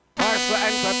for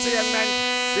entertainment.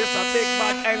 This a big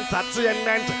bad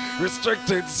entertainment.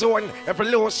 Restricted zone,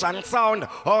 evolution sound,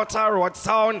 outer road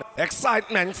sound,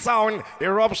 excitement sound,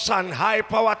 eruption, high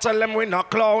power, tell them we no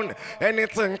clown.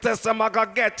 Anything test them I go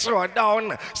get throw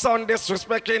down. Sound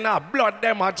disrespecting a blood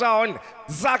them a down.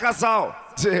 Zaga sound.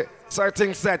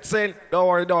 Certain sets in, don't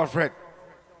worry, don't fret.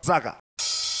 Zaga.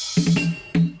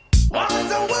 What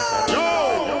the world? Yo!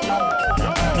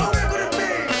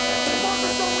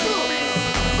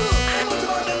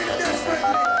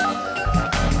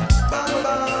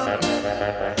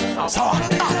 So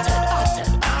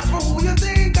ask for who you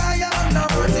think I am,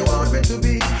 not what you want me to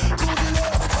be.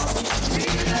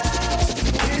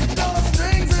 With no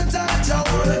strings attached, I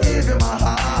wanna give you my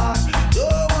heart.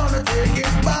 Don't wanna take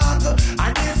it back,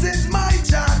 and this is my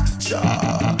chance.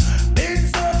 Been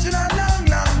searching a long,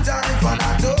 long time for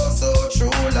that so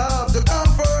true love to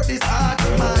comfort this heart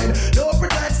of mine. No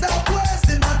pretend, stop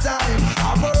wasting my time.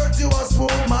 A virtuous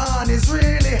woman is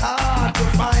really hard to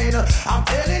find. I'm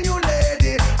telling you,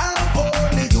 lady,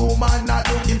 man not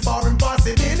looking for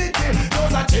impossibility.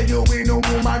 Cause I tell you we no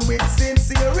woman with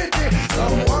sincerity.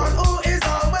 Someone who is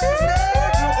always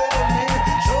there to hold me.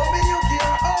 Show me you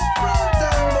care up front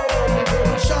and boldly.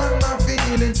 Don't shun my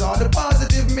feelings or the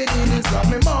positive meanings of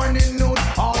me morning, noon,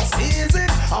 all seasons.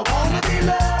 I wanna be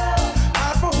loved,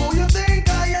 not for who you think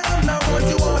I am, not what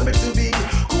you want me to be.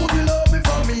 Could you love me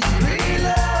for me, real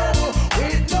love,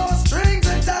 with no strings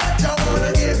attached? I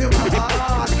wanna give you my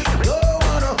heart. Don't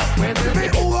wanna, when baby,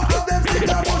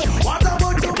 what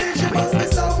about you, bitch? She must be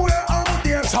somewhere out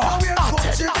there. Somewhere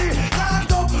could she be?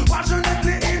 Can't up,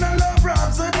 passionately in a love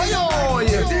rhapsody.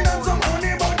 Sitting on some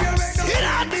money, but you ain't no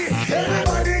candy.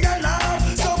 Everybody got love,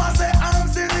 so I say I'm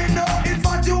silly. No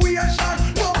infatuation,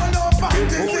 no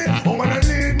fantasy. I'm gonna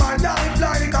lead my life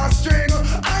like a string.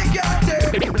 I can't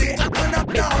take it when I'm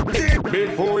doubting.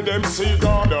 Before them see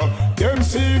God, them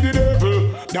see the devil.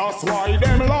 That's why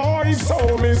them lives so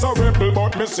miserable.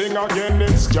 But me sing again,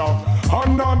 it's Jah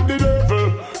and not the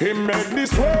devil. He make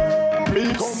this world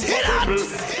be comfortable.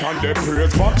 And they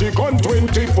praise Vatican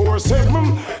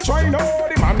 24/7. Try know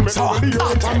the man make all the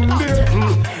earth and the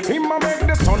heaven. He ma make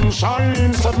the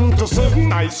sunshine 7 to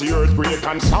 7. I see earthquake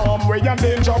and storm where your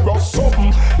dangerous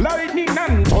something. Lightning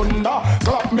and thunder,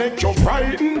 clap make you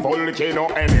frightened. Volcano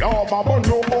and lava burn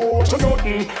you out to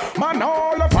nothing. Man,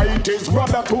 all the fight is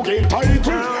brother to get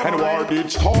title. And war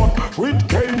did start with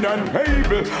Cain and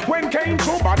Abel. When Cain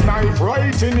threw bad knife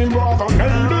right in him brother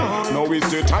Abel. Now is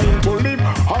the time to live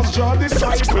as your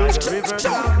disciple. Rivers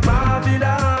of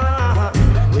Babylon,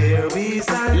 where we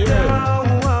stand now,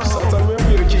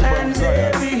 and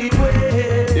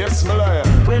everywhere. Yes, Malaya.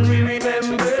 When we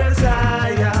remember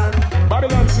Zion,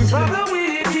 Babylon is from the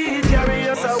wicked carry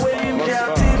us away in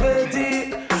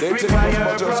captivity.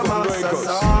 Require from us a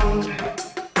song.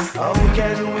 How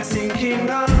can we sing King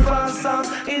of song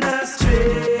in a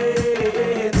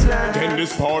straight line? Then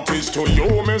this part is to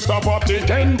you, Mr.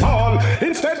 Vatican Paul.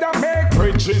 Instead of make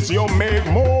bridges, you make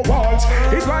more walls.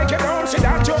 It's like you don't see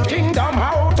that your kingdom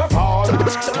out of all. Time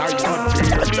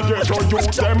to get your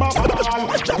youth them up all.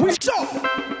 We jump.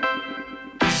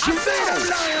 You say that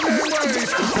lion and wait.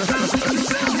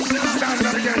 Stand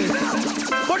up again.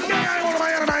 But now I want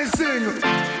my other sing.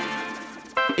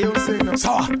 You sing the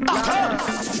song.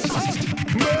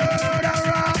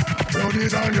 Murderer, blood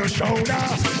is on your shoulder.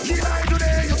 Kill I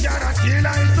today, you cannot kill I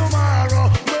tomorrow.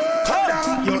 Murder,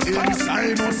 your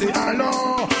inside must say hello.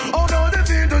 Oh no, they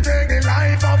feel to take the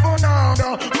life of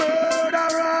another.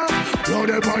 Murderer, blood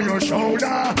upon your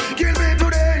shoulder. Kill me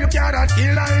today, you cannot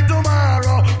kill I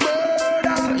tomorrow.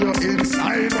 Murder, your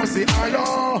inside must say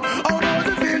hello. Oh no,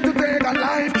 they feel to take a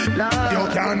life. You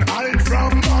can hide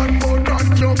from man, but not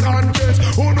you confess.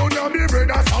 Oh no, you be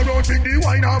brothers, I don't think the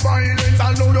wine of violence.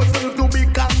 Allow yourself to be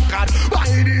conquered by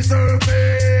the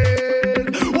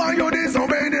serpent. Why you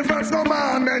disobey the first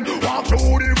commandment? Walk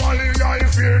through the valley, I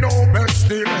fear no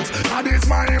pestilence. That is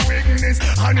my weakness,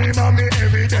 and him and me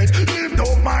evidence. Lift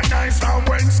up my eyes from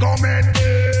whence cometh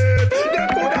death. They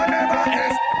could have never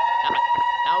asked.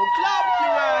 Now clap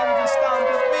your hands and stamp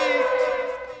your feet.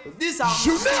 This is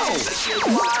you know.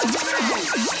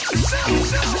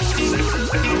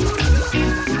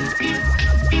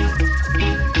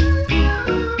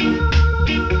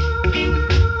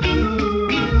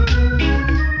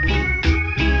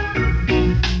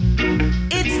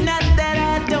 It's not that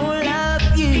I don't love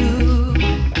you.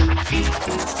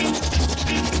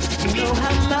 You know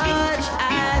how much I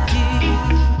do.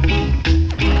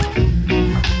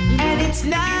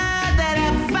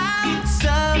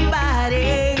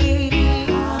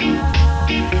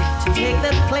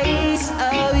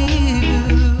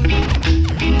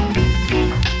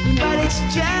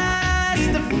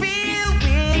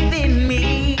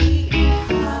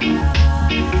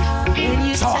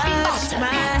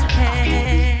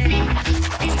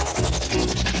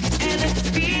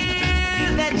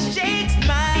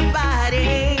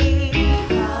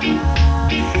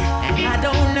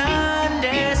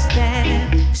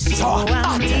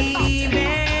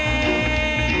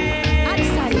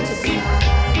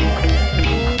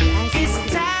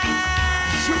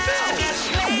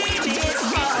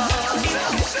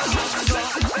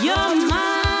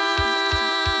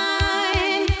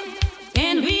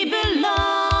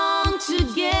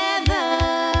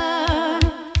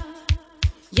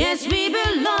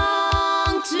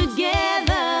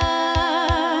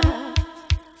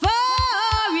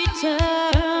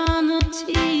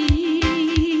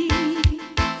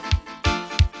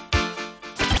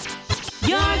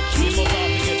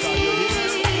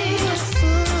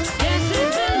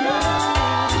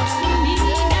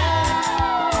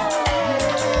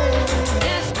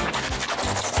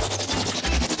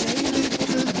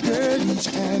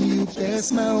 and you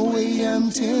pass my way, I'm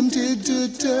tempted to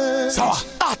touch. So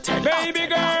hot, baby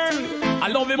girl, I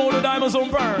love him all the diamonds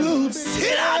on burn.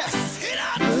 See that?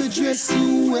 The dress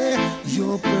you wear,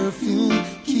 your perfume,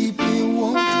 keep me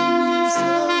wanting you so.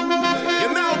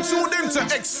 You're now tuned into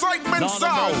Excitement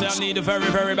Sounds. I need a very,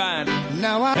 very bad.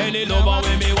 Now I any lover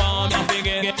with me want, I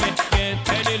forget, get.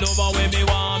 Any lover with me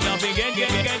want, I forget,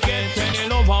 get. Any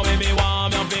lover with me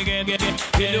want, I forget, get.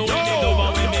 Any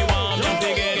lover with me want, I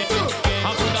forget, get.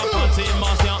 I could have fancy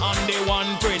Marcia and the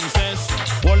one princess.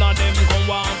 All of them come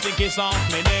want to kiss off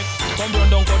me neck. Come run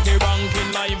down, cut the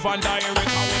ranking live and direct.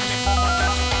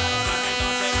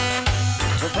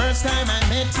 The first time I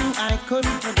met you, I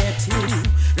couldn't forget you.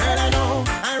 Girl, I know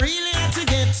I really had to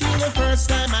get you. The first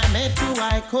time I met you,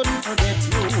 I couldn't forget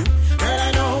you. Girl,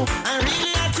 I know I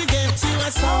really had to get you. I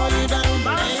saw you down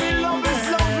the lane. Love is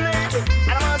lovely.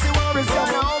 I don't want to see worries,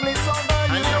 you're only so bad.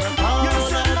 I never thought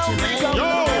that you made me.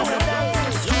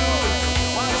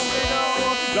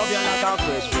 Love you like a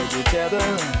fresh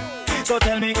vegetable. So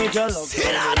tell me if you love me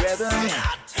rebel.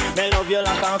 Me love you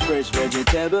like a fresh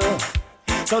vegetable.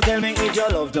 So tell me if you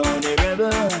love Tony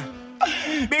Rebel.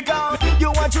 Because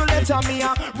you want to let me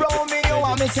roll me, you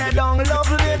want me say down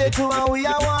love lady too, and we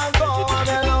are one go. And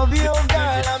I love you girl,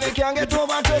 and me can't get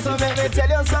over to, so let me tell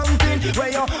you something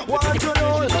where you want to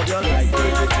know. Love you like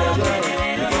vegetable.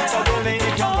 So tell me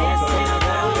if you love Tony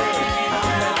Rebel.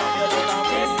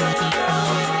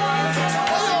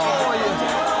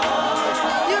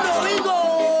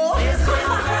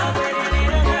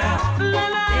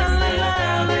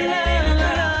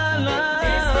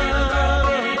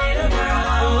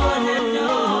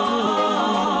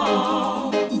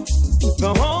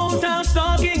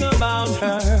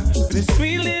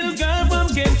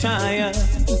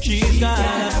 She's got a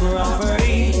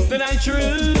property that I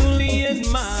truly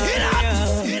admire.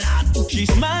 She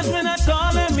smiles when I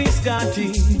call her Miss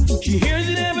Scotty. She hears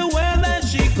it everywhere that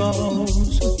she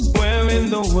goes. Where in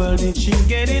the world did she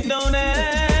get it? Don't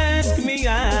ask me,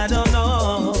 I don't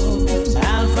know.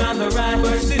 I'll find the right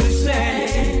words to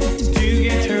say to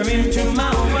get her into my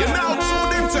world. You're now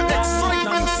tuned into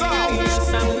Excitement Sounds.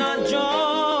 I'm not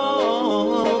joking.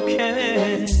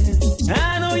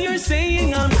 I know you're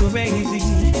saying I'm crazy.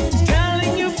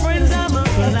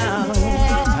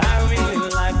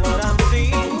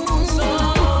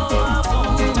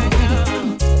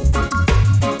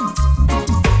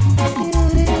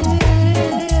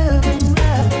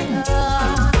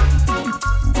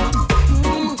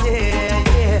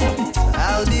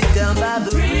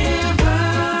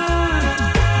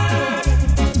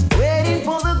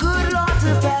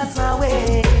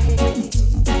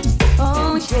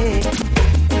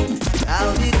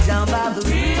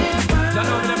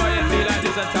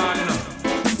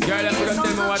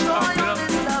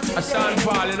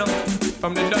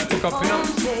 From the dirty cup, you know.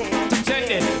 Check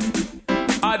it.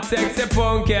 I sexy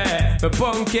punky, the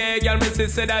punky girl, me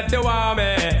say that you want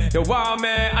me,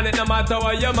 and it no matter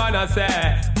what your man I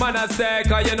say,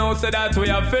 cause you know so that we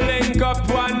are filling up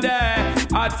one day.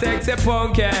 I sexy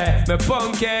punky, the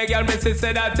punky girl, me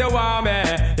say that you want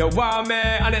me,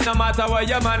 and it no matter what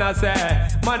your man I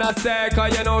say,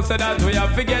 cause you know so that we are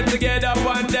forget together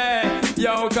one day.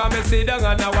 Yo, come and sit down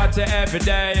and I watch it every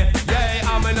day. Yeah,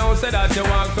 I'ma know so that you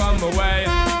won't come away.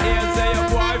 He'll say your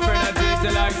boyfriend I treat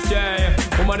you like Jay.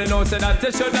 Woman, you know say that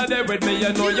you should have there with me.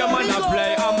 You know your man a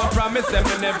play. I'ma promise them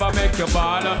me never make you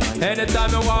ball.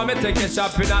 Anytime you want me, take you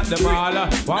shopping at the mall.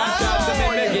 One shot to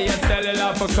me, give you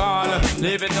cellular for call.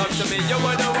 Leave it up to me, you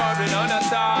wouldn't worry none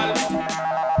at all.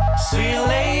 Sweet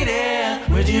lady,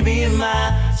 would you be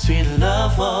my sweet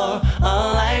love for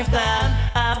a lifetime?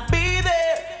 I'll be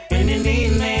there when you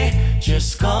need me.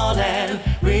 Just call and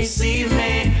receive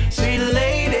me. Sweet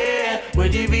lady,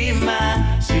 would you be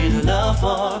my sweet love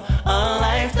for a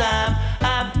lifetime?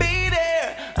 I'll be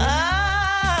there.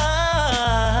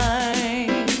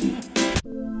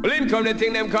 Well, in come the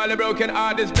thing them call a broken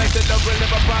heart. This blessed love will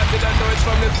never part. They don't know it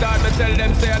from the start. But tell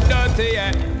them say I'm dirty,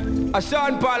 yeah.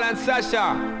 Sean Paul and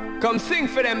Sasha, come sing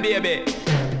for them, baby.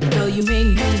 Though you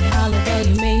make me holler, though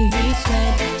you make me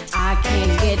sweat, I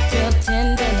can't get your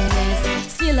tenderness.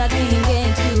 Still I can't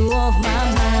get you off my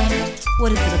mind.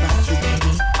 What is it about you,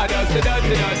 baby? I don't say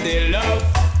dirty love.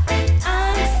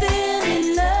 I'm still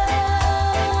in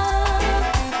love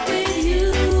with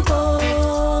you, boy.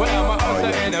 Well, I'm a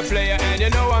hustler and a player, and you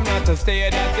know I'm not a stayer.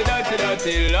 That's a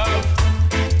dirty love.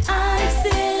 I'm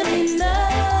still in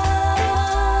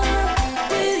love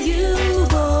with you,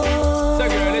 boy. So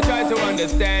girl, you try to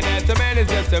understand that a man is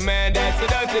just a man. That's a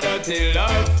dirty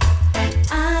love.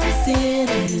 I'm still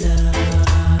in love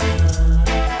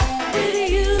with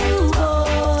you,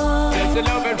 boy. That's a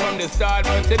loving from the start,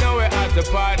 but you know we're at want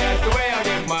to part, that's the way I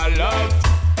give my love.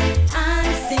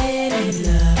 I'm still in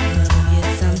love.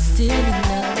 Yes, I'm still in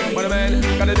love. What a man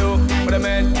gotta do, what a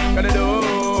man gotta do.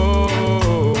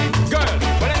 Girl,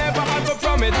 but I never had to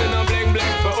promise and I'm bling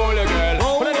bling for all the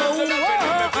girl. But I don't love it,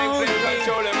 I'm a fix and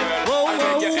control the girl. I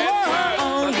make your head swirl,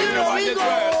 I think about this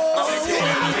world.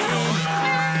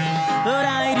 But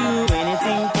I do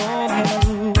anything for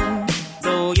you,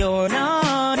 though you're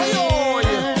not here.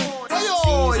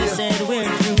 Since you said we're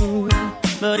through,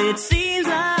 but it seems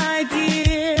like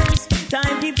years.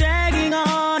 Time keeps dragging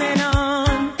on,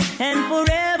 and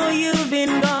forever you've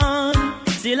been gone.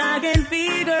 Still I can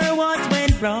figure what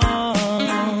went wrong.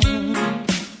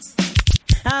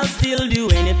 I'll still do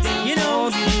anything, you know.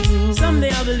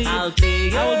 Someday I believe I'll play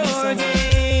your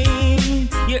game.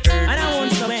 You earn, and I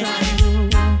won't stop trying.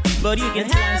 But you can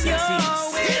have your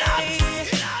way.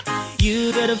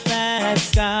 You got a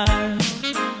fast car.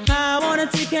 I want a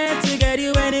ticket to get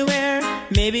you anywhere.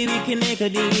 Maybe we can make a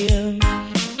deal.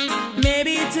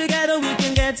 Maybe together we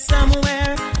can get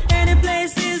somewhere. Any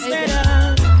place is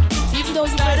better. Even though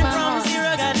you Started break my from heart,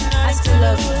 zero, got I still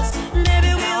love you.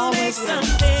 Maybe we'll make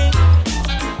something.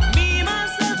 Me,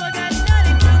 myself, I got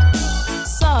nothing to.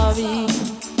 Sorry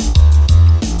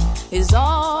is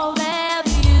all that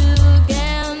you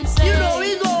can say. You know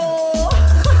we go.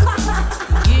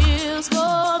 Years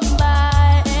go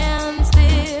by and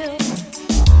still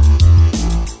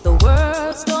the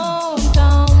words don't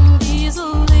come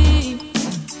easily.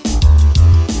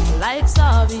 Like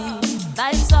sorry,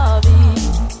 like sorry.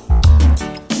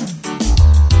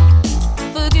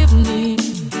 Forgive me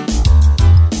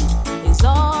is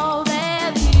all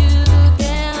that you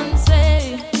can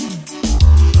say.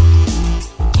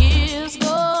 Years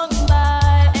go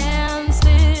by and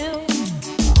still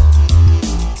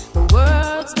the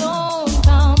words don't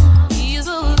come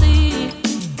easily.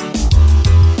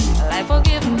 Like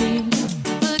forgive me,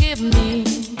 forgive me.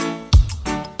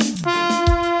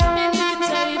 And you can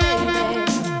say, baby,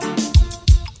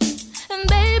 and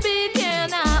baby, can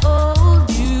I hold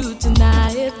you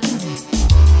tonight?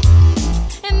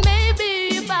 And maybe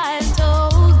if I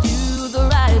told you the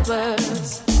right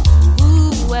words,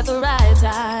 ooh, at the right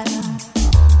time,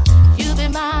 you'll be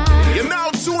mine. You're now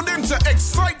tuned into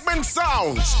Excitement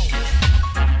Sounds.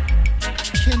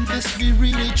 Can this be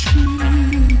really true?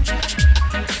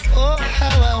 Oh,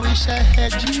 how I wish I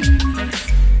had you.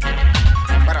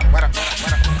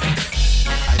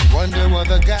 I wonder what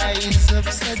the guy is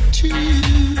upset to.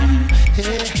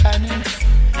 Hey, honey,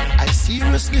 I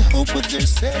seriously hope what they're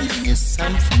saying is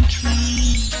something true.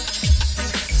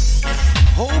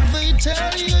 Hope they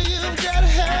tell you you've got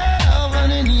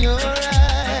heaven in your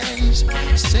eyes.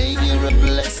 Saying you're a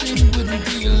blessing wouldn't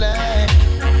be a lie.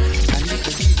 And you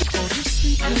believe it all the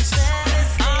sweetness.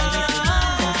 And you believe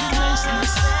all the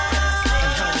niceness.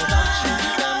 And how about you,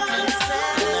 dumpling?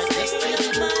 And I guess they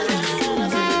didn't tell you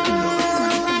nothing.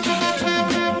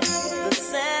 The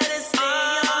saddest day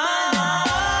of my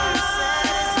life.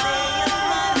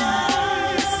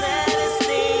 The saddest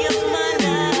day of my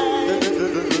life.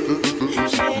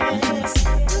 Yes,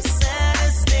 the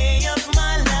saddest day of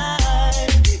my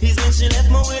life is when she left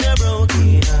me with a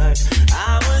broken heart.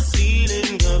 I was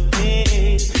feeling the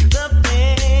pain, the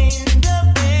pain, the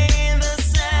pain. The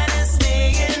saddest day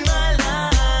in my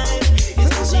life is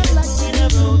when she left me with a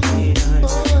broken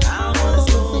heart. I was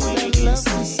going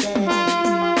insane.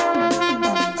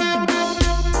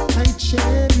 I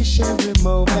cherish every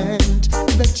moment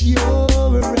that you're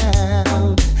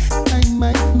around. I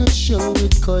might not show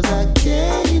it cause I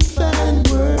can't find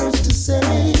words to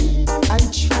say. I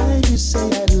try to say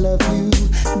I love you,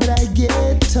 but I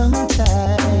get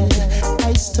tongue-tied.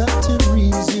 I start to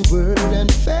read your word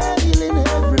and fail in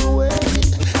every way.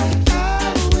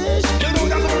 I wish You know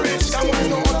that we're rich, that was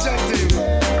no objective.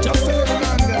 Just say it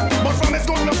around there. But from it's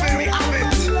good enough, we have it.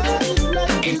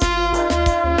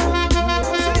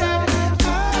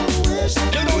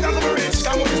 You know that we're rich,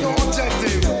 that was no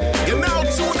objective. You're now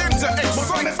tuned into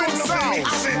Excitement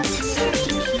Sounds.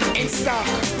 It's stuck.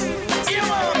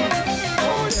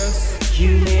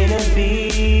 You may not be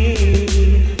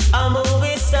a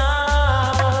movie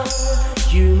star.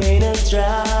 You may not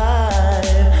drive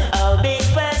a big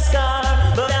fast car,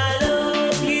 but I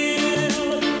love you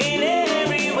in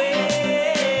every way.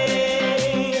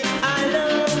 I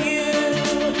love you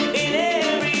in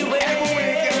every way. Every way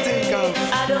you can think of.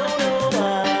 I don't know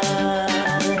why.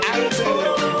 I'll tell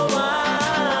you. Oh, why?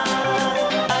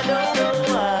 I don't know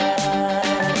why.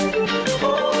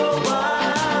 Oh, why?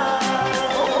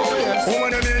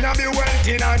 Woman, you may not be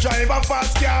wealthy and drive a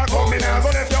fast car. Come in and go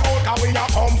left your out, cause we are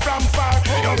come from far.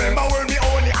 You remember when we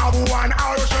only have one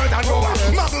hour shirt and go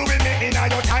muggle with me in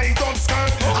your tight up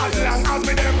skirt. As long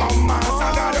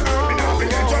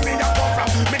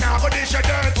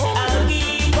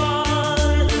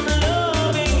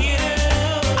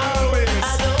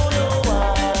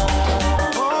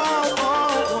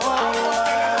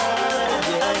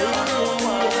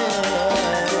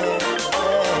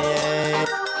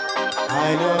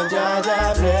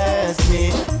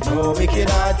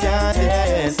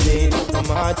regress me, no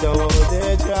matter how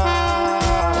they try.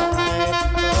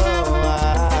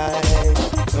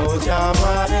 No job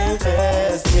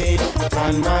manifest me,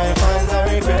 and my fans are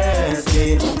regress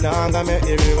me. Now I'm gonna make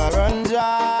the river run dry.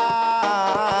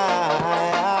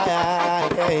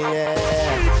 Yeah.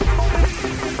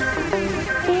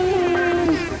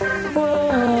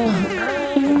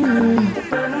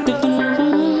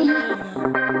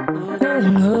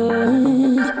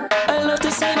 I love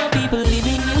to see my people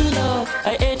living in love.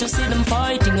 I hate to see them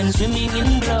fighting and swimming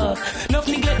in blood. Enough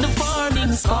neglect the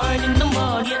farming, scarring in the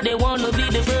mud. Yet they wanna be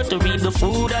the first to reap the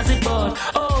food as it bud.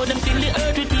 Oh, them fill the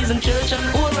earth with peas and church and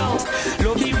orals.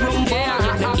 Love the rum bar,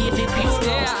 let them eat the pure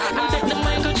rose. And take the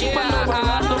microchip and over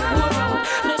and the pour out.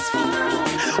 Less food,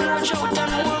 watch out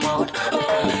and warm out.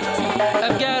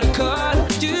 I've got a call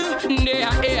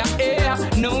today,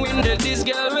 knowing that this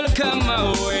girl will come my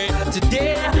way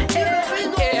today.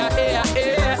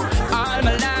 All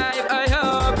my life I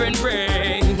hope and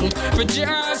pray for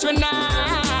just one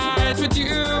night with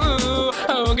you,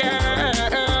 oh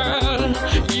girl.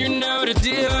 You know the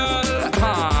deal,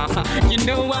 you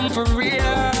know I'm for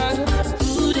real.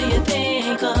 Who do you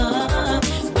think of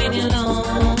when you're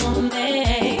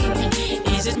lonely?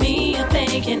 Is it me you're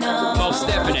thinking of? Most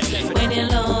definitely. When you're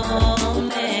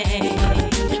lonely,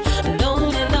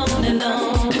 lonely, lonely,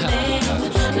 lonely, lonely,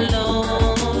 lonely,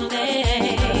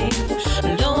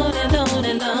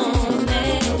 lonely, lonely.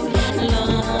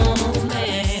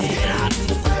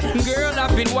 Girl,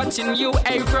 I've been watching you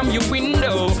from your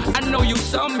window. I know you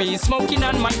saw me smoking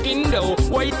on my Indo,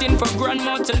 waiting for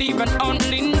grandma to leave an Aunt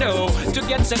Lindo to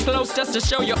get so close just to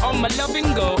show you all my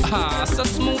loving go. So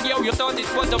smooth, yo, you thought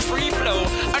it was a free flow.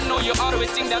 I know you always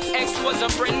think that X was a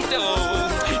friend though.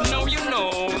 No, you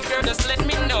know, girl, just let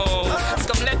me know.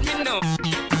 Come let me know.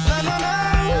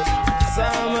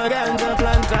 Some ganja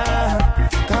planter,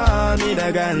 call me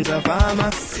the ganja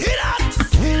farmer. See that?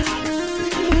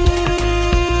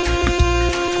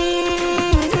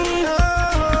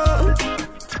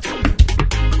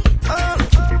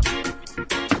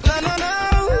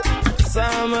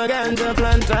 Some ganja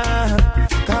planter,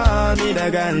 call me the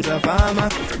ganja farmer.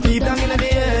 Keep them in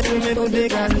the air to me put the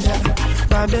ganja.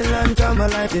 Babylon come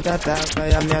alive, it attack, I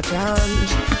am your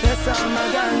chance. Yes, I'm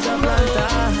a ganja planter.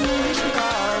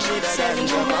 Call me the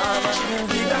ganja farmer.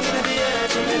 Keep them in the air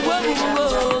to me put the ganja.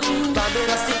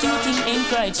 Prostituting ain't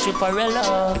cried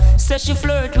Stripperella. Says she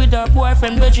flirt with her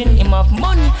boyfriend, virgin him of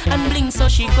money and bling, so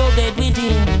she go bed with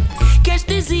him. Catch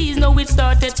disease, now it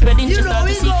started spreading. She start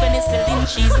to see penicillin,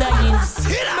 she's dying.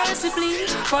 Mercifully,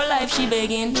 for life she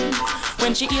begging.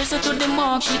 When she hears her to the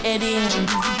mark, she heading.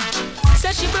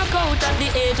 Says she broke out at the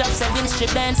age of 7,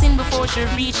 strip dancing before she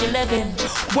reached 11.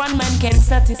 One man can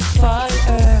satisfy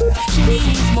her. She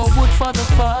needs more wood for the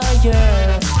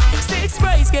fire. Stakes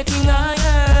price getting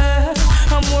higher.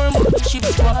 And more she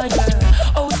require.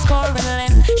 Oh, score and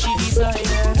length she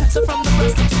desire. So from the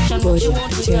prostitution, what she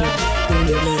won't retire.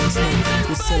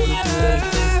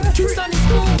 Sun is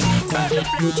cool. I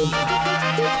will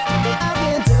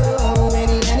do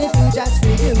anything just for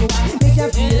you. Make you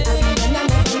feel happy when I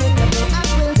never make a move. I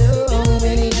will do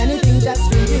anything just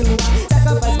for you.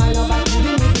 Sacrifice my love and give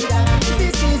me that.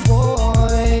 This is war.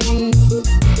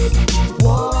 This is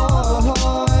war.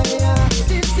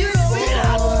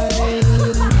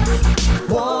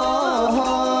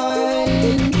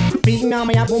 Beating on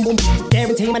my boom boom.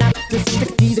 Guarantee when I just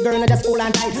tease a girl and just hold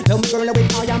on tight. Love me girl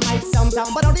with all your might.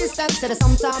 Sometime but all this time said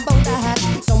sometime about that.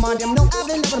 Some of them know I've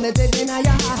never met it in a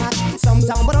yard.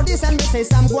 Sometime but all this time they say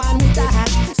some go on with that.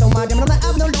 Some of them know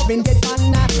I've no love in get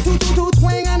on that. Two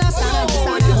twang and a stand.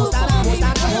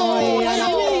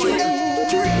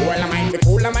 Well, I might be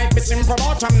cool, I might be simple,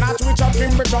 but I'm not rich up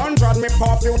in return. Drop me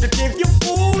for fugitive, you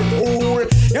fool.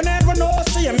 You never know,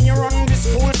 see me run this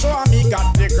school, so me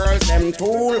got the girls, them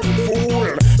fool.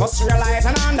 Must realize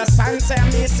and understand, say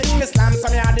me sing this slam, so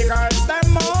me had the girls,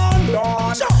 them on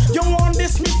done. You want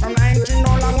this me from 19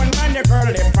 all long when the girl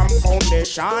left from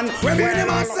foundation. Well,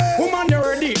 woman, you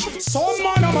ready? Some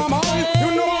man of my man, you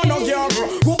know no girl,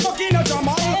 who fucking a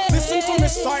jamal. Listen to me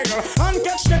style and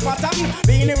catch the pattern.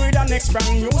 Being with the next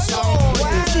brand new song.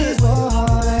 This is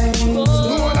boy. No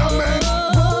one I meant.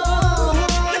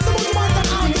 It's about the matter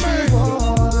and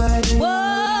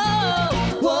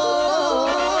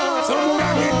so we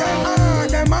are get them heart,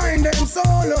 them mind, them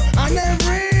soul, and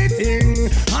everything,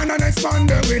 and an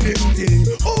expander with them thing.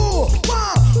 Oh,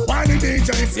 wow! While the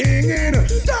DJ singing,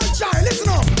 that child, listen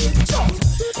up.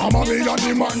 I'm a million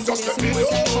demand, just let me know.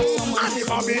 And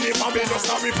if I be just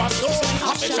a river slow.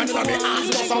 Affection in my hands,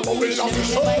 just a bubble of the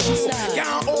show.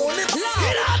 Can't hold it.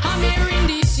 I'm hearing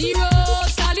these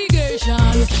serious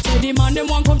allegations. Say the man them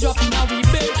want come drop in a we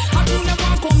bed. I do them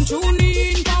want tune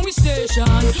in for we station.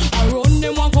 I run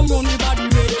them want come run me body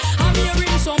red. I'm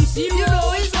hearing some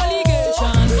serious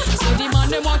allegation. So the man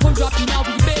them want come drop in our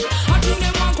bed. I think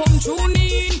them want come tune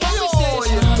in for we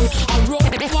station. I run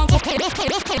them want come.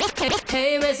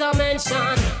 Hey, as I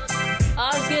mention,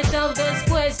 ask yourself this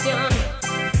question.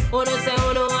 Wanna say,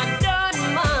 oh no, I done,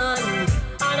 man.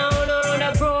 And I wanna run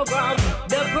the program.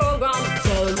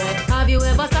 Tell me, have you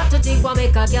ever stopped to think what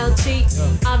make a girl cheat?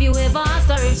 Have you ever asked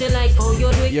her if she like how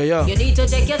you do it? Yeah. You need to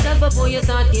check yourself before you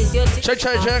start kiss your teeth. Check.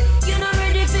 You're not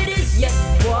ready for this yet,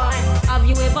 boy. Have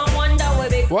you ever wondered where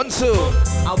they 1, 2.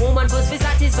 A woman must be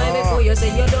satisfied before you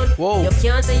say you're done. Whoa. You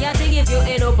can't say a thing if you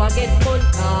end up and get fun.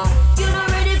 You're not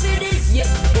ready for this yet,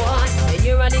 boy. And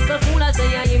you're a little fool, I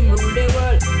say I am rule the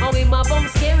world. And we my bum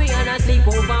scary and I sleep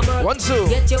over murder. 1, 2.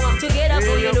 Get you up together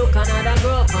before you look another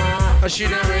girl. She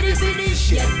not ready for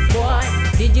this yet, boy.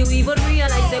 Did you even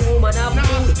realize a woman have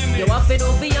food? You have to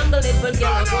know the younger little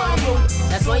girl go on food.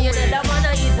 That's why you need a man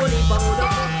to eat bully for food.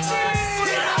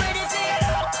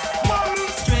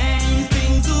 Strange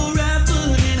things are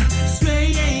happening.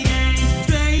 Strange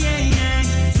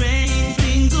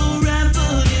things are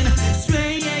happening.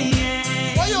 Strange.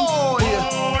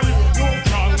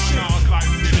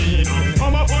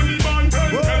 I'm a funny man, tell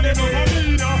them I'm a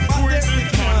leader. Who is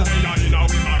this man?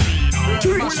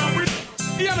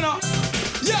 Yeah, me now.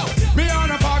 Yo, me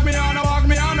on a fog, me on a walk,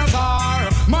 me on a star.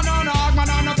 Man on a hog, man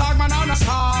on a tag, man on a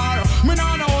star. Me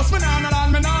on a house, me on a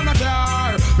land, me on a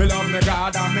car. Me love me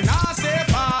God and me not stay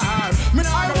far. Me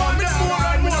not go want me not go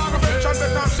ride, me not go fetch and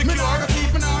take and secure. Me not go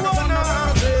keep, me not go turn, me not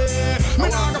go stay. Me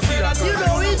not go feel that you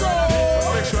know we go.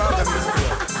 Make sure I have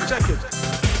this. Check it.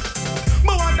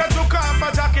 Me want to look off for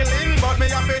Jugglin, but me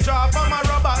have to draw for my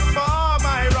robots, for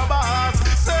my robots.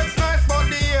 Sex nice, but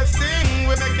the ace thing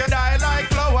we make you die like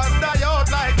flowers, die out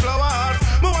like flowers.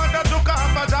 Me want to look off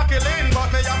for Jugglin, but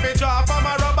me have to draw for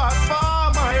my robots, for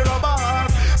my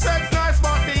robots. Sex nice,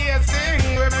 but the ace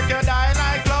thing we make you die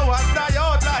like flowers, die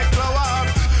out like flowers.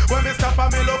 When me stop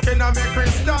and me looking at me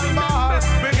crystal ball,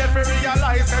 we get to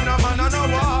realize that no man on no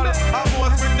wall. I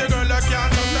was with the girl that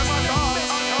can't touch them at all.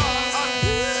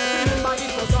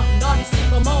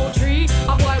 Sycamore tree.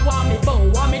 A boy want me bow,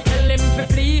 want me tell him to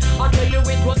flee. I tell you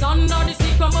it was under the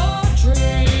sycamore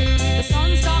tree. The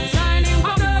sun stopped shining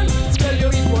for me. Tell you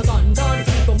it was under the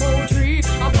sycamore tree.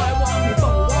 A boy want me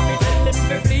bow, want me tell him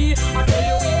to flee. I tell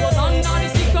you it was under the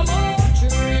sycamore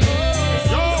tree.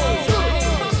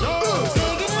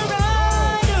 Taking a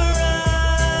ride,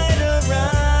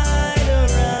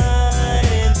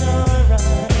 it's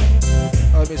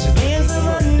alright. It's a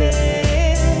Monday.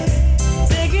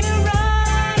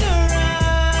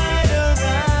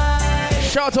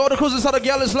 Shout out to all the cruisers at the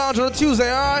Gallus Lounge on a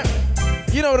Tuesday, alright?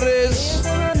 You know what it is.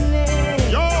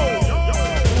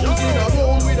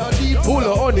 Full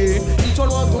of honey.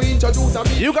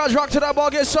 You guys rock to that bar,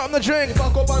 get something to drink.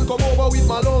 Back up and come over with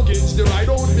my luggage. The ride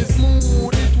won't be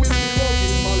smooth, it will be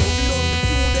rugged.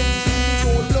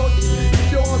 My love,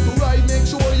 if you want to ride, make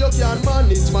sure you can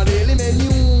manage. My daily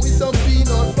menu is some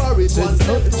peanut porridge. What's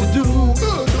left to do?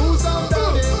 Do some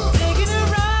damage.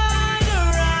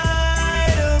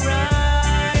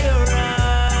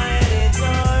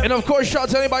 And of course, shout out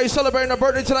to anybody celebrating a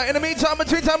birthday tonight. In the meantime,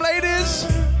 between time, ladies.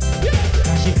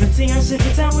 She pretty and she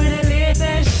fit out with the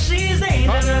latest. She's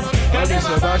dangerous. Got them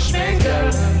a bashment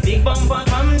girl. Big bumper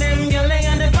from them, you lay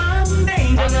on the farm.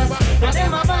 Dangerous. Got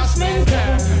them a bashment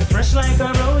girl. Fresh like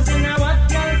a rose in a what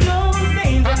girl clothes.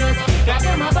 Dangerous. Got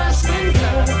them a bashment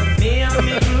girl. Me and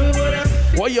me crew would have.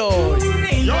 Whoa, yo.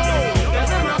 Dangerous. Got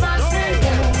them a bashment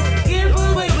girl.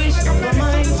 Careful we wish for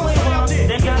mine for you.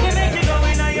 Then can make you go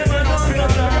in and you don't go.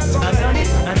 I've done it,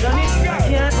 I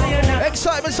can't say it now.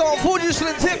 Excitement song, food you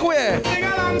still take away.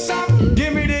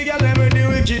 Give me the girl, let me the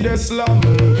wickedest slum.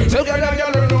 So girl, that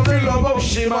girl don't feel love up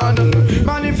she man.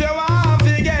 Man, if you want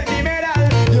to get the medal,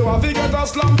 you have to get a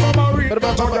slum from a real.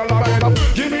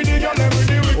 Give me the girl, let me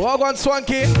the wickedest. Walk on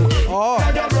Swanky. Oh,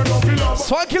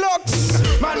 Swanky looks.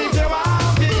 Man, if you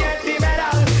want to get the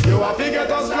medal, you have to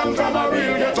get a slum from a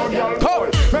real ghetto girl.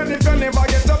 Come. And if you never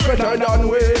get up better than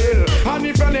well, and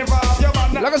if you never have your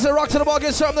man. Like I said, rock to the bar,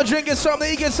 get something to drink, get something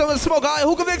to eat, get something to smoke. Alright,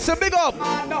 who can make some big up?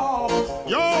 I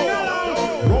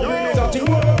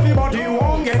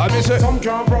miss it.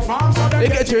 They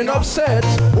get you upset.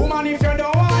 Woman, if you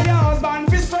don't want your husband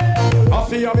to straight, I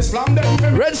feel you slam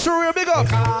them. Red Story, big up.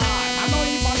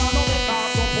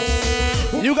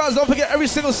 You guys don't forget every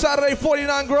single Saturday,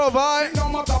 49 Grove, alright?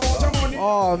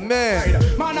 Oh, man.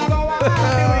 Man, I don't want the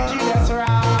wickedest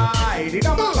ride. It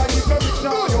don't matter if you're rich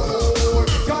now, you're poor.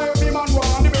 Cause every man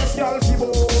want the best girl to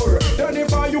bore. Then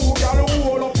if you girl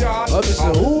hold up your hand,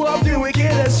 who of the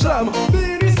wickedest slum?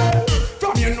 Be the same.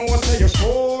 From you know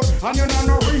and you know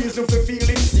no reason to feel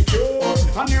insecure.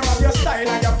 And you have your style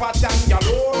and your pattern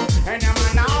galore. And your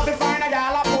man now to find a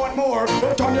gal about more.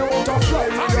 But on your out of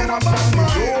flight, and you're not from the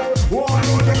door. One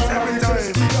out of every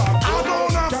time. I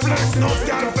don't have flex, no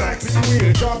scan flex.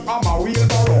 Wheel drop, I'm a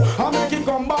wheelbarrow. I make it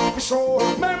come back for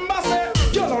sure. Remember say,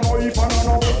 you don't know if I don't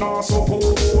know what not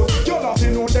suppose. You love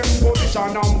to know them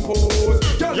position and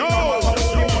pose. You know about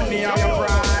the money and your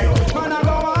pride. Man, I go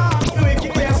on,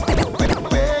 wicked yes.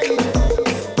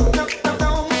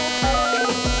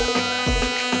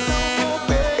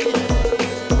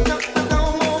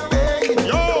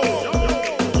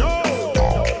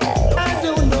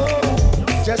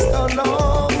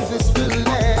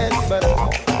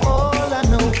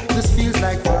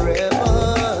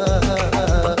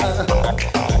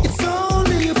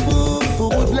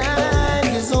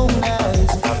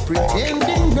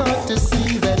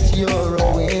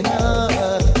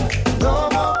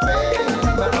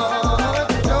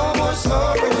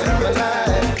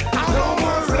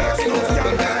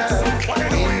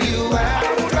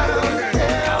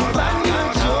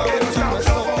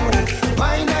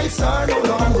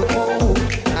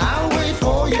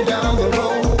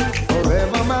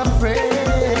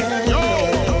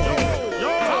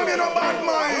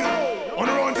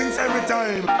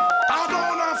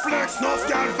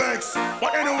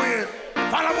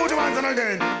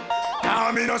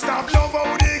 Stop love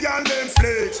how the girl them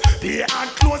flex. Pay and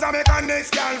clothes and make a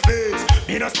next girl flex.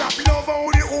 Me no stop love how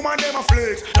the woman them a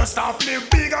flex. No stop live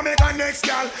big and make a next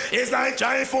girl. It's like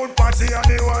giant food party and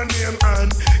the one name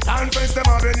and confess them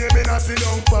have any been a sit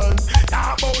down pan.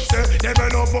 Talk about say them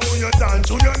no know your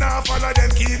dance. You not follow them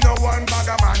keep no one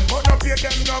bag a man. But no pay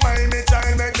them no mind me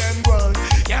child make them run.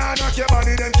 Can't knock your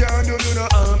body them can't do no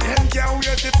harm. Them can't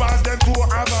wait to pass them to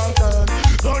a mountain.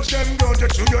 Touch them down to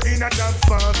chew you in a dance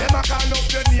farm. Them a call up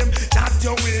your name, chat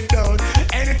your way down.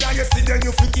 Anytime you see them,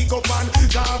 you feel kick up and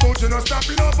talk about you no stop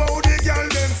love how the girl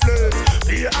them flex.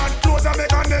 Pay and clothes and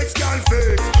make a next girl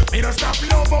flex. Me no stop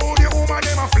love how the woman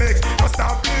them a flex. No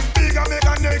stop live big and make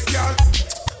a next girl.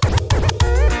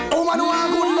 Woman who want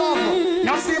good love,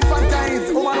 no sympathize.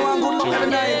 Woman who want good love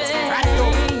every night. Right now,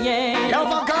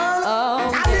 love a girl.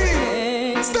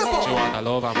 Ali, step up. She want a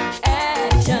lover man.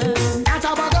 Action. That's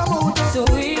a bag of mood.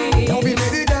 Sweet. Don't be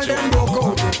ready, girl, them broke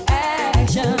out.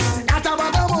 Action. That's a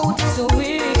bag of mood.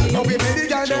 Sweet. Don't be ready,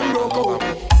 girl, them broke out.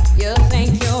 You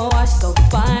think you are so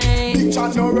fine. Big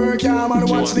chat no work, yeah, man,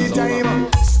 watch the time.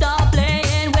 Stop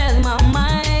playing with my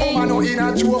mind. Oh, man, no in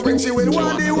a joke when she will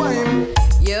want the wine.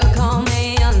 You call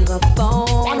me on the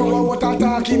phone. I know what a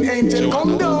talking angel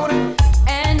come down.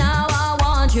 And now I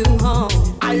want you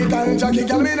home. I tell Jackie,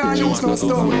 girl, me not use no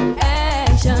stone.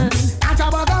 Action. At a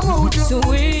bag of mood.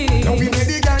 Sweet. Don't be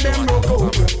ready, girl, them broke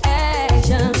out.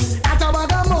 Action. At a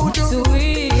bag of mood.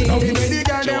 Sweet. Don't be ready,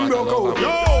 girl, them broke out.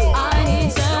 I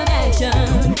need some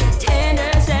action.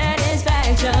 Tender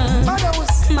satisfaction.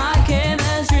 My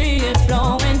chemistry is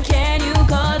flowing. Can you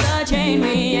cause a chain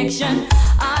reaction?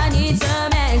 I need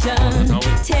some action.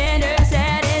 Tender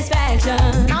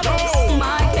satisfaction.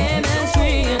 My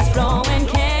chemistry is flowing.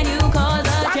 Can you cause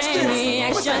a chain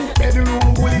reaction?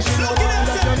 Bedroom bully, she don't want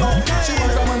that you know. She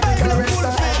want come and take a rest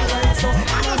of her right. So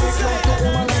I know this like a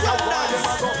woman like a boy.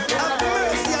 Have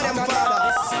mercy on them, Father.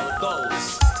 This is how it goes.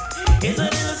 It's a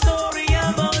little story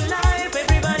about life.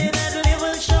 Everybody that live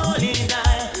will surely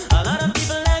die. A lot of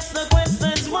people ask the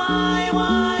questions why?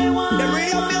 They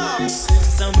really have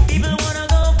some people wanna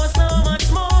go for so much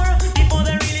more before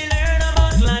they really learn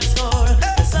about life's score.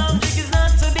 The subject is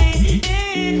not to be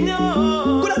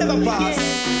ignored. Could I never pass?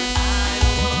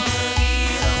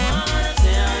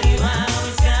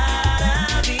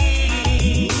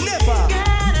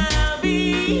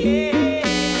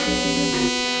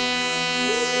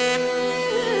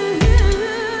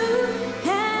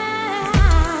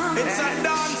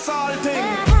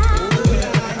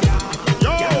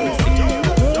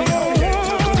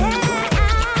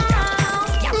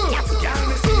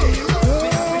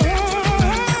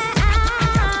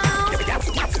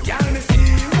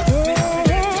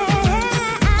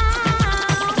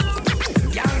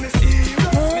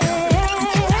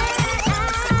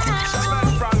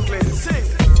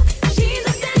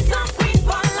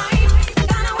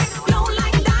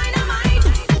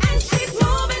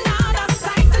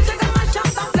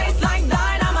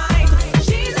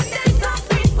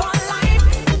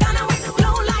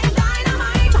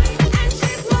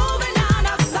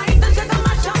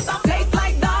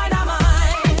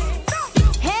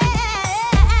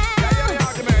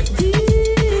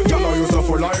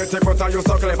 and you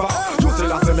so clever. You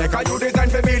still have to make a you design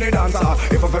for me the dancer.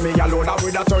 If for me alone, I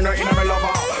would have turned her in a me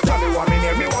lover. Tell me what me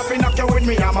need, me want to knock you with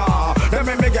me hammer. Let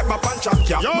me get my punch up.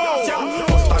 ya.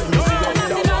 First time you see her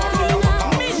with a walk in a walk.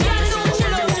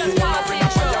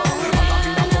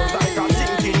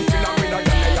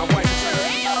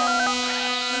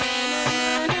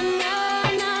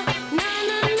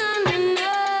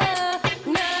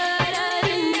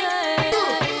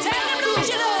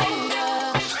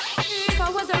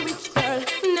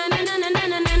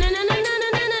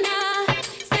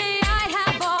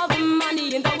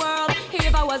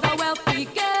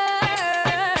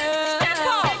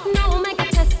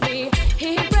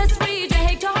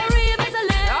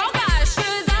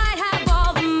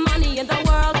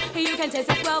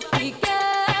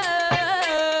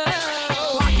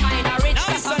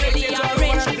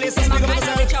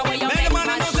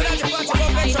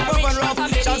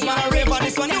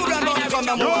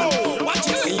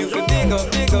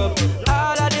 Big up,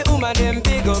 all of the woman them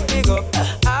big up,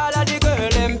 all of the girl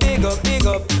them big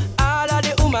up, all of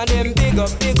the woman them big up,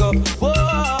 whoa.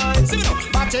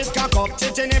 But it cock up,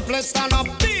 titty nipple stand up,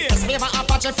 bass flavor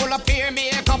Apache full of fear,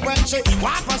 makeup when she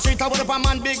walk on street, I would up a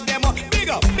man big them up, big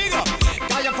up.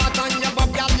 Got your fat on your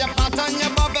bub, got your fat on your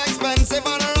bub, expensive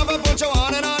and rubber, put your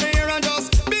on and on here and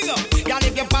just big up. Got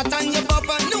if your fat on your bub,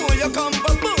 I know you come,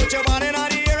 but put your on and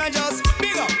on here and just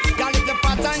big up. Got if your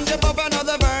fat on your bub,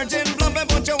 another virgin plump and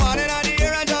put your on and on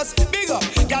here and just big up.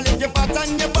 Got if your fat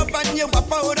on your bub and you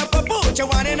wap out up, put your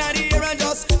on and on here and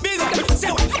just big up.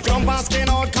 Say what? Jump and skin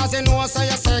out cause you know so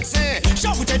you're sexy.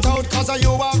 Shout it out cause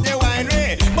you have the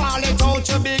winery. Ball it out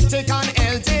you big thick and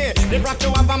healthy. The rock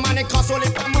you have a money cost only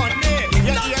for money.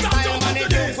 Your hairstyle money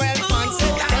do well fancy.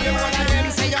 Tell you one of them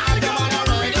say you have the man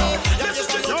already. You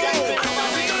just look like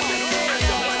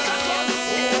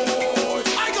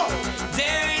I go.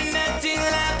 There ain't nothing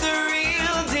like the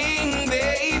real thing,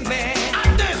 baby.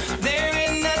 There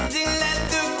ain't nothing like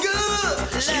the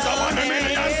good. She's a 1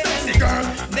 million sexy girl.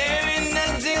 There ain't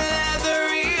nothing like the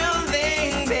real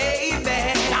thing, baby.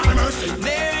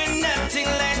 There ain't nothing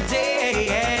like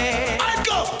that. I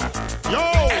go. Yo,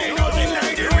 ain't nothing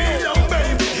like the real love,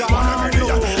 baby. You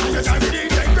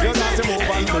got to move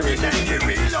on to it.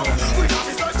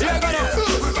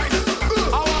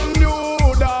 I want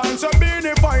new dance, a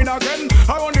beanie fine again.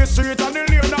 I want the street and the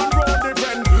lane and road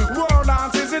different. World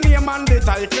dance is the name and the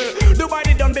title. Dubai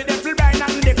the dumb, the devil blind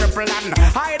and the cripple and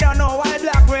I don't know why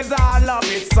black with all love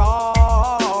it so.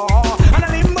 And I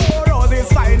leave more roses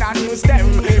fine and use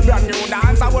them. Brand new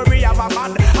dance, I worry have a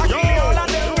man. I give me all of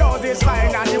them roses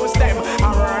fine and use them. I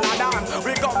run a dance,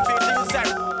 we come to use them.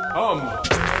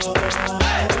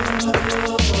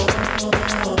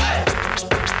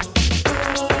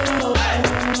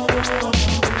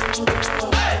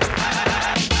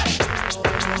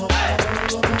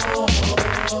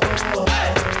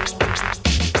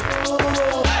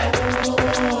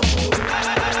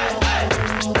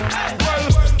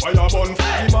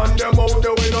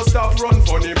 Stop run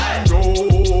funny man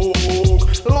joke.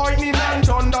 Lightning and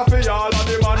thunder for all of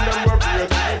the man them were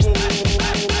creative.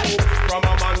 From a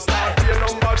man start to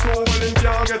number 2, well him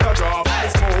can't get a drop of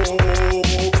smoke.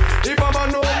 If a man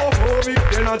no homophobic,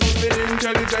 then I just be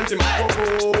intelligent him go.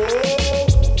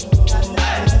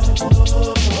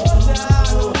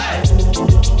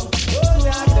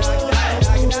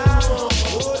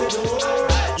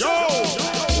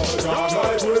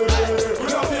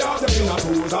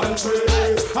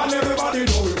 And everybody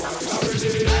know we want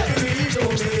clarity.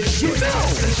 You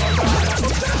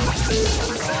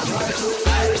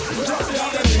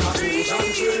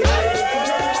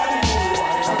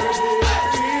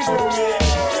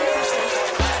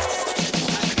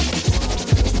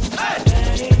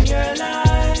In your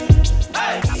life, I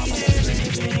need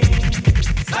everything.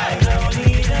 I don't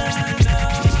need to know.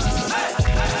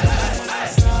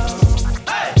 So,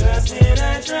 just did I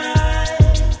try?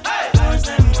 Force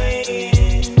them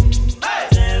waiting.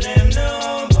 Tell them no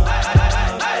more.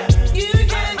 You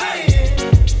can get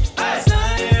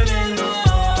higher than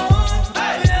more.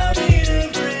 Without being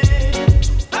afraid.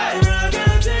 Rock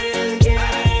out and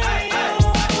carry on.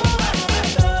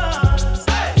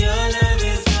 Your love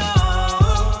is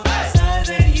strong. Size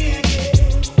that you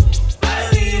give.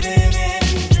 Believing in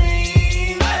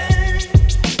dreaming.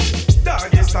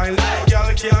 doggy style, no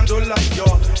girl can't do like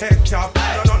your head top.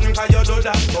 No nothing can you do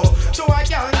that for. So I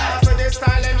can't dance with this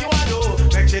style and you a do.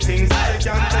 Make she things that she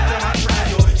can't take them and try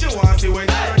you. She wants to when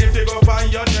you're ready to go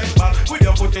find your neck back. With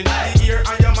your foot in the ear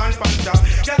and your man punch up.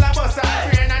 Girl I bust a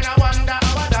brain and I wonder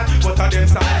how that. But I them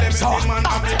style them the man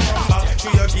have the come back. To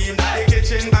your game in the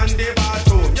kitchen and the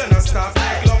bathroom. You no stop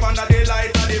make love under the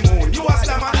light of the moon. You a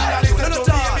slam and a listen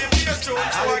to baby face tune.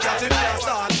 So I got it to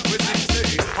start with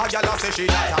 60. A girl a say she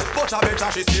hotter, but I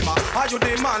better she simmer. Are you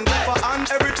the man for and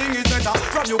everything is better.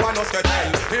 From you and us get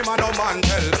hell, him and no man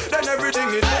tell. Then everything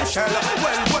shell.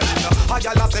 Well, a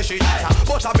gal say she hot,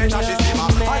 but I bet she steamer.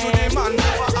 I do the man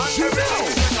over and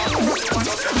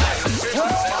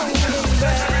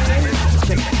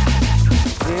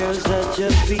There's such a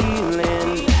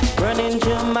feeling running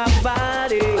through my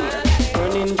body,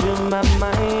 running through my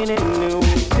mind, and new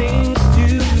things to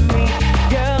me.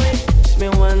 Girl, it makes me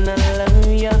wanna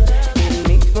love ya, it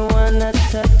makes me wanna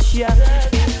touch ya,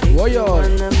 it makes me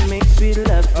wanna make sweet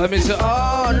love. I miss it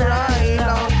all right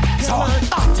now.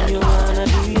 Do you wanna,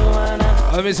 do you wanna?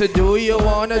 I miss it, do you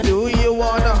wanna, do you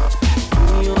wanna?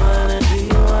 Do you wanna, do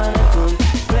you wanna come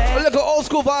play? Look at old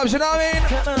school vibes, you know what I mean?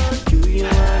 Come on, do you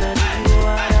wanna, do you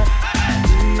wanna?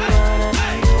 Do you wanna, do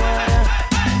you wanna?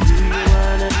 Do you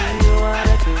wanna, do you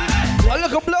wanna come play? I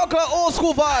look at block at old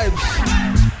school vibes.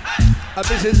 I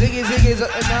miss it, ziggy's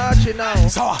at the notch, you know.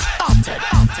 So,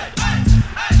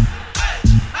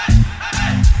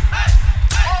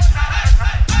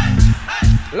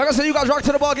 like I said, you guys rock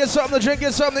to the bar, get something to drink,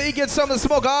 get something to eat, get something to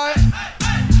smoke, alright?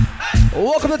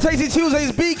 Welcome to Tasty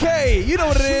Tuesdays, BK. You know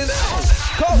what it is.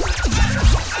 Go.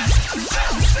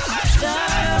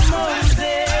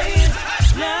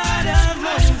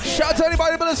 Shout out to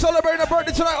anybody been celebrating a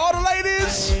birthday tonight, all the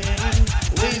ladies.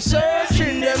 We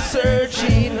searching, them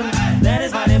searching. That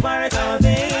is why they barrack our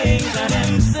things. And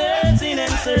them searching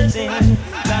and searching.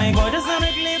 Like God does not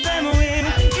leave them win.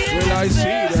 Will I see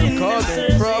them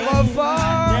coming from afar?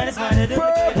 That is why they do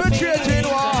perpetrating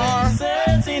war.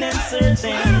 Searching and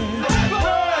searching.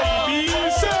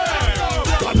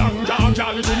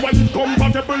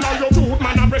 Compatible and your root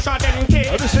man and pressure them case.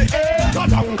 Go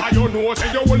down cause you know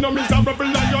say you will no miserable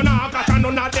and you not got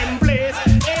none of them place.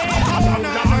 Go down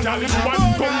cause you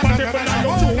compatible and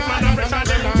your root man and pressure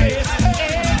them case.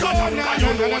 Go down cause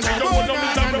you know say you will no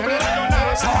miserable and you not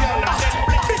got none of them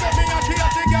place. Because me a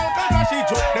creative girl cause she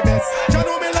joke the best. You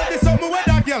know me love this something where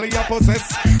that girl you possess.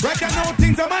 Right now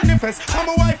things are manifest. I'm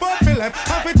a wife out for left.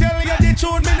 I fi tell you the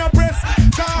truth me no press.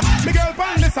 Cause me girl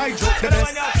pan this I joke the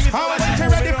best. How when she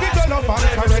ready fi go love and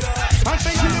caress. And she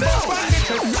give me up on the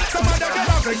chest. Some other girl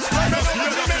have it.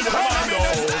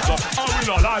 We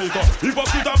no like if I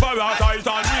put a parasite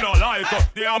and we no like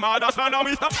the Amadas man and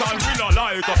we stop and we no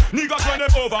like niggas when they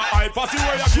over hype for see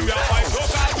where you give me a fight. No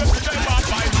can't get with them bad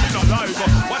fight we no like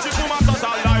watch it from a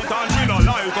satellite and we no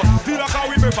like feel like how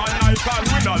we be fan night and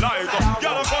we no like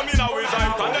y'all come in our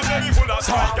sight and them very full of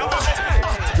strike.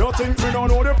 You think we don't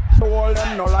know the world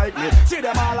them no like me. See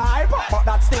them all hype but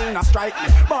that still not strike me.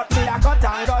 But me I got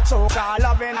and got choke all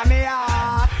loving and me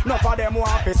heart. None of them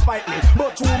want to spite me.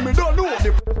 But you me don't know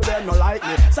the them no like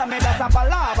me. So me just have a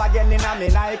laugh again in a me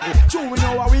Nike. True we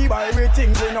know what we buy, we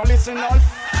think we no listen all.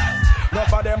 None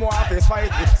of them want to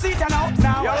fight me. See it now,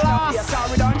 you're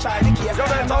lost. We don't try the case. You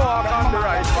better walk on the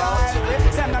right path.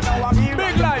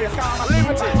 Big life,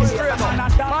 liberty, straight up.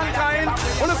 Mankind,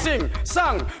 wanna sing,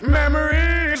 song.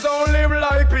 Memories don't live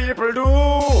like people do.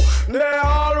 They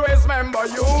always remember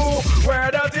you.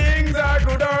 Whether things are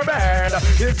good or bad,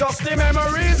 it's just the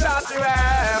memories that you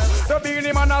have. The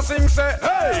beanie man a sing say,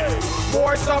 hey,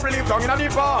 boy stop live down in the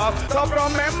past. Stop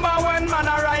remember when man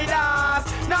a ride us.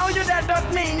 Now you dead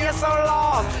don't mean you're so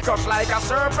lost. Cause like a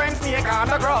serpent snake on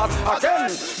the grass.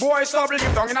 Again, boy stop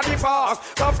live down in the past.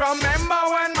 Stop remember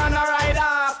when man a ride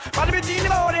us. But between the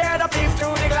body and the peep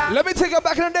through the glass. Let me take it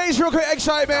back in the days real quick,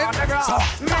 excitement.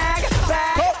 Mag,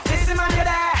 bag, this is man your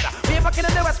dad. People kill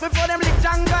the west before them lick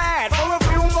jungle head. For a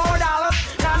few more dollars.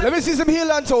 Let me see some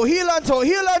heel and toe.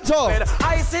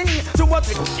 I sing to what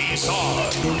it is.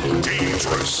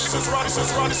 Dangerous.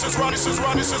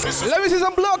 Let me see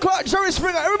some blood clot Jerry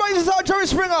Springer. Everybody just out Jerry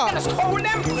Springer. Let's hold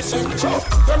them.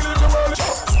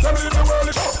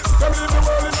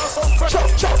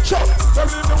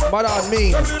 Mad on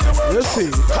me. Let's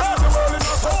see.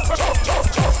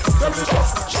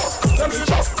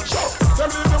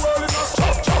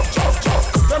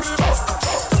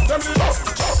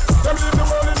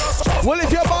 Well,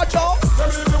 if you're bad now,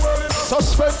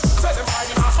 suspense.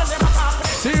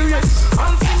 Serious.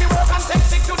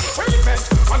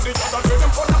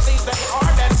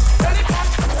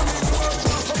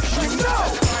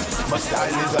 My style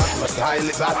is that, my style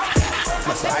is that.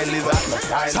 My style is that, my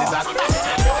style is that.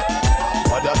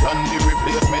 Other than the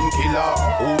replacement killer,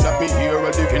 who that be here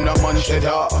a living a man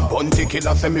cheddar. Bunty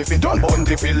killer say me fi done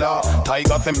bunty filler.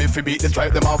 Tiger say me fi beat the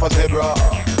stripe them off a zebra.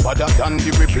 Other than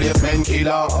the replacement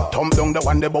killer, thumb down the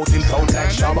one that bout him sound like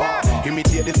Shabba.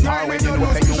 Imitate the star when you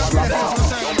know say you a rapper.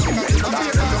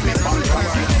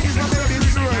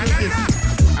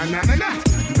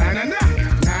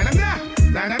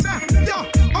 Yo,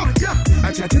 oh yeah,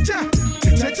 cha-cha-cha,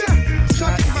 cha-cha-cha.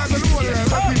 Shut it back and roll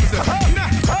around.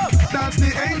 That's the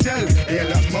angel,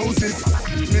 Ella Moses,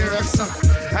 Miracle.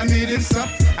 I need him stop,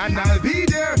 and I'll be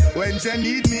there when you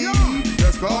need me.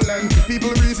 Just call and people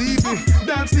receive me.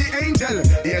 That's the angel.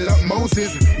 Hail up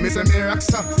Moses, Mr.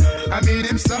 Miracle. I need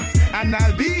him stop, and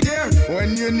I'll be there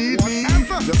when you need me.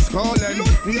 Just call and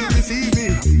people receive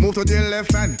me. Move to the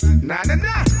left hand, na na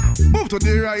na. Move to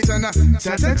the right hand,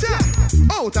 cha cha cha.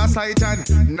 Out of sight and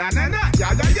na na na.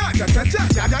 Ya ya ya, cha cha cha,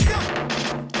 ya ya ya.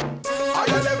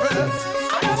 Higher level,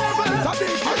 higher level,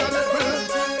 Sadiq, higher level,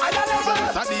 higher level,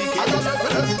 Sadiq, higher level.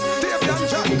 Stay up and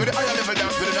jump to the higher level,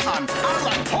 down to the hand.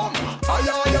 Alright, come.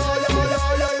 Higher, higher, higher,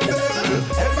 higher, the level.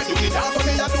 Every do the dance for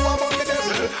me, I do among the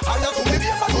devil. Higher to the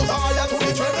bass, I go higher to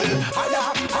the treble. Higher,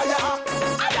 higher,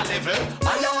 higher level.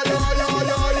 Higher, higher,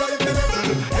 higher, higher, the level.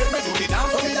 Every do the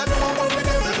dance for me, I do among the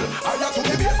devil. Higher to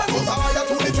the bass, I go higher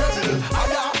to the treble.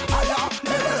 Higher, higher,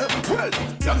 level. Well,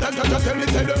 just tell me,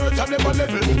 tell the earth, I never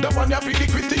level. The one you feel the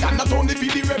Christian, not only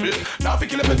feel the rebel. Now if you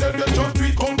kill them, tell them just do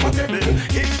it compatible.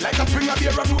 It's like a string of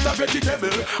beer, a fruit, a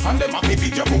vegetable. And them have to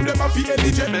feed your food, them have to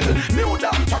eligible. New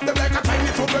down, chop them like a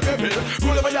tiny food rebel.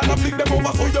 Roll over and flick them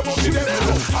over so you must be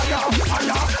level. Higher,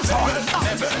 higher,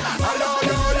 level. Higher,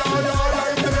 higher,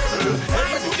 higher, level.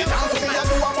 Every do the dance to me, I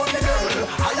do I'm on the level.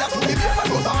 Higher to the beer, I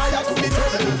go higher to the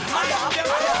treble. Higher,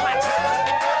 higher.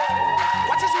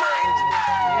 What is mine?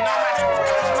 No matter.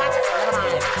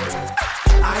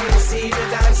 I see the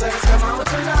dancers come out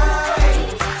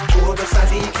tonight. Oh, the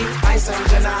Sadiki, I send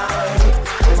tonight.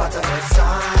 Oh, what an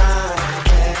excitement.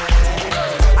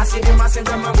 I see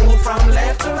them move from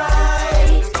left to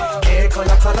right. Hair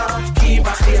color,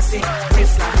 Kiva Stacy,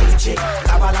 Miss Lamichi,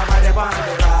 Lava Lava the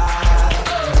Bandera.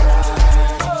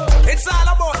 It's all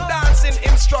about dancing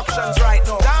instructions right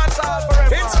now. Dance all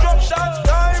forever. Instructions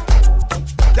time.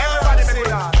 Everybody make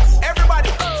dance. Everybody,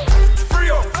 free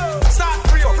up. Start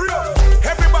free up. Free up.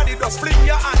 Everybody just fling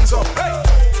your hands up. Hey,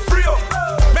 free up.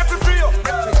 Make me free up.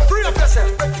 Free up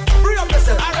yourself. Free up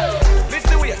yourself. All right. Lift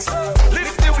the weights.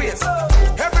 Lift the weights.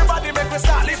 Everybody make me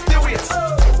start lift the weights.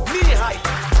 Knee high.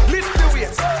 Lift the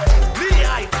weights. Knee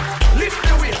high. Lift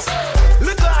the weights.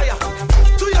 Little higher.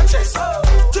 To your chest.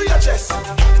 To your chest.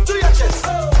 To your chest.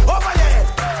 Over your head.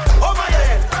 Over your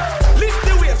head. Lift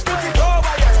the weights. Put it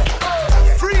over your head.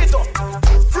 Free it up.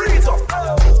 Free it up.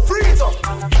 Free it up.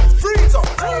 Free it up.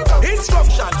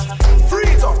 Instructions. Free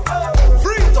it up.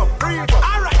 Free it up. Free it up.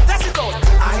 All right, that's it all.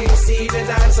 I see the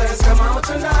dancers come out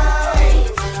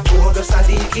tonight. Oh, the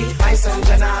Sadiki, I send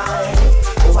tonight.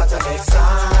 Oh, what an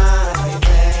excitement.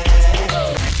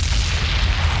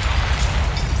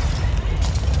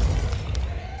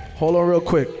 Hold on real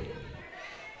quick.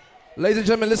 Ladies and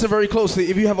gentlemen, listen very closely.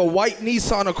 If you have a white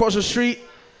Nissan across the street,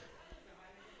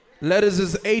 letters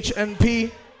is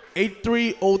HNP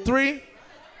 8303.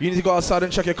 You need to go outside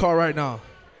and check your car right now.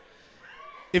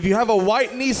 If you have a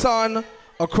white Nissan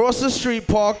across the street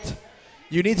parked,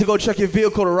 you need to go check your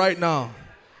vehicle right now.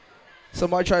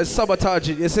 Somebody try to sabotage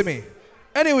it, you see me?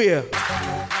 Anyway.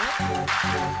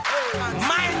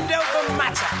 Mind over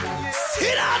matter.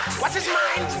 See that? What is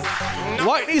mind? No.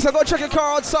 White Nissan, go check your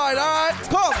car outside, alright?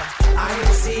 Come. I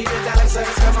see the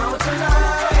dancers come out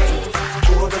tonight.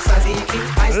 Oh, the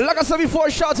Sadiki, like I said before,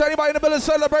 shout to anybody in the building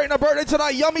celebrating a birthday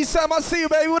tonight. Yummy Sam, I see you,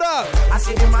 baby. What up? I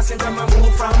see them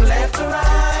move from left to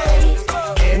right.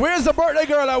 Where's the birthday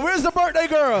girl at? Where's the birthday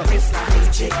girl?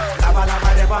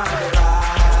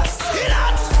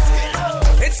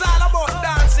 It's all about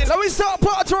dancing. Let me start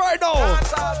party right now.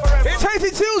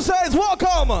 Tasty Tuesdays,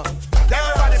 welcome.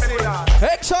 Everybody make it dance.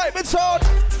 Excitement sound,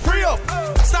 free up.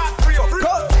 Start free up. Free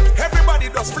up. Everybody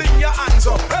just fling your hands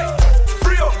up. Hey,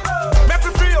 free up. Make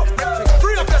me free up.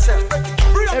 Free up yourself.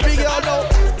 Free up every yourself. girl know.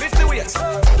 Lift the weights.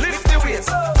 Lift the weights.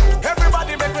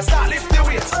 Everybody make me start lift the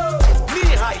weights.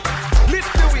 Knee high.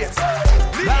 Lift the weights.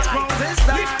 Knee high.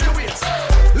 Lift the weights.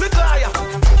 Little higher.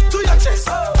 To your chest.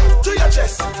 To your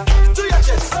chest. To your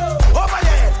chest. Over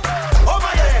your head.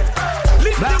 Over your head.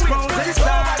 Lift the weights.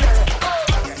 Over your head.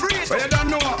 Free it up. Well, you don't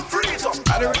know. Free it up.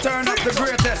 At the return of the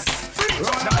greatest.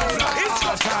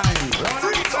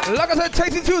 Like I said,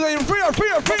 Tasty Tuesday, free up.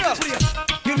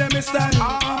 You let me stand,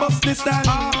 bust this stand.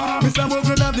 Mr.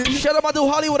 Mogul of the Shut up, I do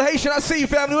Hollywood Haitian. I see you,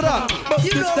 family. What up? Bust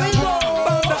this stand.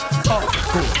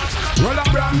 Roll a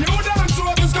brand new dance,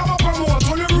 so this come up from what?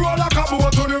 When you roll like a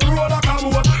boat, when you roll like a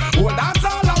boat. Well, that's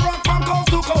all I rock from coast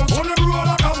to coast. When you roll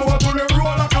like a boat, when you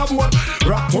roll like a boat.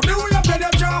 Rock to the way up, then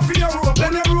you jump for your rope.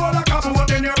 Then you roll like a boat,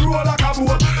 then you roll like a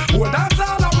boat. Well, that's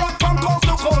all I rock from coast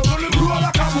to coast. When you roll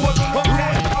like a boat.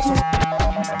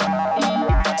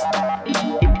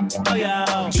 Oh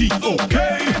yeah. G.O.K.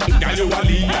 Girl, you a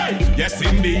lead. Yes,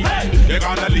 indeed. You're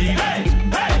gonna lead.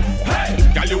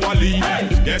 Girl, you a lead.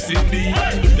 Yes, indeed.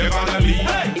 You're gonna lead.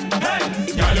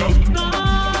 Girl, you.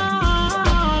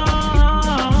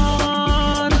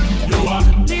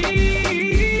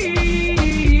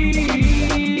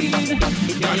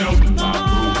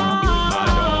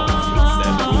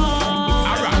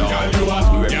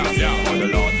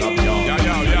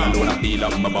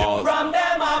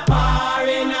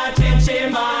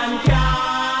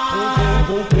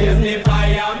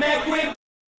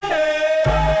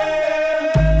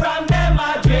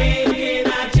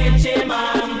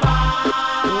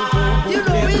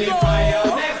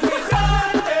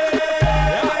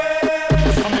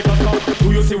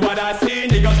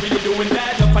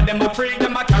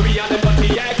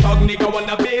 dog nigga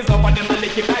wanna base up and them a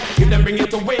lick it back. If them bring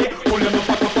it away, pull them up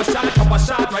a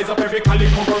shot. Rise up every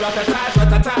calico, go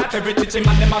rat-a-tat. Every chichi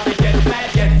man them have to get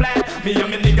flat. Me and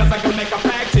me niggas I can make a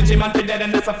fact. Chichi man be dead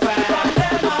and that's a fact. From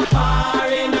them a far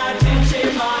in a chichi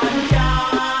man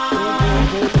car.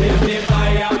 Live the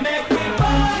fire, make me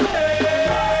burn.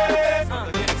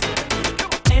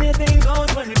 Anything goes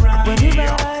when we ride.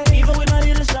 Even with my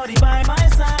little shorty by my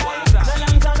side. The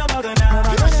long talk about the night.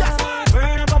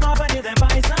 Burn up a pop and you then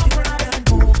buy some pride.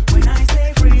 When I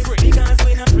say freeze, because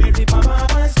we not free to pop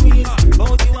up and squeeze.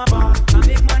 Both you a bar, a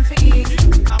big man for ease.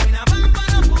 I'm in a bump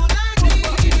and a fool like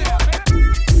this.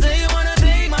 Say you wanna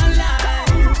take my life.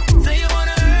 Say you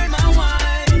wanna earn my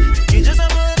wife. You just a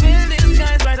move in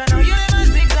disguise, right? I know you never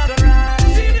zigzag around.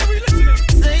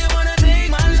 Say you wanna take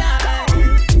my life.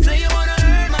 Say you wanna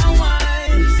earn my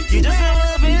wife. You just a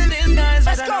move in disguise,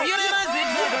 right? I know you never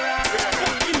zigzag around.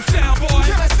 Sound boy,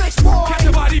 catch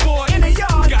the body boy. In the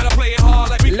yard, gotta play it hard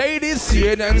like we. Ladies,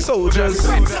 CNN soldiers.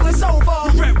 Rap till it's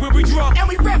over. We rap when we drunk, And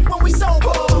we rap when we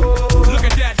sober. Look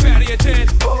at that fatty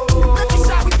intent. Rookie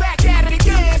shot, we back at it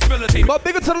again. Ability. But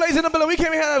big up to the ladies in the building. We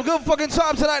came here and have a good fucking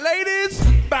time tonight, ladies.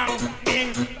 Bang,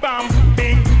 bing, bam,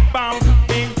 bing, bam,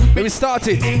 bing. Let me start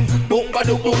it. Boom, ba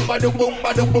boom, ba boom,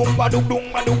 ba boom, ba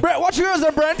boom, ba Brett, watch your girls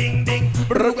then, Brett. ding, ding,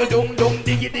 bruggle, dum, dum,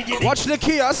 diggy, diggy, ding. Watch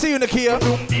Nakia. I see you, Nakia.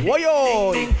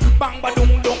 Woyo. Bang, ba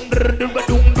dum, dum, dum, ba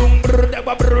dum, dum, da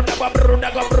ba dum, dum,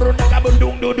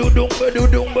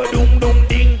 ba dum,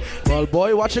 ding. Well,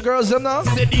 boy, watch your girls them now.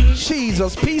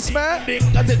 Jesus, peace, man.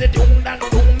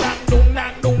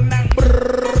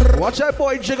 Watch that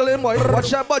boy jiggling, boy.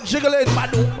 Watch that butt jiggling.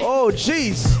 Oh,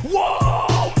 jeez.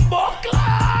 Whoa,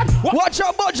 buckler. Watch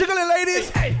your butt jiggling,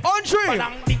 ladies. On three.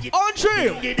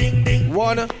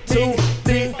 1, 2,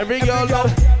 3. Every girl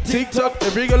love TikTok.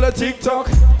 Every girl a TikTok.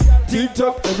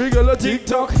 TikTok. Every girl a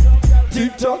TikTok.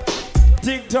 TikTok.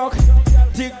 TikTok.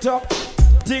 TikTok.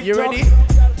 You ready?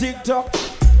 TikTok.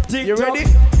 You ready?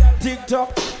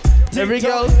 TikTok. Every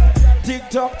girl.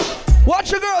 TikTok.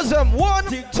 Watch your girls them. 1,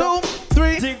 2,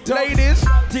 3. Ladies.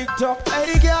 TikTok.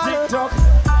 Hey girl. TikTok.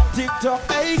 TikTok.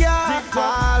 Hey girl.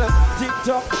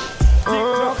 TikTok.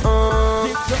 TikTok.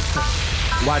 TikTok.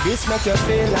 What this make you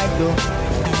feel like though?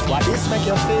 What this make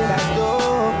you feel like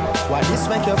though? What this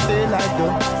make you feel like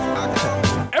though?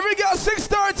 Every girl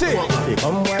 6:30.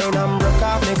 Come wine and broke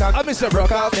off me cock. I miss a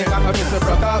broke off me cock. I miss a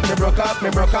broke off me broke off me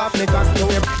broke off me cock.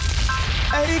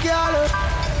 Hey girl.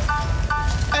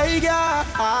 Hey girl.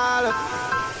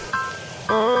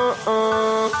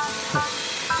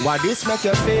 What this make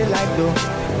you feel like though?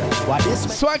 What this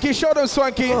make Swanky, show them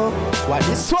Swanky. What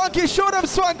this Swanky, show them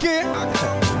Swanky.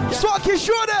 Swanky,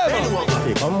 show them.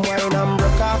 Come wine and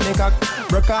broke off me cock.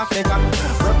 Broke off me cock.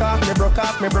 Broke off me, broke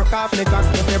off me, broke off me cock.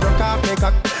 If you broke off me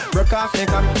cock. Broke off me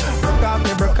cock. Broke off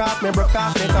me, broke off me, broke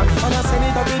off me cock. And I send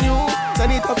it up in you.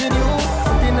 Send it up in you.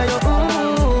 Up in your come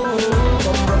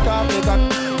broke off me cock.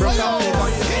 Broke off me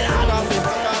cock. Broke off me,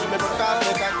 broke off me, broke off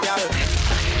me cock, girl.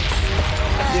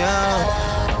 Yeah.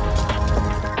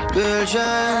 Girl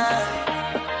shine.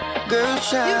 Girl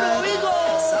shine. You know we go.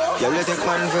 Girl, you take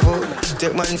man for food.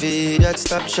 Take man for that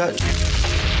stop shot.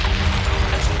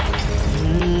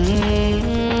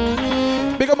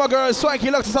 Big up my girl, Swanky,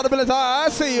 looks inside the building. I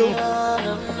see you.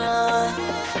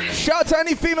 Shout out to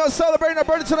any females celebrating their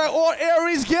birthday tonight or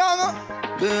Aries gang.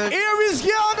 Aries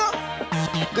gang.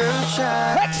 Girl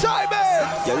shine.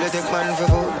 Excitement. Girl, you take man for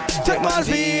food. Take man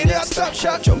for that stop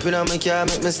shot. Jumping on my car,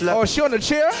 make me slap. Oh, she on the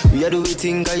chair? We are do we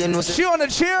think, you know. She on the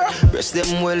chair? Breast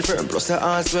them well firm, plus her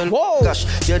ass when. Whoa. Gosh,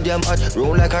 you're damn hot.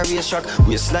 Roll like a race track.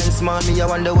 Waistline small, me, I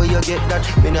wonder where you get that.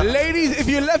 Ladies, if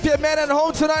you left your man at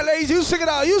home tonight, ladies, you sing it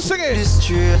out. You sing it. This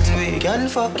straight, we can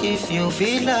fuck if you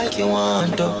feel like you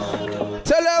want to.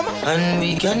 Tell them. And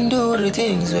we can do the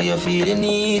things where you feel you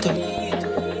need to.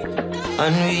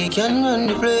 And we can run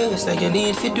the place like you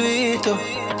need to do it too.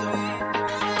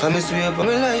 Come and sweep on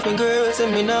my life and girls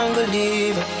and me not gonna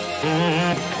leave.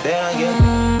 There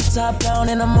again. Top down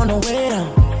and I'm on the way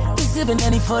down. We sipping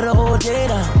any for the whole day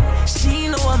down. She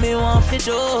know what me want for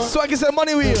do. Swaggy said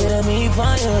money wheel.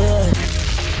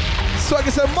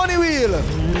 Swaggy said money wheel.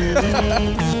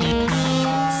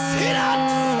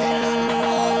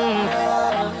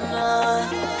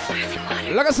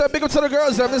 Like I said, big up to the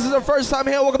girls. This is the first time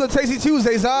here. Welcome to Tasty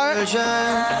Tuesdays, alright?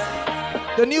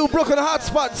 The new Brooklyn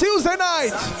hotspot, Tuesday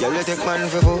night. Girl, you take man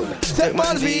for food. Take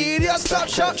man video, stop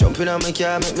shot. Jumping on my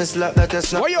car, make me slap that a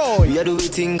snap. Yo. We a do we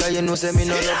think, you know, say me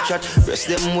no love chat. Breast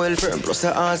them well firm, plus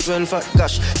her ass well fat.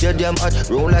 Gosh, you're damn hot,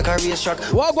 roll like a race track.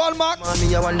 Walk on, Max.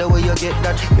 Mommy, I wonder where you get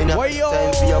that. Me not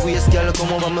time for your waist, girl,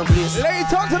 come over my place. Lady,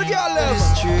 talk to the girl, them.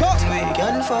 We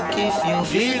can fuck if you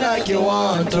feel like you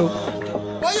want to.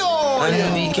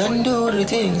 And we can do the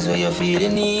things where you feel the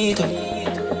need to.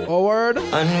 Oh, word.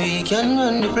 And we can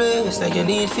run the place like you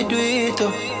need to do it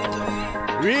to.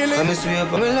 Really? I'm a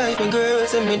sweep on my life and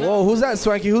girls and me. Whoa, who's that,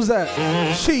 Swanky? Who's that?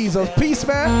 Jesus, peace,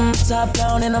 man. Top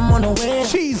down and I'm on the way.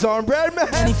 Cheese on bread, man.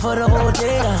 Ready for the whole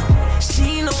day now.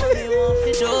 She know what they want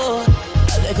for door.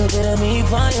 A little bit of me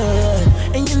fire,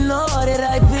 yeah. And you know that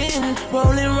I've been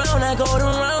rolling round, I go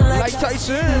around like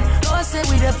Tyson. No, I said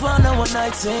we the fun of one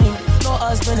night team. No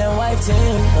husband and wife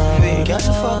team. We can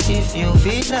fuck if you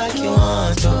feel like you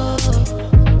want to.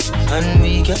 And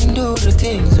we can do the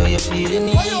things where you feel the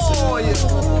need to.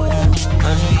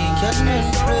 And we can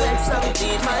run the place like you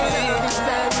need my love is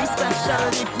very special.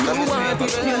 If you want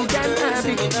it, you can have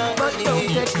it. But don't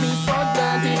take me for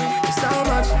granted.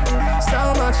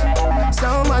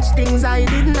 So much things I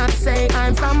did not say.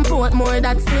 I'm from Portmore,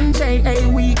 that's in J. Hey,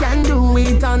 we can do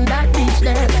it on that beach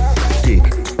there. Tick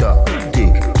tock,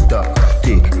 tick tock,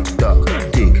 tick tock,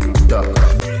 tick tock.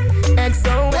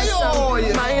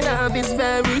 XOXO, my love is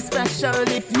very special.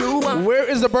 If you want. Where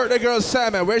is the birthday girl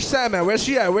Sam at? Where's Sam at? Where's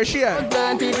she at? Where's she at?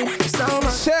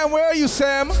 Sam, where are you,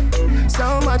 Sam?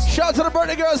 So much. Shout out to the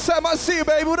birthday girl Sam. I see you,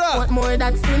 baby. What up? What more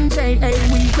that's in J. Hey,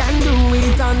 we can do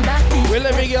it on that beach. We'll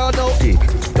let me y'all know. Tick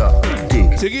tock,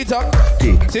 tick. Ticky tock,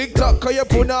 tick tock. Cause you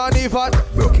put on the fat.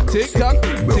 Tick tock,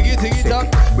 ticky tock.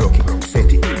 Broke it,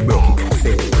 set it, broke it,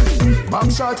 set it.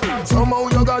 Back shot, somehow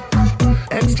you got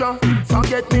extra.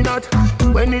 Forget me not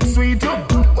when it's sweet. You,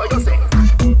 what you say?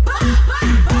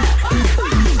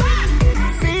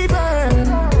 Fever,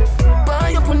 buy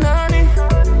your punani.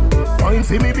 Fine,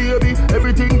 see me baby,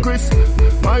 everything crisp.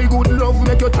 My good love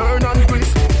make you turn and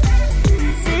crisp.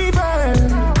 Fever,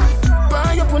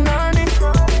 buy your punani.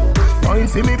 Fine,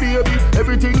 see me baby,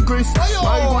 everything crisp.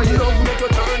 My good love make you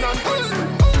turn and crisp.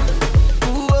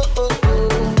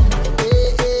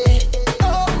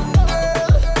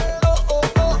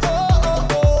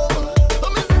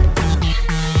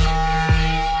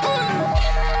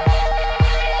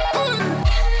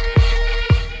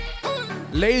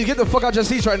 Ladies, get the fuck out your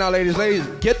seats right now, ladies. Ladies,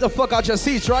 get the fuck out your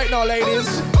seats right now,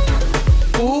 ladies.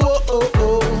 Ooh, oh, oh,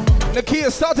 oh. Nakia,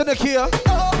 start to Nakia.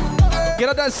 Get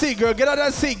out that seat, girl. Get out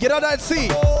that seat. Get out that seat.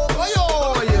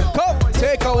 Come,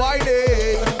 take a wine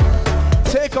day.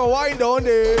 Take a wine down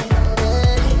there.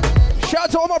 Shout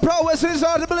out to all my proud Westerners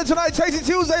out in the building tonight. Tasty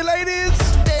Tuesday, ladies.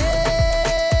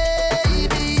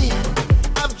 Baby,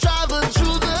 I've traveled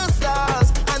through the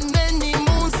stars and many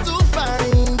moons to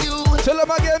find you. Tell them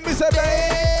again, Mr. Baby.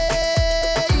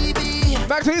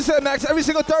 Max, what you said, Max? Every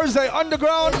single Thursday,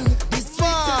 underground.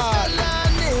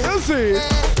 You'll see.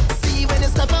 See when you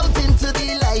step out into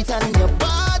the light and your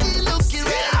body looking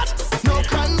right. No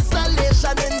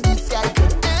constellation in the sky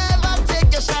could ever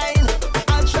take your shine.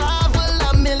 I'll travel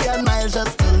a million miles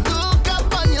just to look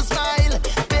up on your smile.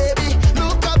 Baby,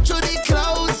 look up through the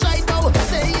clouds right now.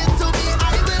 Say it to me,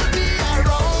 I will be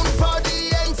around for the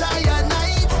entire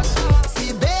night.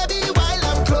 See, baby, while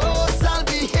I'm close, I'll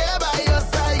be here by your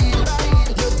side.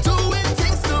 You're doing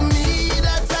things to me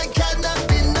that I cannot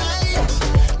deny.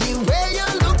 The way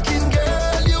you're looking,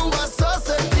 girl, you are so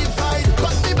certified.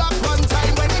 Cut me back one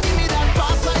time when you give me that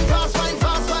fast wine, fast wine,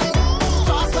 fast wine.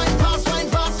 Fast wine, fast wine,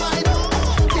 fast wine.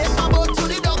 Take my boat to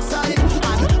the dock side and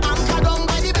anchor down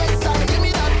by the bedside. Give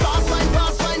me that fast wine,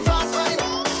 fast wine, fast wine.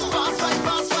 Fast wine,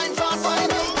 fast wine, fast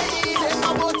wine. Take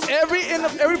my boat.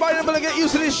 Everybody in the building get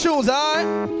used to these shoes, alright?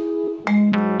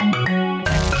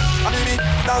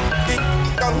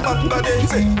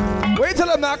 Wait till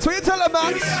the Max, wait till the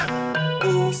Max.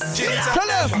 Tell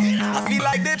him. I feel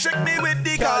like they tricked me with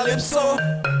the calypso.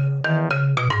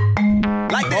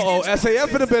 Like uh-oh,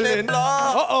 SAF in the building.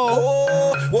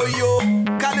 Uh-oh. Oh, yo.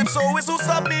 Calypso is who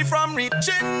stop me from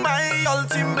reaching my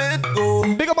ultimate goal.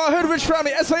 Big up my hood rich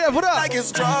family, SAF, what up? Like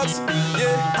it's drugs,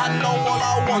 yeah. I know all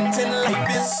I want in life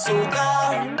is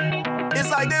soca. It's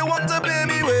like they want to pay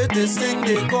me with this thing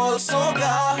they call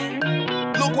soca.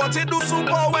 Look what it do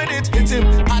super when it hit him.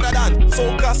 Harder than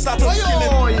soca started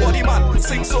kill him. Body man,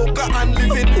 sing soca and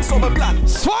live it. Summer plan.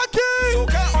 Swanky!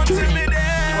 Soca until me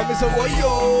there. I'm Mr.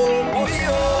 Woyo.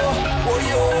 Woyo,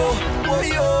 woyo,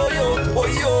 woyo,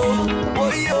 woyo,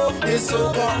 woyo. It's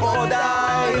soca or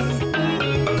die.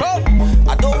 Come.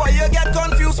 I know why you get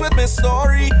confused with my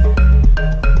story.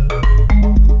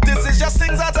 This is just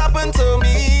things that happen to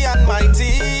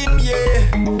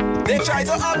They try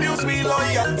to abuse we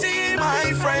loyalty,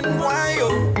 my friend, why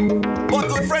you? But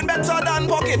good friend better than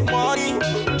pocket money.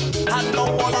 And no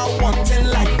one I want in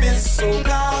life is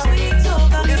soca.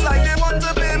 It's like they want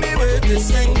to pay me with this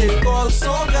thing they call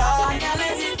soca.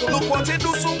 Look what it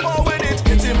do super when it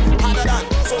hit him. Harder than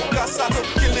soca start to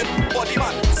kill him. Body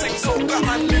man, sing soca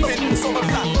and live in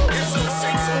soca. It's to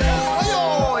sing soca.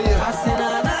 Oh, yeah. I said na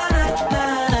na na na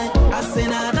na. I said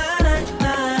na na na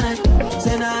na na.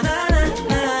 Say na na na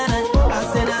na na. I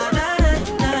said na na na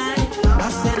na. I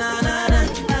said na na na.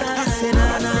 I said na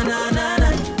na na na na.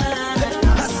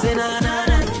 I said na na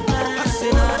na. I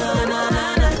said na na na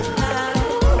na.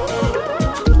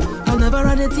 I never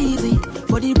had it easy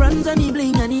for the brands and the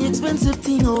bling and the expensive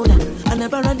thing. Oh, I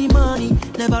never had the money,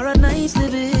 never had nice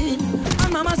living.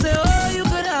 And mama say, oh, you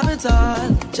could have it all,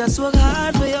 just work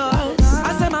hard for yours.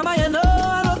 I say, mama, you know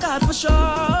I work hard for sure.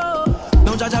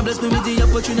 Now Jaja bless me with the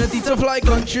opportunity to fly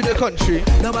country to country.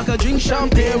 Now I could drink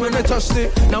champagne when I touched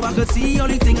it. Now I could see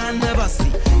only thing I never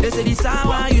see. They say this how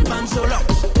why you pan so long.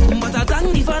 But I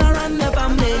thank you for the run never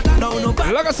make. No, no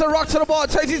back. Like I said, rock to the ball,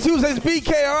 Tasty Tuesdays,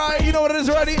 BK, alright? You know what it is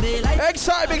already?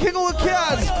 XSYTMENT, King with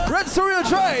Kids, Red Surreal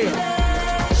Trey.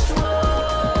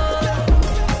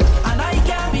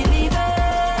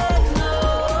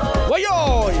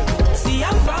 See,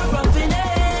 I'm far from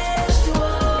finished.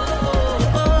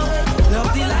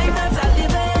 Love the life that I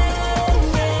live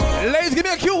in. Ladies, give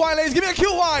me a cute wine, ladies, give me a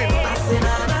cute wine. I say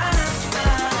na na na.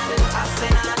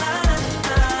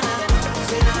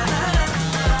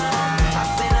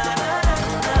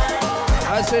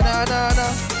 I say na na na. I say na na na.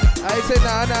 I say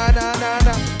na na na na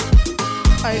na.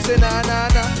 I say na na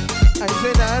na. I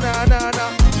say na na na na.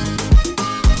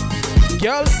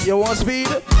 Girl, you want speed?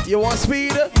 You want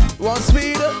speed? Want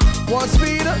speed? Want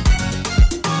speed?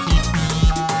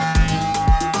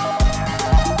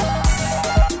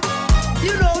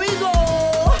 You know we go.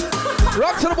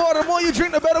 Rock to the board. The more you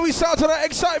drink, the better we sound to that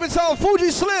XSYTMENT sound.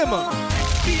 Fuji Slim.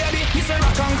 Baby, he say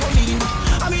rock and come in.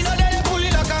 I mean, they pull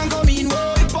it like and come in.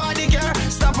 Whoa, the party girl,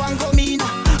 stop and come in.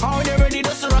 How they ready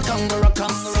to rock and come in.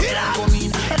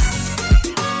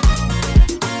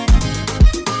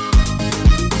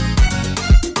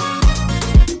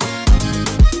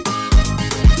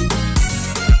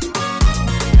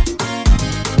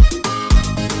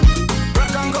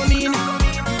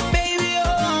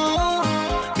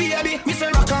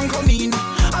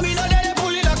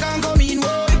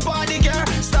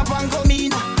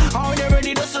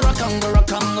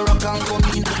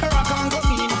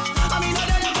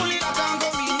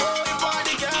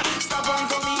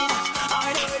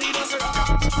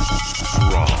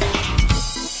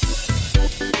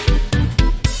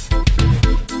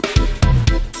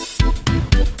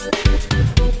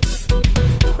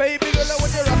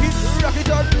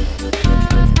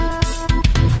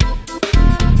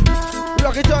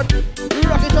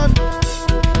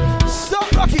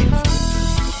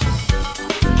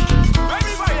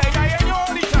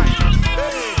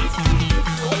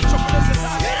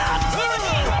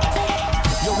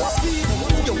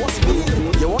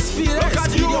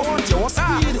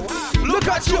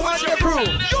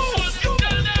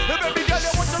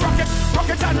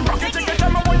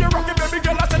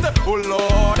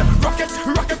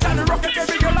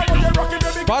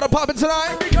 Bottle popping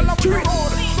tonight.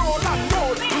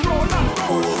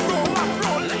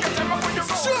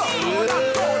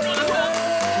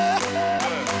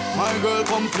 My girl,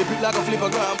 come flip it like a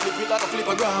flippergram, flip it like a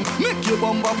flippergram. Make your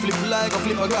bumper flip like a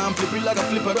flippergram, flip it like a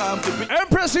flippergram, flip it.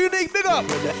 Empress Unique, big up.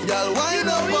 Y'all wind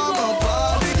up on my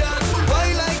body, girl.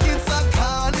 Why like it's a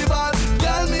carnival?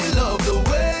 Girl, me love the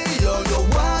way you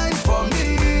wine for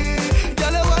me.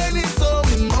 Girl, the wine is so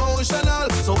emotional.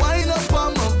 So wind up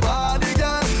on my body,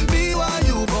 girl. Me while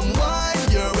you come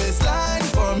wine your waistline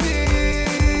for me.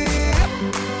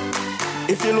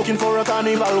 If you're looking for a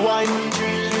carnival wine,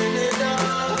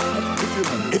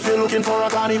 if you're looking for a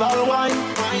carnival wine,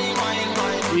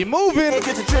 we moving. Take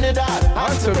it to Trinidad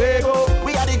and Tobago.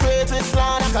 We are the greatest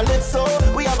land of calypso.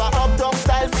 We have a uptown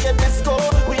style for your disco.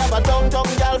 We have a downtown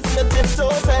gal for your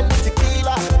tiptoes. And the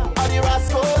tequila or the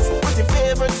Rascals. With your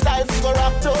favorite style for your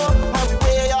rapto. And we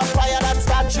way up higher than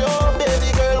statue.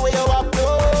 Baby girl, where you up to?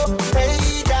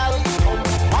 Hey gal,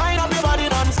 wind up your body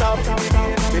non-stop.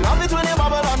 We love it when you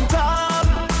bubble on top.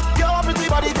 Your pretty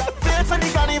body got fit for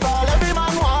the carnival. Every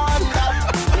man want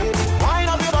that. Wind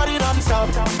up your body non-stop.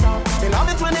 We love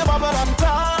it when you bubble on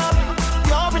top.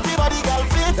 Your pretty body gal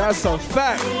fit. That's a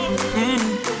fact.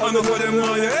 I know for them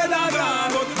want your head and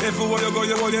gone, but everywhere you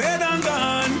go your head and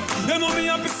gone. You know me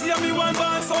happy see me one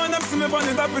band, so when them see me on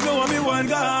the top, you know me one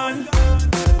gone.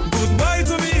 Goodbye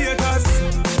to me haters,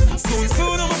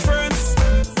 soon my friends.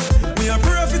 Me a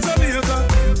pray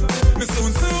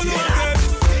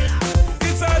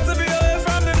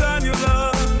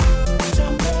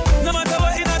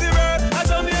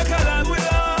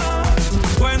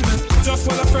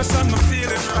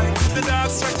right. The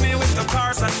dogs check me with the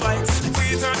cars and bikes.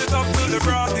 We turn it up till the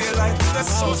broad daylight.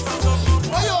 Let's show some love.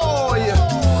 Oh, yeah.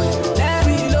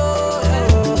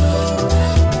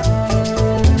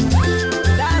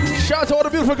 Shout out to all the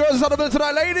beautiful girls out the building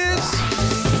tonight, ladies.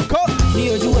 Come.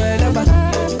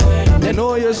 They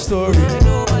know your story.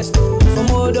 From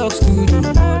old dogs to you,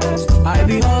 I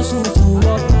be hustle to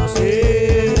walk.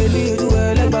 Hey, do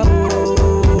well about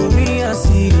me and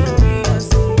see.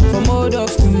 From old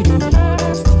dogs to you,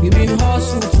 we been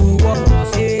hustle to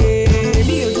walk. Hey,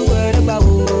 do well about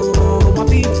my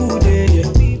people there,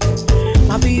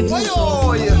 my people.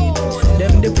 Oh, yeah.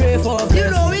 Them they pray for blessing. You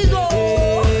know we go.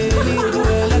 Hey, do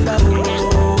well about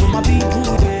my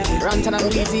people there. Rantan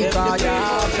and Weezy,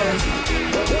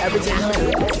 everything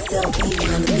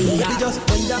baby just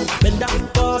bend down,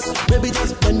 pause. Baby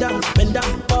just bend down,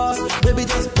 pause. Baby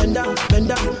just bend down,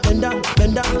 pause. Baby just bend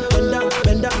down,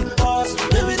 pause.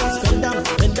 Baby just bend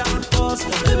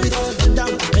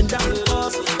down,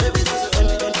 pause. Baby just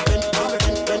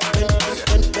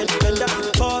bend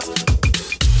down, pause.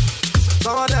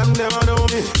 Some of them never know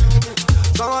me.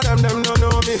 Some of them don't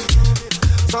know me.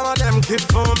 Some of them keep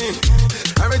for me.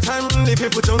 Every time the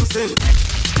people jump in.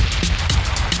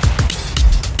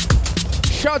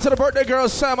 Shout out to the birthday girl,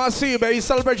 Sam. I see you, baby.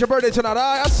 Celebrate your birthday tonight.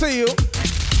 I see you.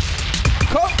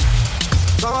 Come.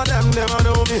 Some of them never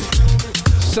know me.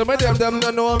 Some of them don't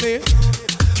know me.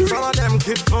 Some of them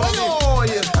keep for me. Oh,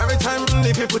 yeah. Every time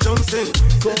the people jump in.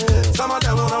 Some of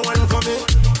them wanna wine for me.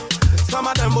 Some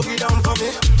of them boogie down for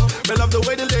me. They love the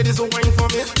way the ladies will wine for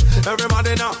me.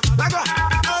 Everybody now. Like a,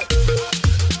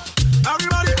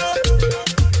 everybody know.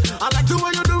 I like the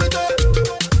way you do it.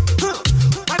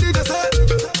 I did just say.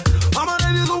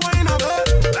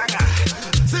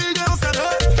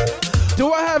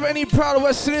 Do I have any proud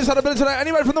West Indians out of building tonight?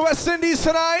 Anybody from the West Indies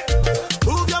tonight?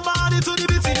 Move your body to the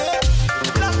beat, yeah.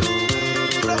 Love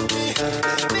me.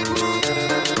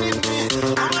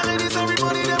 I'm a ladies,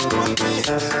 everybody, them want me.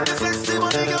 The sexy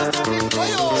money girls, them need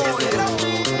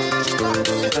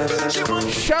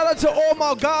me. Shout out to all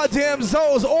my goddamn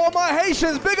Zoes, all my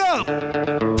Haitians, big up.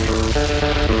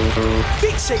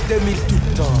 Big shake them in tout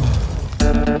temps.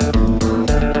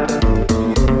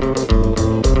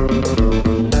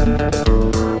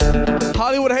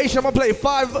 Hollywood Haitian, I'm gonna play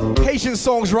 5 Haitian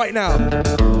songs right now.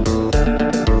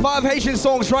 5 Haitian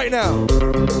songs right now.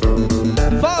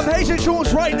 5 Haitian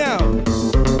tunes right now.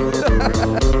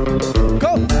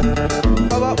 Go.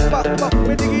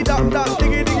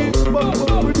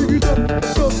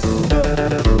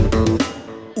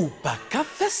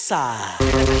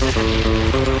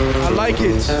 I like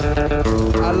it.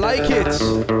 I like it.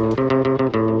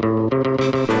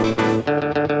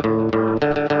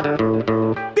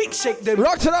 Shake them.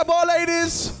 Rock to that ball,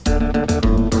 ladies.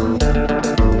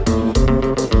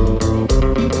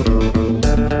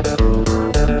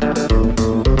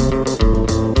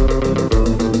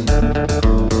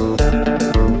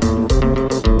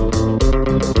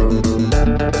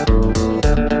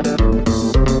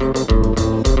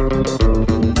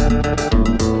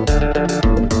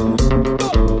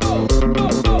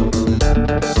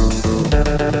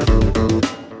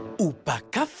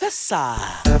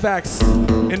 Facts.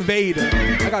 Invade.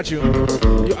 I got you.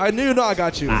 I knew you know I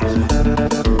got you.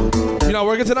 You not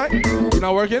working tonight? You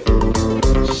not working?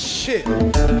 Shit.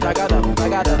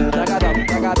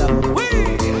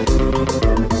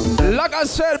 Like I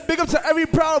said, big up to every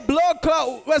proud blood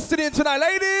clot West Indian tonight,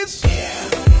 ladies.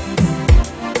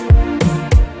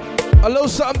 A little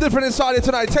something different inside here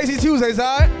tonight. Tasty Tuesdays,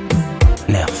 alright?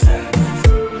 Nelson.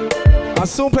 I'll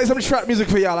soon play some trap music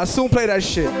for y'all. I'll soon play that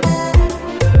shit.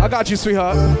 I got you,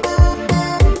 sweetheart.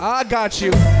 I got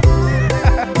you.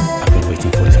 I've been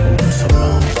waiting for this moment for so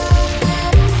long.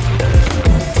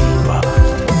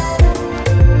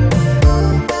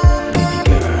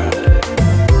 Baby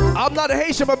girl. I'm not a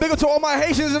Haitian, but big up to all my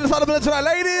Haitians in the side of the tonight,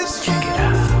 ladies. Check it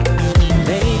out.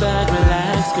 Lay back,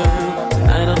 relax, girl.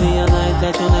 Tonight'll be a night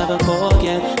that you'll never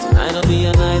forget. Tonight'll be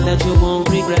a night that you won't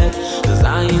regret. Cause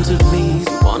I aim to please.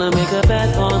 Wanna make a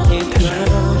bet on it,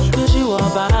 girl. Cause you are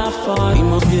by far the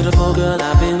most beautiful girl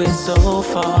I've been with so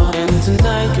far. And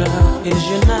tonight, girl, is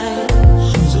your night.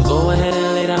 So go ahead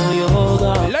and lay down your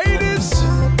guard. Ladies!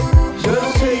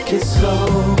 Girl, take it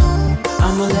slow.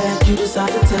 I'ma let you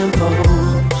decide the tempo.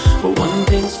 But one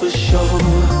thing's for sure,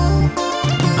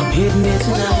 I'm hitting it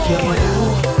tonight, girl.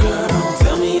 Girl,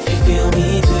 tell me if you feel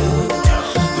me too.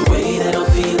 The way that I'm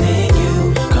feeling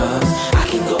you. Cause I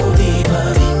can go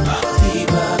deeper,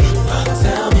 deeper.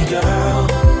 Tell me, girl,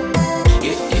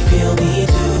 if you feel me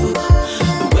too.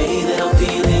 The way that I'm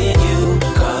feeling you.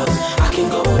 Cause I can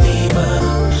go deeper,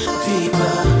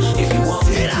 deeper. If you want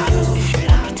me to.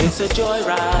 It's a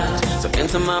joyride.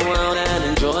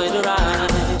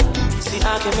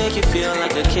 can make you feel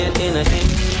like a kid in a game.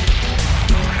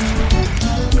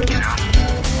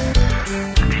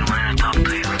 I've been wanting to talk to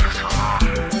you for so long.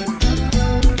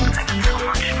 I got so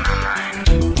much in my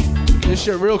mind. This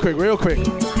shit real quick. Let me tell you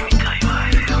how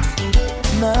I feel.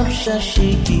 M'approcher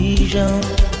qui j'en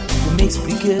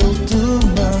m'expliquer autour.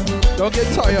 Don't get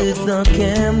tired.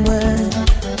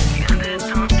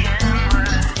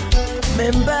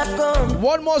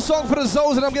 One more song for the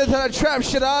Zoes and I'm getting to that trap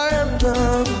shit, alright?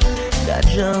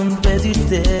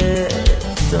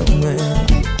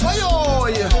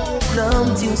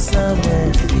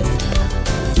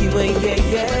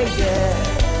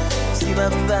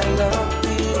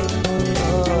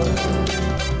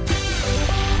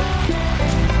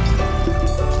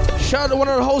 Shout out to one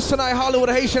of the hosts tonight, Hollywood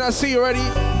Haitian. I see you already.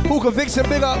 Hookah Vixen,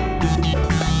 big up.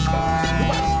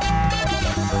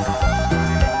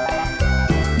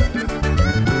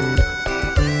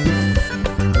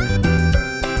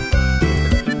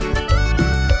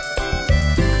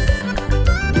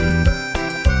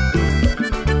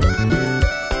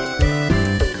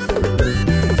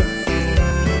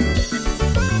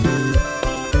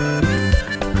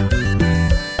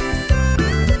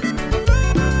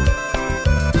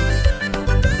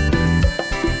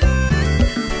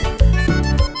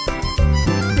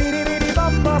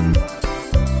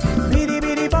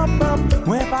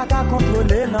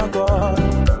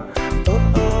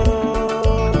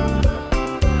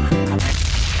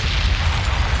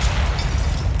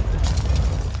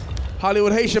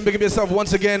 Hollywood Haitian, big up yourself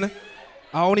once again.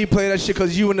 I only play that shit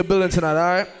because you in the building tonight,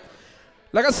 alright?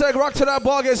 Like I said, rock to that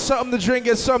bar, get something to drink,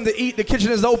 get something to eat. The kitchen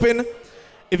is open.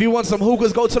 If you want some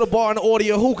hookahs, go to the bar and order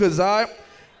your hookahs, alright?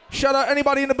 Shout out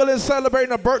anybody in the building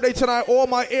celebrating a birthday tonight. All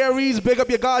my Aries, big up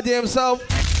your goddamn self.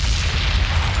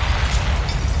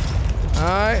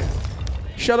 Alright.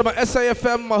 Shout out my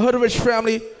SAFM, my Hood Rich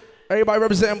family. Everybody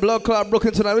representing Blood Clot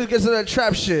Brooklyn tonight. Let's get to that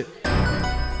trap shit.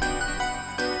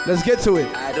 Let's get to it.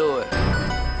 I do it.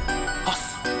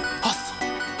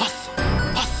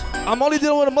 I'm only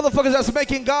dealing with the motherfuckers that's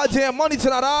making goddamn money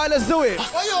tonight. All right, let's do it.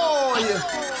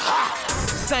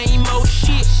 Same old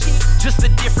shit, just a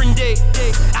different day.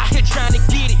 Out here trying to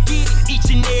get it each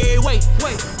and every way.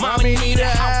 Mommy need a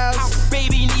house,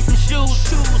 baby need some shoes.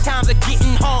 Times are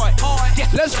getting hard.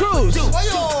 Let's cruise. We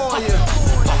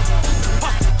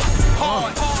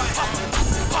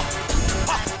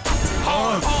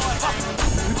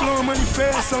blowing money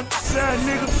fast on the side,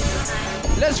 nigga.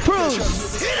 Let's cruise.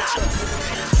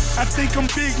 I think I'm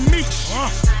Big Meech,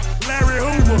 Larry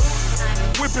Hoover,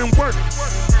 whipping work.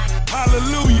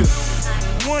 Hallelujah.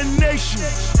 One nation,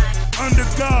 under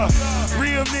God.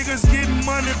 Real niggas getting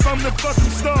money from the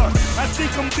fucking start. I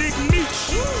think I'm Big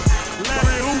Meech,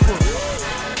 Larry Hoover,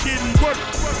 getting work.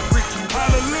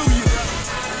 Hallelujah.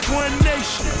 One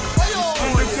nation,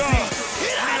 under God.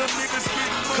 Real niggas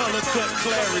getting money. Color cut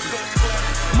clarity.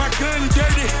 My gun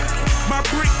dirty, my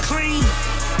brick clean.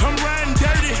 I'm riding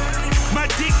dirty, my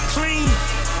dick clean.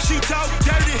 She talk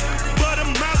dirty, but her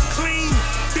mouth clean.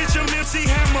 Bitch, I'm MC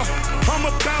Hammer, I'm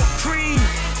about cream.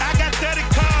 I got 30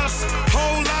 cars,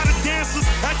 whole lot of dancers.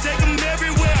 I take them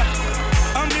everywhere.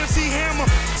 I'm MC Hammer,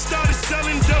 started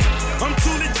selling dope. I'm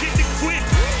too legit to quit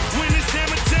when it's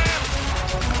hammer time.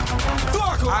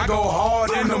 I go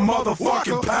hard in the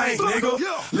motherfucking paint, nigga.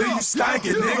 Leave you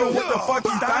stankin', nigga. What the fuck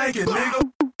you thinking, nigga?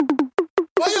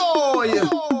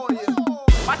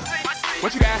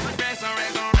 What you got?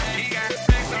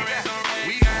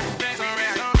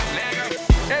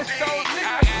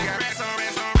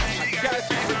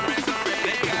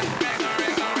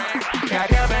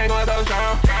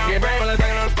 Get brave when I'm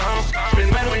taking on the phone.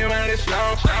 Spend money when your mind is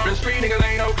slow. Real street niggas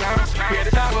ain't no clowns. We at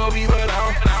the top where we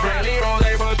belong. Bradley Rose,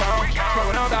 they put on.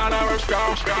 Smoking on down, I'm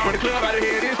strong. When the club out of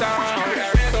here this time. We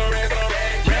got rest on rest on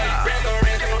rest. Rest on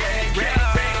rest on rest. Rest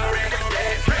on rest on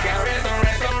rest. Got rest on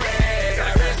rest on rest.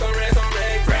 Got rest on rest on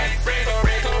rest. Rest on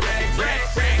rest on rest.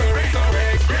 Rest on rest on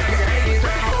rest. Nigga ain't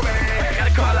trying to go back. Got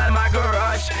a car out of my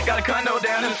garage. Got a condo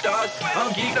down in the stars.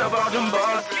 I'm geeked up on them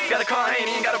bars. Got a car, ain't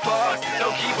even got a park.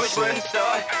 No key, push button,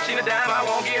 start. She a dime, I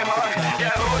won't get hard.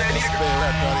 Yeah, hold that nigga.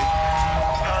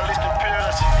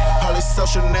 All these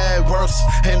social networks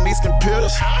and these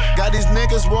computers got these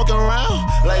niggas walking around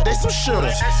like they some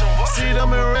shooters. See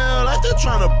them in real life, they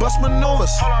tryna bust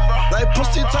maneuvers. Like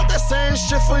pussy talk that same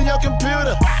shit for your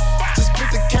computer. Just pick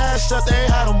the cash up, they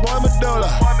had them boy medulla.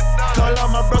 Call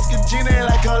up my broski Genie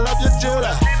like call up your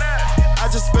jeweler. I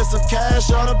just spent some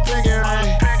cash on a pinky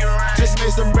ring. Just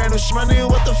made some brand new shmoney,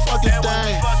 what the fuck is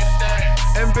that?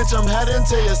 And bitch, I'm heading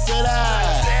to your city.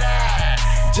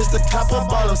 Just a couple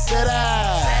ball of city.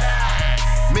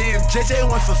 Me and JJ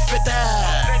went for 50.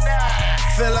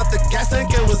 Fill up the gas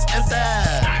tank, it was empty.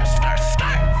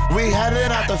 We had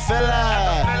it out the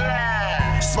filler.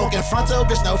 Smoking frontal,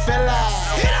 bitch, no filler.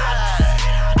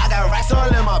 I got racks all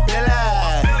in my belly.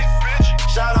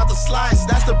 Shout out to Slice,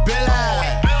 that's the billy.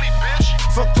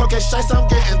 Fuck cocaine shites, I'm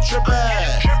getting trippy.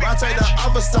 I take the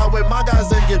other side with my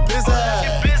guys and get busy.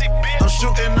 I'm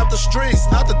shooting up the streets,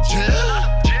 not the gym.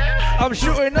 I'm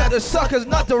shooting at the suckers,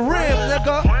 not the rim,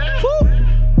 nigga. Woo.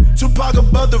 Tupac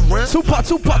above the rim. Tupac,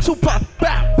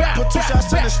 back. Put 2 shots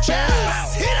to this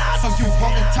chest. So you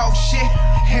wanna talk shit,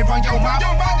 head on your mouth.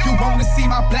 You wanna see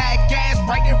my black ass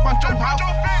right in front your house.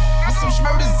 With some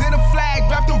schmurders in a flag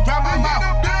wrapped around my mouth.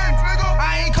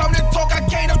 I ain't come to talk, I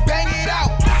came to bang it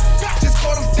out. Just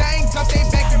call them things up, they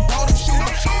back and brought them shoot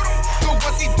 'em. So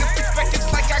once he disrespect,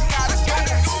 it's like I gotta go.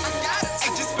 I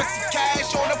just spent some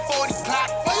cash on the 40 clock.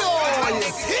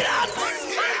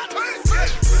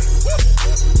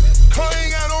 Car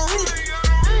ain't got no roof.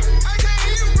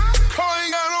 Car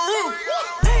ain't got no roof.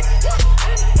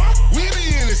 We be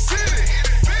in the city.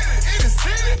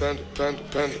 Panda.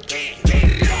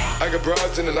 I got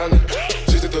broads in Atlanta.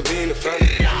 Just at the lean the family.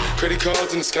 Credit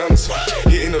cards in the scammers.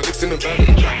 Hitting the licks in the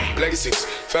van. Legacies,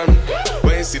 family.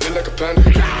 Wait and see, look like a panda.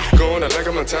 Going out like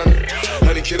a Montana.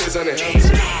 Honey killers on their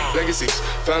hands. Legacies,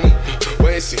 family.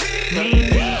 Wait and see.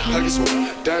 Pockets full,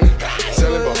 Danny.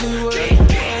 Selling ball,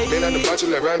 candy. Man on the macho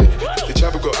like Randy. The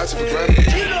chopper go out to for granted.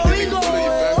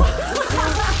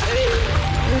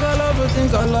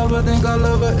 Think I love her,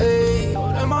 ayy.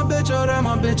 That my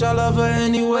bitch, I love her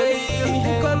anyway.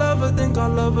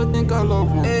 Think I love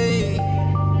her, ayy.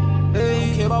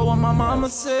 Hey, care about what my mama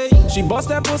say. She bust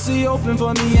that pussy open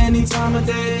for me any time of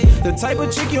day. The type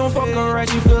of chick you don't fuck her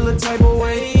right, you feel the type of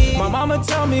way. My mama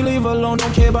tell me leave her alone,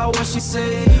 don't care about what she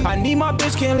say. I need my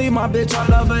bitch, can't leave my bitch, I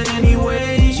love her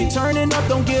anyway. She turning up,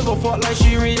 don't give a fuck like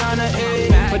she Rihanna, ayy.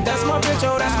 But that's my bitch,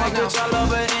 oh that's my bitch, I love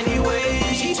her anyway.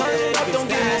 She turning up, don't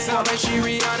give a fuck like she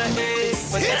Rihanna, ayy.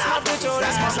 But that's my bitch, oh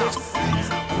that's my bitch.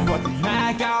 What the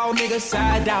Mac out, nigga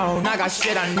side down. I got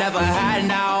shit I never had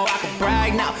now. I can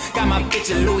brag now. Got my bitch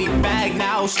a Louis bag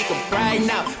now. She can brag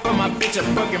now. But my bitch a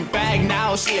Birkin bag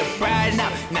now. She a bride now.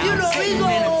 Now I'm sitting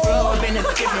in a club in a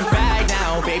different bag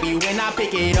now. Baby, when I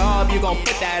pick it up, you gon'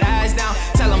 put that ass down.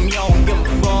 Tell them you don't give a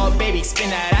fuck. Baby, spin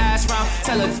that ass round.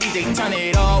 Tell her DJ turn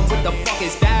it off. What the fuck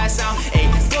is that sound? Ayy,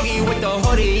 boogie with the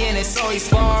hoodie and it's always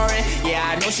foreign. Yeah,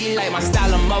 I know she like my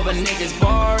style of mother niggas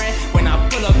boring. When I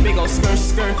pull up, big ol'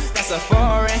 skirt, that's a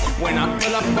foreign. When I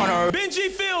pull up on her, Benji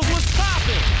Fields was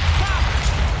poppin'.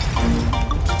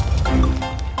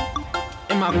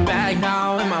 In my bag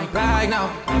now,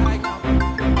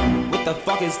 What the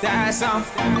fuck is that sound?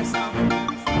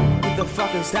 What the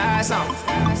fuck is that sound?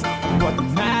 What the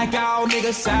Mac out,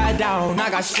 nigga side down. I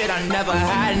got shit I never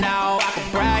had now. I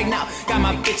can brag now. Got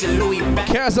my bitch a Louis bag.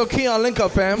 Cancel Key on link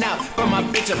up, fam. Now, but my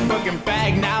bitch a Birkin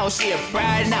bag now. She a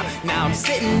bride now. Now I'm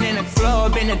sitting in a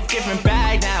club in a different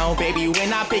bag now. Baby,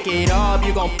 when I pick it up,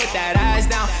 you gon' put that ass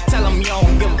down. Tell them you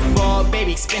don't give a fuck.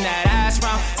 Baby, spin that ass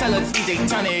round. Tell her DJ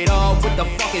turn it off. What the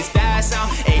fuck is that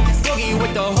sound? Ayy, boogie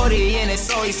with the hoodie and it's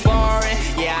always foreign.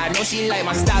 Yeah, I know she like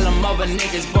my style of mother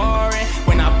niggas boring.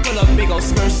 When I pull up, big ol'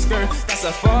 skirt, that's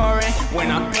a foreign. When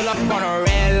I pull up on a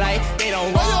red light, they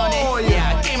don't want it.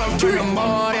 Yeah, I came up to the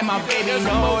mud and my baby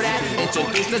know that.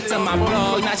 Introduced her to my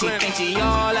blog, now she thinks she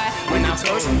all that. When I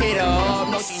first hit her up,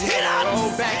 no she never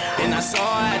rolled back. Then I saw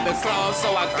her at the club,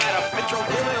 so I got a picture of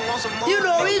women and want some more. You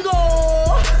know we go.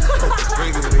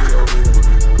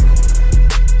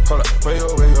 Hold up, way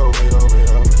up.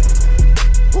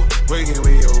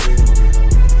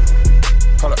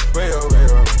 Hold up, way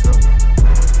up.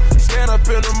 Stand up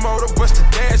in the motor, bust the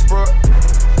dashboard.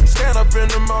 Stand up in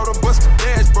the motor, bust the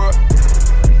dashboard.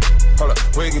 Hold up,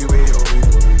 wiggy.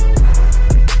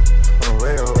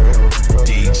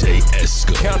 DJ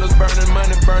Esco. Candles burning,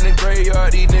 money burning,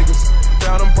 graveyard, these niggas.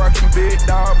 Found them barking, big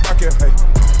dog barking, hey.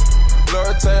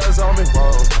 Blood tails on me,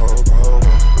 whoa.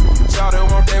 Y'all don't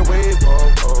want that wave,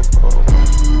 whoa.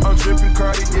 I'm dripping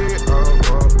Cardi,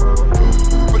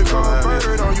 Put a cold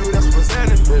bird on you, that's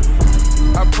presenting, baby.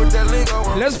 I put that link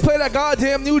on. Let's play that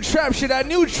goddamn new trap shit, that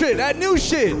new shit.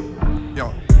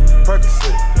 Yo,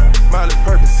 Percocet, Miley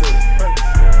Percocet,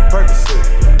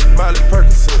 Miley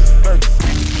Percocet.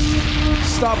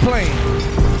 Stop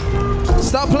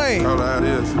playing. All that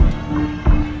is.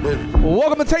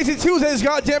 Welcome to Tasty Tuesdays,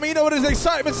 goddammit. You know what is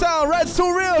excitement sound. Red's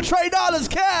too real, Trey Dollars,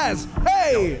 Cass.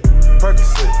 Hey.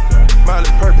 Percocet, Miley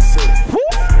Percocet.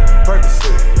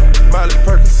 Miley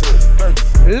Percocet.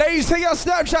 Ladies, take your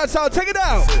snapshots out. Take it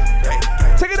out.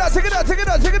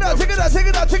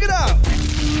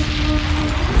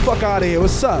 Fuck out of here.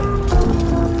 What's up?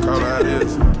 All that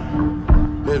is.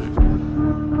 Baby.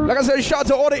 Like I said, shout out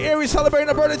to all the Aries celebrating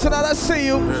a birthday tonight. I see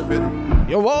you.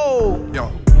 Yo, whoa. Yo,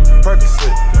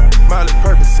 Percocet, Miley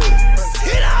Percocet.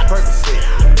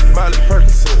 Percocet, Miley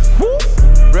Percocet.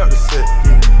 Rep the set,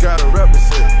 gotta rep the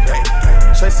set.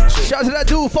 Chase the chick. Shout out to that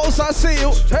dude, folks. I see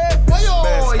you. Hey,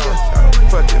 mask on,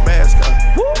 fuck your mask on.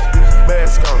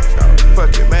 Mask on,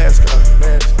 fuck your mask on.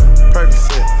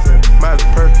 Percocet, Miley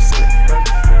Percocet.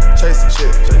 Chase a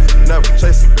chick, never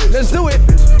chase a bitch. Let's do it.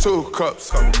 2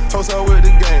 cups, toast her with the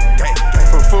game.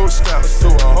 From food stamps to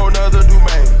a whole nother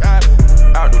domain.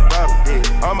 Out the bottle,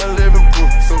 I'm a living proof.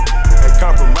 So, ain't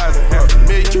compromising,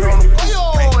 $500,000 on the coupe.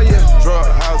 Drug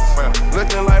houses,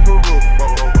 looking like Peru.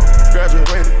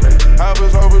 Graduated, I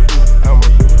was overdue. I'm a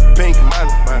pink money,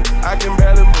 I can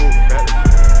barely move.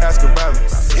 Ask about me,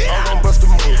 I'm gon' bust a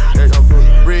move.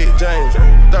 Red James,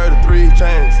 33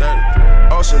 chains.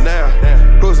 Ocean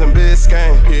down, cruising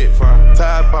Biscayne.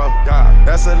 Tide ball,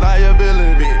 that's a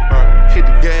liability. Hit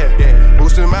the gas,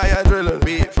 boosting my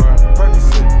adrenaline.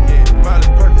 Percocet, Miley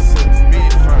Percocet.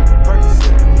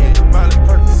 Percocet, Miley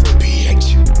Percocet. BH.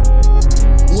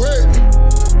 Wait.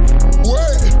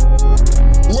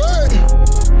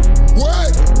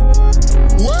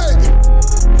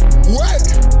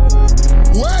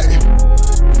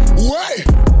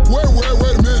 Wait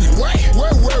a minute.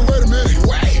 Wait a minute.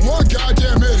 One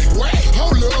goddamn minute.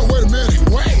 Hold up, wait a minute.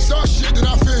 Start shit that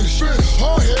I finish.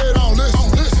 Hard head on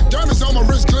listen. Diamonds on my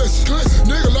wrist glisten.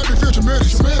 Nigga let me feel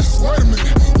tremendous. Wait a minute.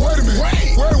 Wait a minute.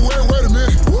 Wait a minute. Wait a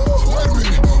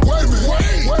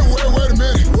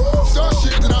minute. Start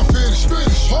shit that I finish.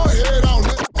 Hard head on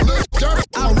listen.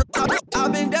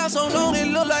 I've been down so long it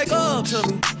look like up to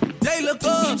me. They look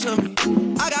up to me.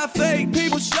 I got fake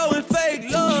people showing fake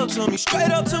love to me.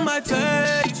 Straight up to my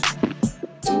face.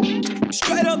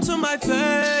 Straight up to my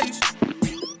face.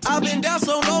 I've been down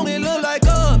so long it look like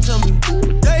up to me.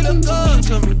 They look up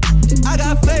to me. I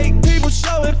got fake people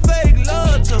showing fake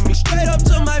love to me. Straight up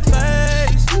to my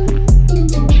face.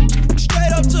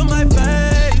 Straight up to my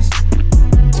face.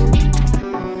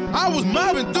 I was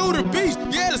mobbing through the beach,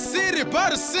 yeah, the city by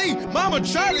the sea. Mama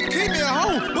tried to keep me at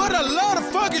home, but I love the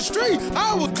fucking street.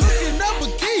 I was cooking up a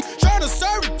key, trying to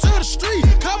serve it to the street.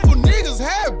 Couple niggas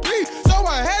had beef, so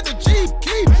I had the Jeep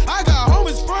key. I got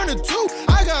homies front of 2,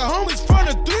 I got homies front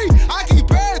of 3. I keep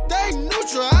everything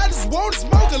neutral, I just want to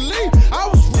smoke a leaf. I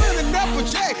was running up a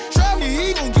jack, try me,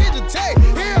 he gon' get the tag.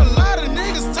 Hear a lot of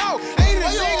niggas talk, ain't a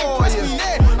nigga push me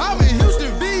yet. I'm in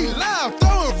Houston V live,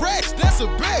 throwing racks, that's a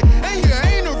bet. And you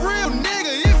ain't a real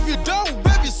nigga if you don't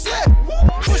rep your set.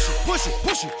 Push it, push it,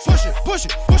 push it, push it, push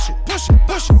it, push it,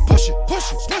 push it, push it, push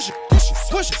it, push it, push it,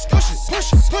 push it, push it, push it,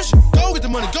 push it, push it. Go get the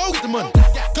money, go get the money.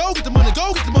 Go get the money,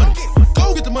 go get the money.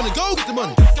 Go get the money, go get the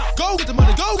money. Go get the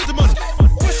money, go get the money.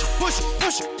 Push it, push it,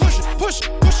 push it, push it, push it,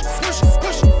 push it, push it,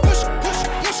 push it, push it, push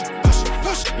it, push it, push it,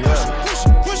 push it, push it, push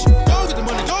it, push it. Go get the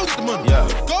money, go get the money.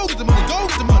 Go get the money, go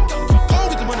get the money. Go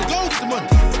get the money, go get the money.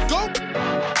 Go.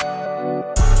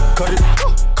 Cut it,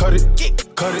 cut it,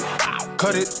 cut it,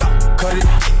 cut it, cut it,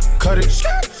 cut it.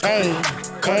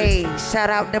 Hey, shout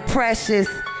out to Precious,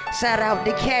 shout out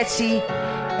to Catchy.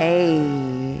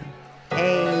 Hey,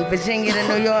 Virginia to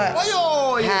New York.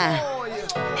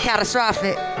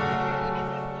 Catastrophic.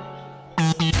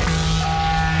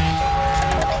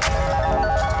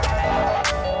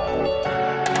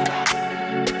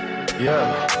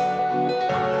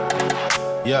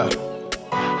 Yeah.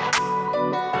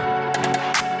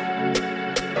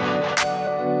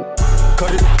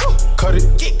 Cut it, cut it,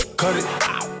 cut it,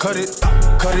 cut it,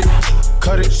 cut it,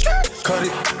 cut it, cut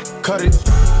it, cut it.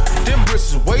 Them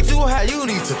bricks is way too high, you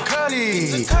need to cut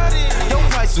it. Your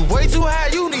price is way too high,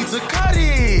 you need to cut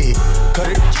it. Cut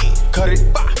it, cut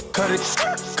it, cut it,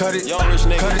 cut it, young rich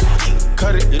nigga. Cut it,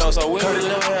 cut it, you know, so we really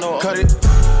never had no. Cut it.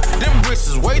 Them bricks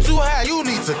is way too high, you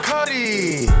need to cut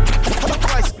it. Your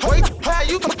price is way too high,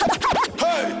 you.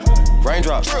 Hey.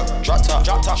 Raindrops, drop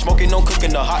top, smoking, no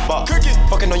cooking, the hot pot.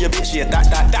 Fucking on your bitch, yeah,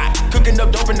 that. Cooking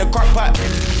up dope in the crock pot.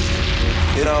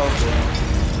 You know,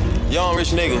 young rich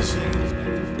niggas.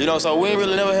 You know, so we ain't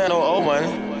really never had no old money.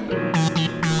 We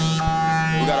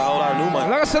got a whole lot of new money.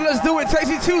 Like I said, let's do it.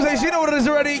 Tasty Tuesdays, you know what it is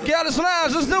already. Get out of this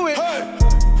lounge, let's do it. Hey.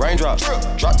 Raindrops,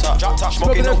 drop top,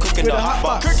 smoking, no cooking, the hot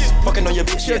pot. Fucking on your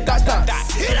bitch, yeah, that.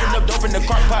 Cooking up dope in the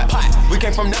crock pot. We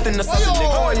came from nothing to something,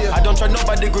 nigga. I don't trust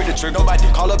nobody, grip the trigger. Nobody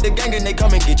call up the gang and they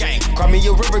come and get gang. Cry me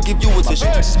a river, give you a tissue.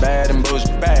 It's bad and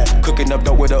bullshit, bad. Cooking up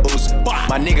dope with a ooze.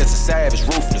 My niggas are savage,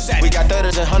 ruthless. We got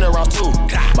 30s and 100 rounds too.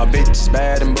 My bitch is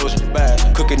bad and bullshit,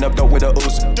 bad. Cooking up dope with a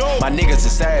ooze. My niggas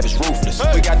are savage, ruthless.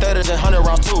 We got 30s and 100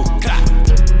 rounds too.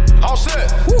 All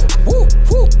set. Woo, woo,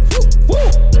 woo, woo,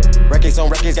 woo. Records on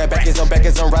records, got backers on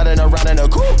backers, I'm riding around in a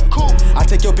coupe. I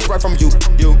take your beat right from you.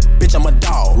 Bitch, I'm a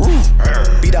dog.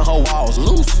 Beat the whole walls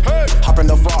loose. Hop in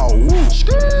the fall.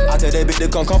 I tell that bitch to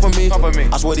come for me.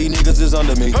 I swear these niggas is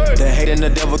under me. The hate and the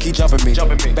devil keep jumping me.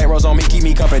 Back rows on me, keep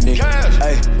me company.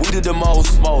 Hey, we did the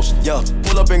most. Yeah,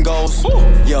 pull up and goes.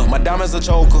 Yeah, my diamonds a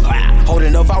choker.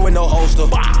 Holding up out with no holster.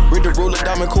 Read the ruler,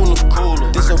 diamond cooler.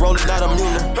 This a roller, not a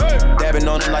mule. Dabbing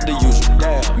on it like the usual.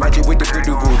 Damn, magic with the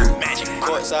voodoo.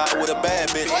 Courtside with a bad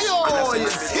bitch.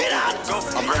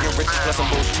 I'm bringing riches plus some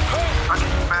bullshit.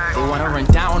 They wanna run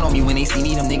down on me when they see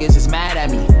me, them niggas is mad at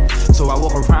me. So I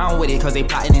walk around with it cause they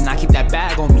plotting and I keep that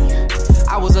bag on me.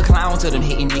 I was a clown to them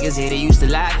hating niggas, yeah, they used to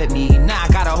laugh at me. Now I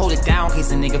gotta hold it down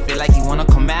case a nigga feel like he wanna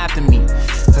come after me.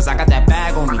 Cause I got that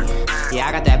bag on me. Yeah,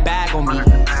 I got that bag on me.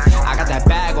 I got that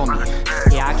bag on me.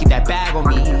 Yeah, I keep that bag on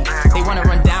me. They wanna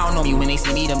run down on me when they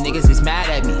see me, them niggas is mad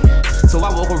at me. So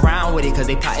I walk around with it cause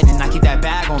they plotting and I keep that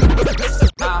bag on me.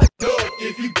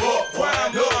 If you bought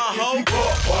wild up, if you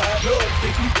bought wild up,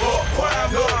 if you bought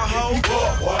wild up, if you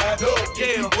bought wild up,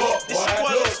 if you bought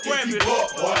wild up, if you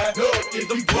bought wild up, if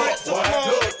you bought wild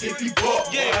up, if you bought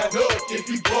wild up, if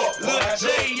you bought wild up, Lil J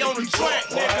on the track,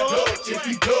 nigga. If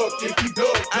you dug, if you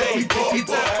dug, if you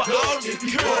bought wild up, if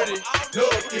you security,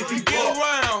 if you get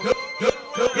around,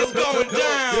 it's going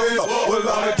down. Well,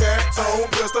 I'm a cat, tone,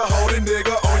 pistol, holding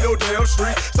nigga on your damn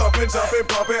street. Stomping, jumping,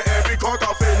 pumping, every car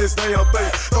off in this damn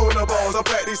thing. Throwing the balls up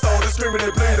at these soldiers, screaming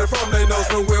and bleeding from their nose.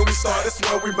 But when we start, it's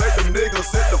where we make them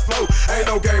niggas hit the flow. Ain't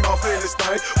no game off in this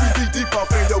thing. We be deep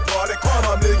off in your party. Crime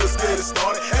our niggas get it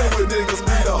started. And when niggas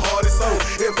be the hardest, so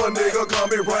if a nigga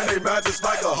come and run they mouth just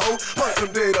like a hoe, punch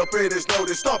him dead up in his nose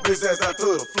and stomp his ass out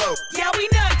to the floor. Yeah, we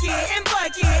nucky and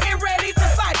bucky and ready to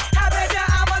fight. How bet ya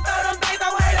I'ma throw them things?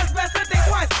 Oh, haters best to think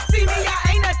twice. See me,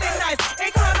 I ain't nothing nice.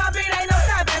 And crime my beat ain't no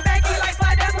stopping. Becky like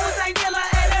Spot, that's Hussein Dilla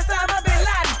and that's Osama Bin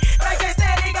Laden. Like they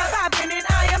said, they got poppin' and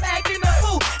I am acting a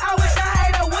fool. I wish I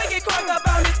had a wig and crunk up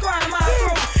on this crime I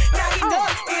threw. Now enough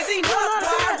is enough.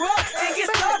 Why I rock and get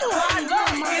stuck? Why I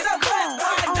love is a quest. Why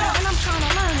I love? And I'm trying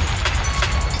to learn it.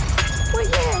 Well,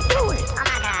 yeah, do it. Oh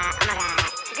my God, oh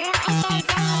my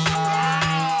God.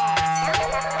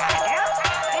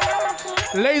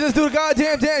 Ladies, let's do the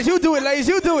goddamn dance. You do it, ladies.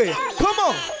 You do it. Come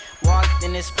on. Walked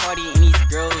in this party and these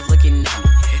girls looking at me.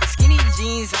 Skinny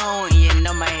jeans on, you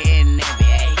know my head nappy.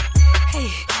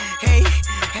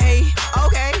 Hey,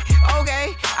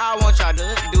 okay. I want y'all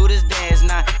to do this dance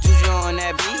now. Juju on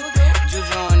that beat,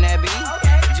 juju on that beat,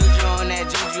 juju on that,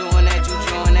 juju on that,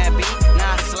 juju on that beat.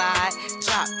 Now slide,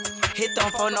 chop, hit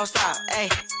them for no stop. Hey,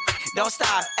 don't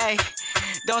stop. Hey.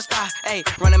 Don't stop, ayy,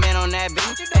 run a man on that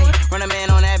beat, ayy, run a man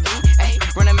on that beat, ayy,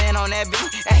 run a man on that beat,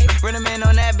 ayy, run a man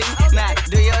on that beat. Now,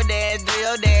 do your dance,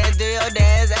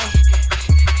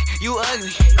 ayy. You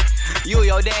ugly, you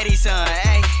your daddy's son,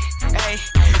 ayy,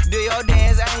 do your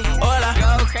dance, ayy. Hola,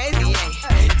 go crazy,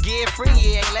 ayy, get free,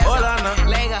 ayy, let's go,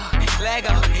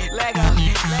 Lego,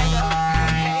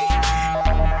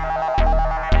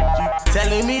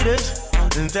 Telling me this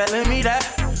and telling me that.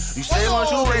 You say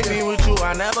once you break me with you,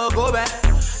 I never go back.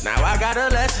 Now I got a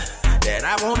lesson that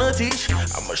I wanna teach.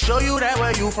 I'ma show you that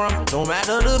where you from, don't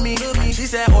matter to me. She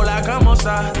said, hola, como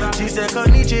esta? She said,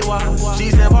 konnichiwa.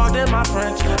 She said, pardon my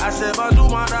French. I said, bonjour,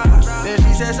 my dog. Then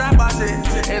she said,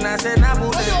 sabase. And I said,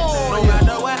 napute. No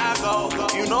matter where I go,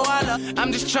 you know I love.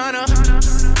 I'm just tryna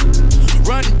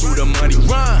run through the money,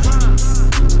 run.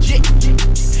 Yeah,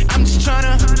 I'm just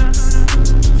tryna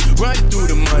run through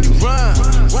the money, run.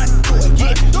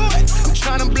 Yeah, I'm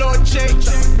tryna blow a check,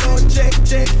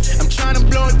 I'm tryna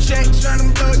blow a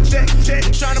check,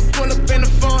 I'm tryna pull up in the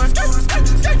phone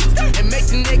and make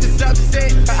the niggas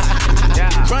upset.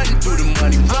 Run through the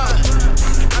money, run.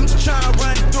 I'm just tryna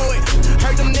run through it.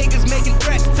 Heard them niggas making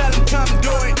threats, tell them come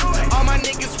do it. All my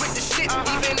niggas with the shit,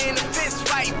 even in a fist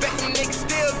fight, bet them niggas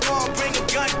still gon' bring a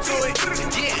gun to it.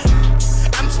 Yeah,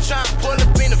 I'm just tryna pull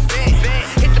up in the van,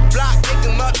 hit the block, make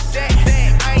them upset.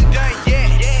 I ain't done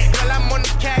yet, girl, I'm on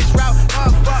the cash route.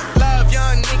 Motherfuck love,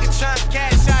 young nigga tryna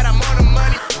cash out, I'm on the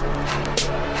money.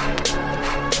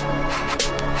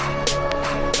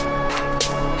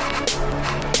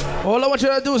 All I want you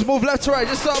to do is move left to right.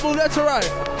 Just start move left to right.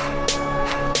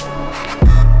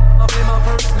 I made my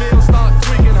first meal, start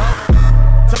tweaking, huh?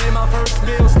 Made my first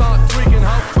meal, start tweaking,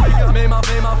 huh? Made my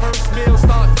first meal,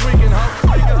 start tweaking,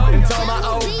 huh? And tell my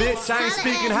old bitch I ain't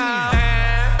speaking how.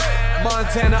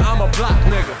 Montana, I'm a block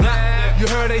nigga. You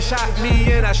heard they shot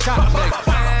me and I shot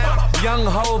nigga. Young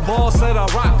hoe boss at a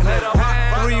rock nigga.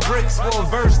 3 bricks for a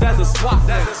verse, that's a swap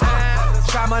nigga.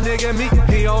 Try my nigga Meek,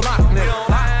 he on lock nigga.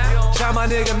 Try my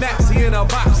nigga Max, he in a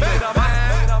box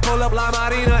nigga. pull up La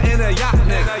Marina in a yacht,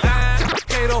 nigga.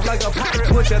 Skate off like a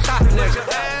pirate with your thought, nigga.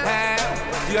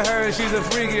 You heard she's a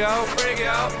freaky, yo.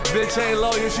 Bitch ain't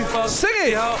loyal, she fuck. Sing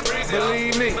it, yo.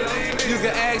 Believe me, you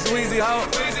can ask Weezy, ho.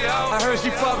 I heard she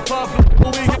fuck Puff.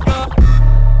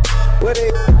 What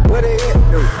it do? What it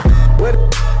do? What it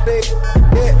do?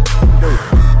 What it do?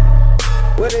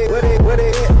 What it do? What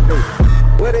it do?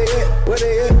 What it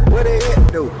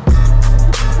do?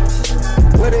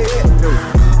 What it do?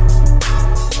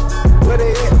 What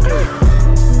it do?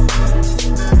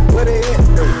 What it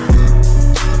do?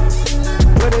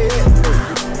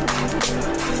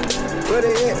 What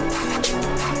it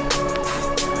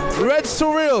do? Red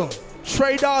Surreal,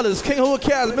 Trey Dollars, King Hua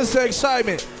Cats, Mr.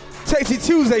 Excitement. Tasty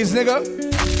Tuesdays, nigga.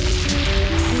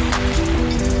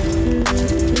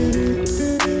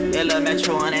 Ella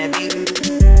Metro on that beat.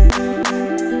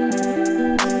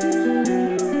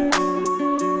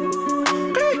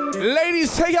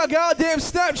 Ladies, take your goddamn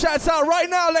Snapchats out right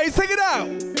now, ladies. Take it out.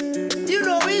 You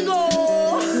know we go.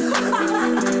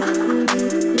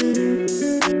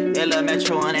 Ella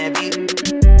Metro on that beat.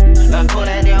 Like, pull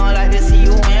that they don't like to see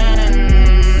you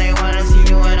winning. They wanna see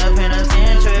you in a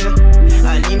penitentiary.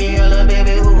 I need me a little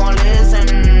baby who gon' listen.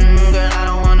 Girl, I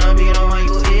don't wanna be the one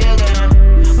you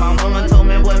ignorant. My mama told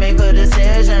me, boy, make a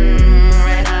decision.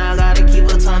 Right now I gotta keep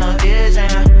a ton of vision.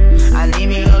 I need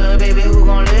me a little baby who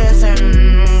gon' listen.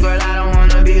 Girl, I don't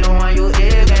wanna be the one you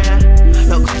ignorant.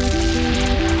 Look.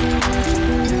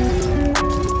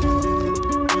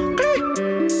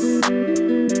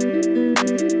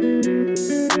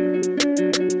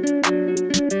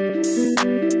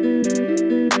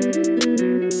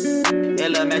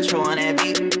 Metro on that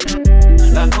beat.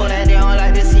 Like, pull that they don't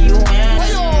like to see you win.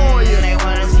 They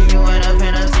wanna see you in a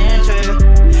penitentiary.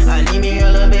 I need me a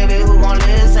little baby who gon'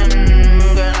 listen.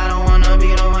 Girl, I don't wanna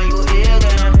be the one you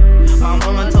ignorant. My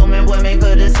mama told me, boy, make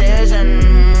a decision.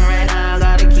 Right now I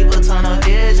gotta keep a ton of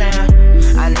vision.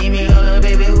 I need me a little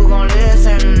baby who gon'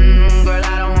 listen. Girl,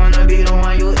 I don't wanna be the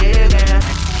one you ignorant.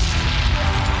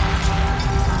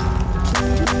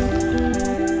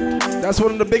 That's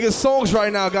one of the biggest songs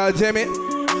right now, goddammit.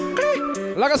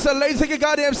 Like I said, ladies, take your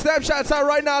goddamn Snapshots out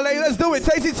right now, ladies. Let's do it.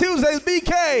 Tasty Tuesdays,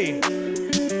 BK.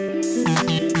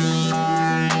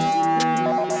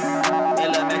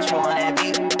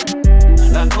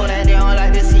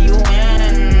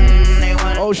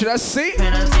 Oh, should I see?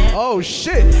 Oh,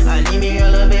 shit.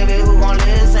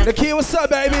 Nakia, what's up,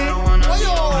 baby?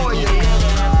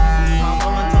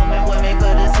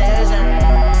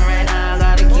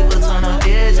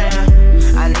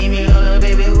 I need me a little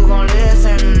baby who gon'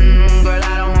 listen. Girl,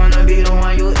 I don't wanna be the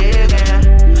one you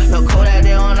ignorant. Look cold that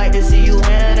they don't like to see you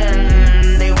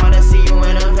winning. They wanna see you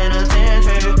in a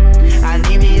penitentiary. I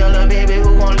need me a little baby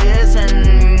who gon' listen.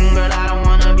 Girl, I don't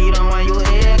wanna be the one you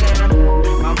ignorant.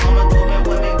 My mama told me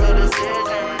what make a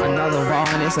decision. Another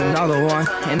one, it's another one,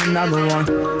 and another one.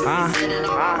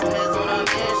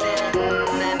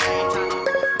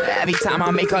 Every time I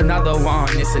make another one,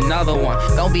 it's another one.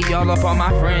 Don't be all up on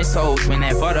my friend's toes. When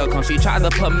that butter comes, she tried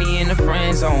to put me in the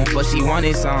friend zone, but she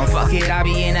wanted some. Fuck it, I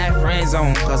be in that friend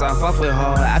zone, cause I fuck with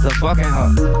her after fucking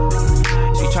her.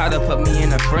 She tried to put me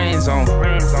in the friend zone.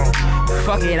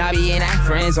 Fuck it, I be in that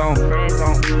friend zone.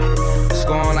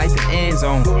 Scoring like the end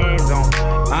zone.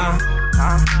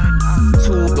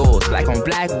 Two doors, black on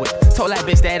black whip. Told that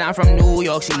bitch that I'm from New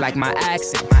York, she like my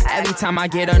accent. Every time I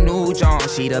get a new John,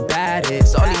 she the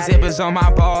baddest. All these zippers on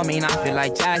my ball mean I feel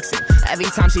like Jackson. Every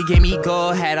time she give me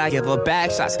go ahead, I give her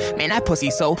back shots. Man, that pussy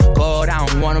so good, I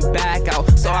don't wanna back out.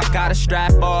 So I gotta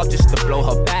strap off just to blow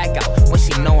her back out. When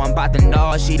she know I'm about to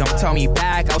nod, she don't tell me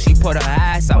back out. She put her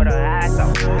ass out.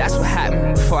 That's what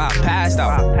happened before I passed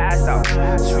out.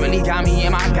 She really got me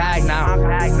in my bag now.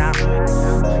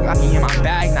 Got me in my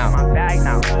bag now.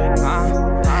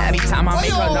 Every time I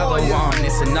make another one,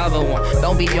 it's another one.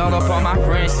 Don't be all up on my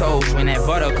friend's toes. When that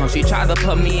butter comes, she tried to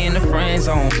put me in the friend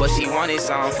zone, but she wanted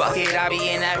some. Fuck it, I be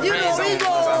in that friend zone.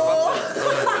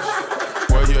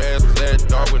 Where your ass was at,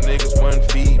 dog, with niggas 1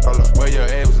 feet. Where your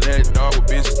ass was at, dog, with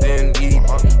bitches didn't eat.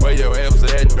 Where your ass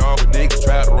was at, dog, with niggas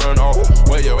tried to run off.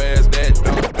 Where your ass at,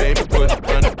 dog, baby, put it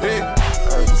on the pig.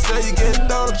 You say you getting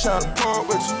down, I'm trying to part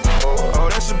with you. Oh,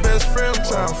 that's your best friend, I'm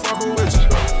trying to fuck with you.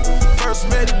 First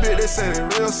met the bitch, they say they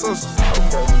real sisters. I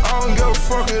don't give a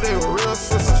fuck if they were real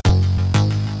sisters.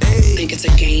 Hey. Think it's a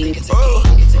game. Oh.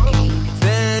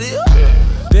 Daddy,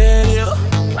 daddy,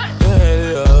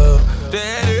 daddy,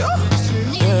 daddy.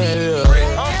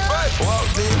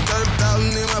 Walked in,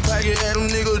 30,000 in my pocket, had them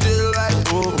niggas just like,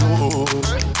 ooh.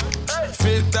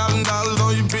 $50,000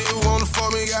 on your bitch, wanna fuck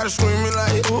me, gotta scream me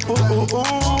like, ooh, ooh, ooh,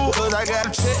 ooh. Cause I got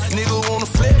a check, nigga wanna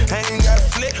flip. I ain't got a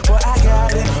flip, but I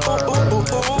got it. Ooh, ooh, ooh,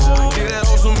 ooh. Get that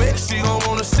on some mix, she gon'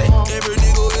 wanna sit. Every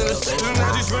nigga in the set, and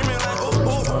now she screaming like ooh,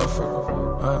 ooh.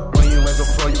 When you wake up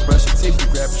before you brush your teeth, you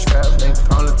grab your strap, nigga.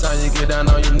 All the time you get down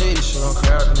on your knees, you don't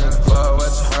crowd, nigga. Fuck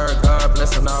what you heard, God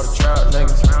blessing all the drought,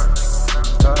 niggas.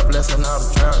 God blessing all the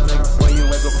drought, niggas. When you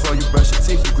wake up before you brush your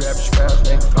teeth, you grab your strap,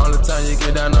 nigga. All the time you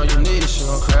get down on your knees, you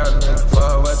don't crowd, nigga.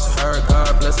 Fuck what you heard,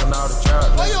 God blessing all the drought,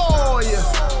 nigga. Oh, yeah.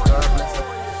 God blessing.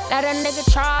 Let a nigga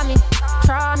try me.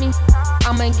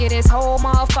 I'ma get his whole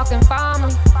motherfucking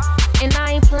family. And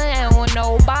I ain't playing with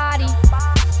nobody.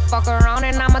 Fuck around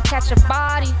and I'ma catch a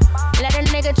body. Let a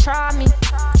nigga try me.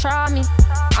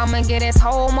 I'ma get his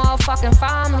whole motherfucking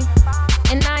family.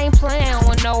 And I ain't playing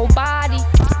with nobody.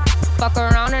 Fuck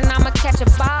around and I'ma catch a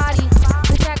body.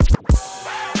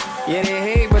 Yeah, they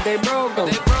hate, but they broke them.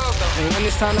 And when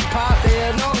it's time to pop, they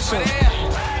a no-show.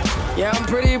 Yeah, I'm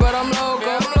pretty, but I'm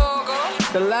loco.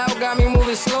 The loud got me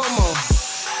moving slow-mo.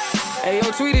 Hey,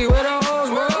 yo, Tweety, where the hoes,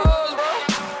 bro?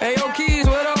 Hey, yo, Keys,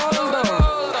 where the hoes,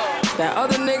 though? That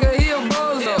other nigga, he a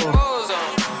bozo.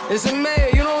 It's a mayor,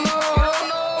 you don't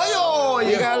know.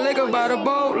 You got liquor by the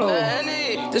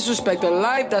boatload. Disrespect the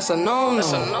life, that's a no-no.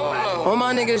 All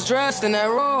my niggas dressed in that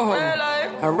rojo.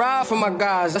 I ride for my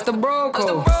guys, that's the bro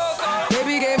code.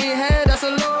 Baby gave me head, that's a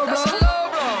low blow.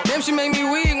 Damn, she make me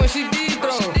weak when she deep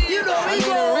throw. I need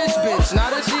a rich bitch,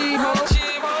 not a cheap hoe.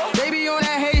 Baby on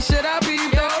that hate shit, I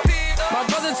peep though. My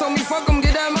brother told me fuck him,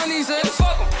 get that money, sis.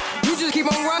 You just keep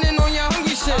on running on your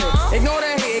hungry shit. Ignore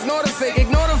the hate, ignore the fake,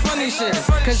 ignore the funny shit.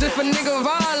 Cause if a nigga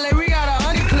violate, we got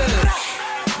 100 clips.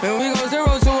 And we go 0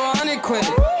 to 100 quid.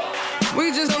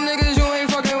 We just some niggas you ain't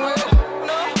fucking with.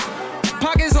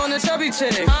 Pockets on the chubby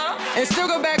chick. And still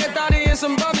go back a thotty and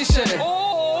some bummy shit.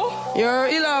 You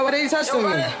heard Eli, why they testing me?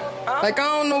 Like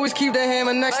I don't always keep the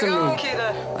hammer next to me.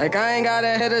 Like I ain't got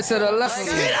a header to the left of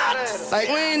me. Like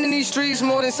we ain't in these streets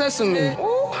more than sesame.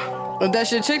 But that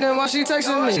shit chick, then why she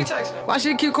texting me? Why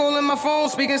she keep calling my phone,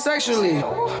 speaking sexually?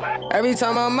 Every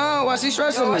time I'm out, why she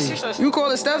stressing me? You call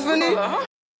it Stephanie?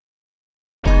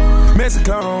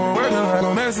 Mexicano, working like a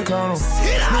Mexicano.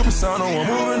 New persona, I'm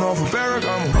moving on for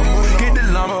Ferragamo. Get the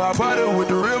llama, I party with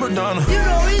the real Madonna.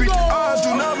 Beat the odds, do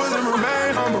numbers, and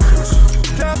remain humble.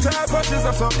 Downtown punches,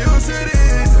 I'm so used to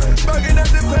this. Bugging at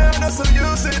the pound, I'm so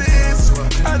used to this.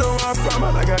 I know where I'm from,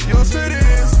 I got used to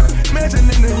this. Mansion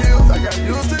in the hills, I got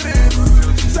used to this.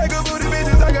 Psycho booty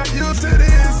bitches, I got used to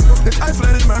this. This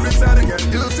isolated my wrist, I got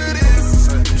used to this.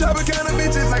 Dropping kind of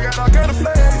bitches, I got all kind of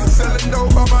flags. Selling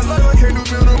dope all my life, I can't do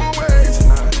minimum wage.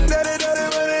 Daddy,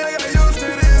 money, I got used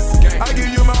to this. I give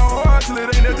you my whole heart till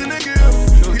it ain't nothing to give.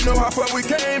 You know how far we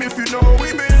came if you know where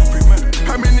we been.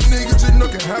 How many niggas you know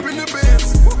can happen to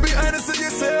bands? Be honest with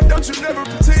yourself, don't you never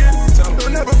pretend.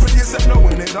 Don't never put yourself know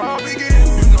when it all begin.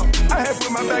 I had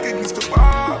put my back against the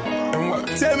wall. And what?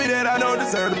 Tell me that I don't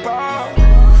deserve the ball.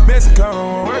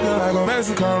 Mexicano, working like a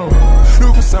Mexicano.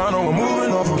 New persona, I'm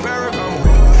moving off of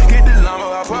Ferragamo. Get the llama,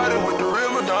 I party with the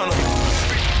real Madonna.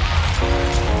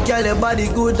 Girl, your body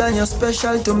good and you're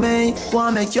special to me.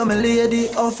 Wanna make you my lady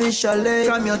officially.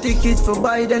 From your ticket for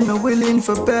buy, then me willing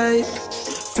for pay.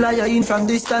 Fly you in from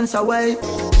distance away.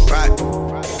 Right,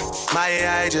 my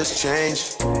AI just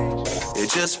changed. It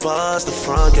just buzzed the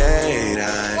front gate.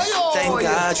 Thank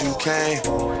God you came.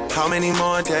 How many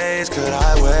more days could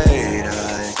I wait?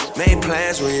 I made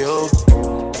plans with you,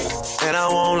 and I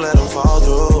won't let them fall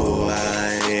through.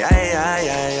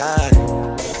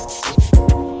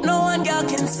 No one girl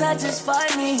can satisfy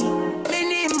me. Me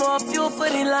need more fuel for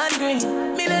the laundry.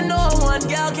 Me no one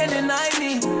girl can deny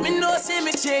me. Me no see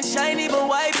me change shiny but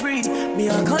white breed. Me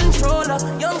a controller,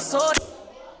 young soldier.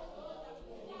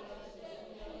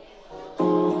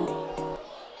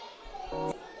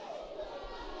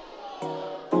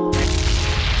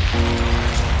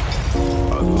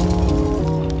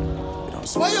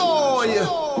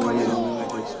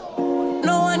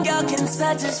 No one girl can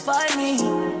satisfy me.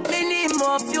 Me need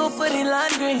more fuel for the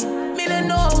laundry. Me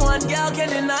no one girl can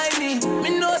deny me. Me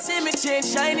no see me change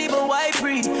shiny but white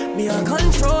breed. Me a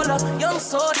controller, young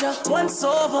soldier, once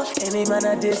over. Any man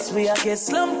at this way I get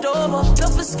slumped over.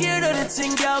 Don't be scared of the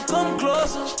thing, girl, come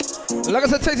closer. Like I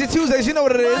said, Tasty Tuesdays, you know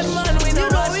what it is. Man, we no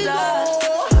watch that.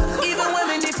 Even when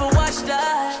we need to watch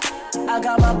that, I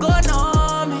got my gun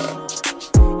on me.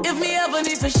 If me ever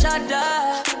need to shot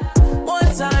that, one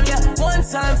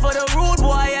time for the rude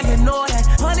boy, and you know that.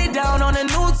 Honey down on a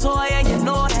new toy, and you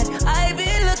know that. I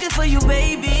been looking for you,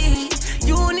 baby.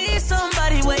 You need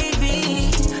somebody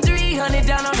wavy. 300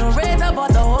 down on the red, I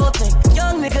bought the whole thing.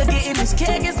 Young nigga getting this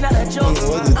cake, it's not a joke.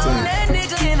 I'm that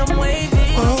nigga in them wavy.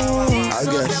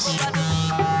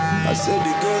 I said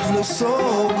the girls look so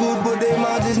good, but their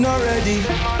mouth is not ready.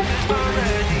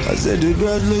 I said the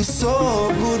girls look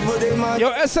so good, but they mouth. Yo,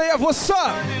 SAF, what's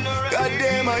up?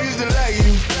 Goddamn, I used to like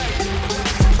you.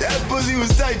 That pussy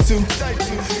was tight too.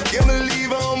 Can't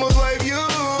believe I almost wiped you.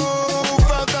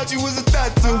 Found out you was a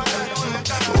tattoo.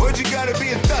 What you gotta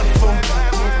be a thot for?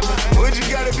 What you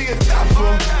gotta be a thot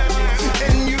for?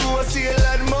 And you will see a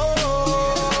lot more.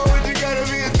 What you gotta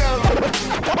be a thot for?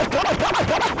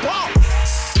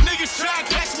 Niggas try to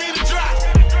catch me in the drop.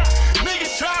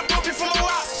 Niggas try to put me from a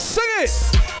rock. Sing it.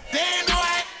 They ain't know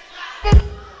I.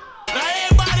 Now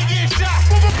everybody get shot.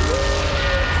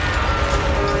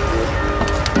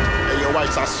 Hey, yo,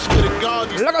 Whites, I swear to God.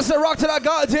 Like I said, rock to that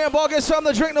goddamn ball. Get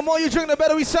something to drink. The more you drink, the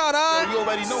better we sound, huh? Yo, you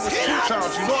already know it's 2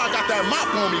 times. You know I got that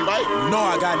mop on me, right? You know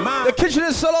I got mine. The kitchen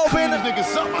is still open. Clean these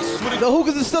niggas up, I swear to The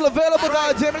hookahs is still available,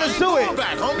 goddamn it. Let's do it.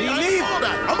 Back, homie. I ain't going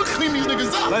back. I'ma clean these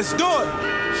niggas up. Let's do it.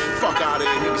 Fuck out of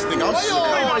here, niggas think I'm sick.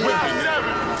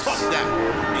 Fuck that.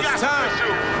 It's time.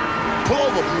 Pull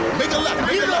over. Make a left.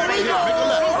 Make a left right here. Make a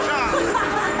left.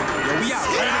 Yo, we out.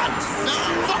 Nah,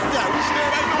 fuck that. We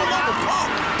stand right on the park.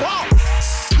 Park.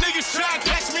 Niggas try to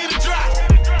catch me in the drop.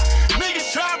 Niggas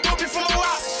try to put me from a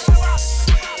rock.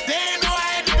 They ain't know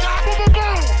I had the Glock.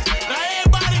 Now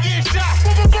everybody get shot.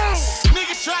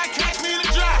 Niggas try to catch me in the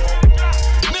drop.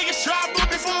 Niggas try to put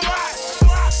me from a rock.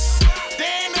 They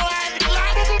ain't know I had the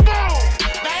Glock.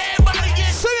 Now everybody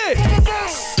get Sing it.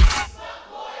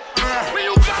 Where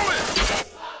you going?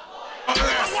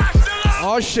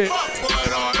 Oh shit.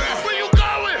 Where you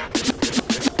going?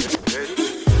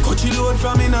 Coachy load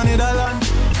from in on Netherlands.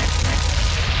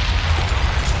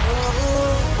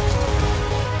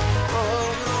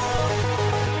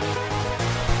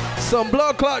 Some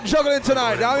blood clot juggling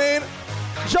tonight. I mean,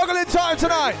 juggling time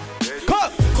tonight.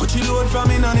 Come. Coachy load from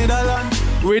in on Netherlands.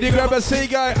 Ready, grab a C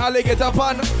guy. Ali get up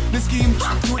on the scheme.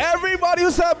 Everybody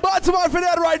who's a bottom man for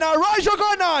that right now. Rise your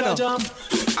gun on.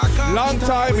 Long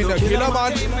time in the killer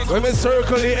man. Women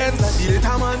circle the ends.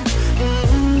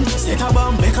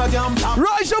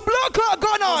 Rise your blood clot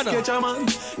gun on.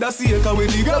 That's the echo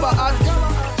with the grabber hat.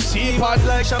 See pot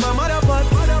like Shabba Motherpot.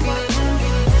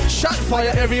 Shot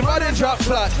fire, everybody drop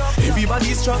flat.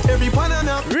 Everybody's trapped, every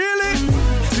banana. Really?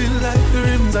 Feel like the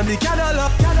rims and the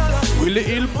Cadillac. Willie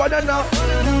Hill banana.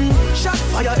 Shot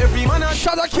fire, every man.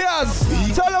 Shot a cars.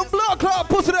 Tell them blood clot,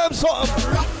 pussy them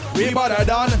something. We better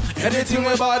done anything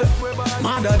we bad.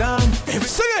 Madder than every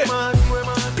sing it. Man.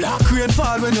 Black rain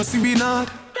fall when you see me not.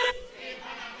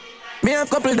 Me have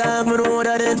couple dogs, me know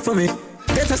that ain't for me.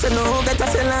 Better say no, better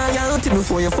say loyalty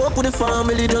before you fuck with the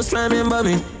family. Just remember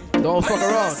me. Don't fuck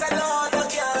around.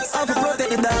 I can protect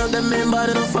the dog, the member,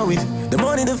 they don't fuck with. The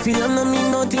money, the feel, no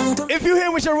mean nothing to. If you hear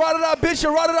with your ride of that bitch,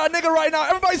 your ride of that nigga right now,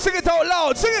 everybody sing it out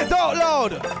loud. Sing it out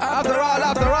loud. After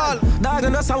all. Dog,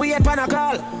 and that's how we had pan a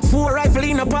call. 4 rifle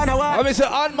in a pan a wall. I mean, say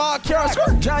unmarked cars.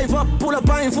 Drive up, pull up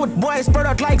on foot, boys, spread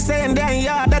out like saying then,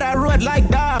 yeah, that I road like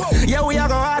that. Yeah, we are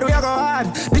go hard.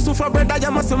 This one for bread that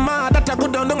you must be mad. That I go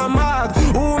down a mark.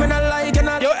 Ooh, me not like and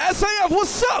I. Yo, SAF,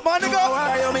 what's up, my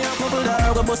nigga? Yo, me a couple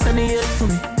dog, bust any hit for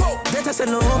me. Better say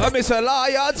no. Let me say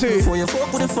loyalty. Before you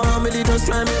fuck with the family, just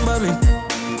remember me.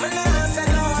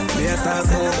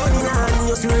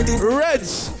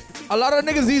 Reds. A lot of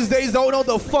niggas these days don't know what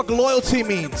the fuck loyalty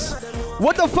means.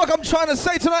 What the fuck I'm trying to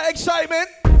say tonight, excitement?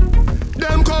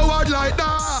 Them coward like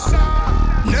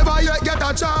that. Never yet get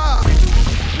a chance.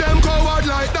 Them coward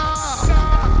like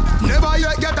that. Never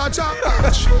yet get a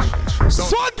chance.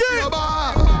 Swaggy.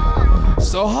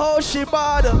 So how she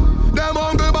bad? Them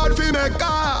hungry bad fi make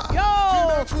car. Yo.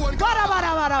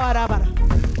 Bada.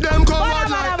 Them coward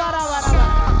like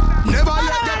that. Never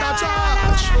yet get a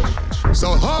chance.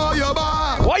 So how you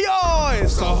bad? Why yo?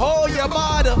 So how you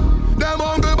bad? Them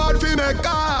hungry bad fi make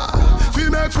car. Fi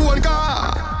make phone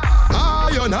car.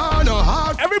 Iron hand no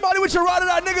heart. Everybody with your ride of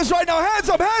that niggas right now, hands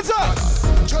up.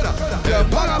 Yeah,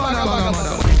 bada.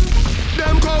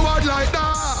 Them coward like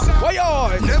that. Why yo?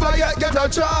 Never yet get a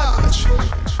charge.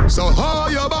 So how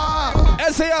you bad?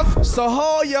 SAF, so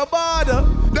how you bad?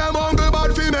 Them hungry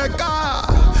bad fi make car.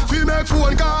 Fi make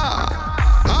phone car.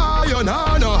 Iron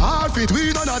hand no heart fit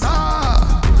we none at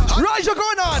all. Rise your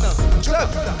gun on.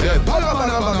 Yeah, banga.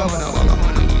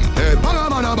 Hey, banga.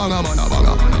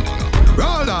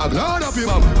 Roll up, load up,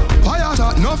 imam. Fire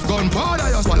shot, enough gun, powder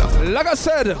you swallow. Like I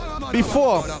said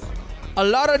before, a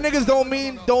lot of niggas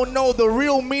don't know the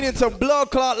real meaning to blood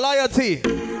clot loyalty.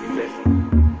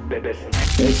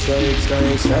 Extra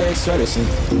lesson.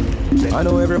 I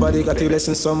know everybody got a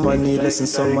lesson, someone need lesson,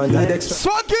 someone need extra.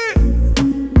 Swaggy!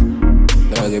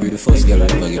 Now I'll be the first girl I'm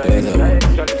gonna get the head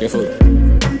up. Careful.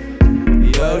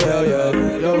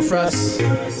 Yo. no frost.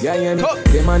 Yeah, you know,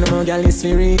 the man no girl is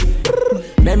free.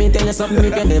 Let me tell you something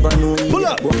you can never know. Pull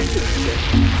up.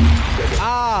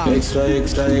 Extra,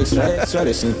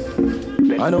 listen.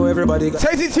 I know everybody got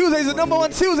Tasty Tuesday is the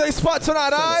 #1 Tuesday spot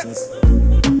tonight, alright?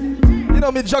 You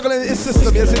know me juggling his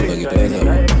system, you see?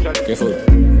 Careful.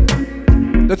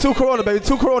 The 2 Corona, baby.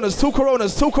 2 Coronas.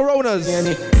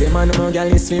 The man no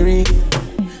girl is free.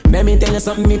 Let me tell you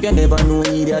something if you never know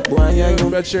idiot boy. You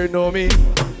bet you know me.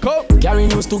 Come. Carry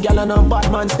news to gal and a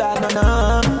Batman style,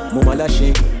 nah. Mama la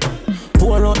shake.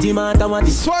 Pour out the man, what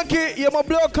the Swanky, you're my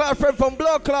blood clot friend from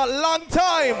blood clot, long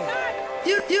time.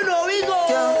 You know we go.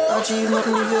 Can't achieve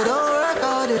nothing if you don't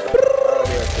record it.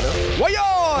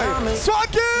 Why-yoy!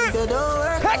 Swanky!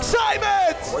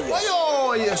 XSYTMENT!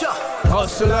 Why-yoy!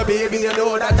 Hustler, baby, you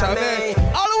know that I mean.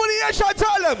 All over the air, shall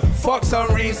tell them. Fuck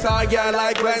some restart, girl,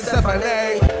 like Gwen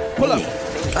Stefani. Pull up.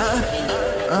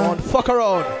 Come on, fuck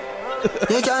around.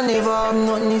 You can't never have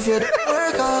nothing if you don't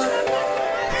work hard.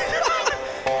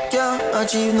 Can't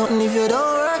achieve nothing if you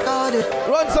don't work hard.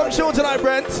 Run some tune tonight,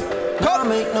 Brent. Can't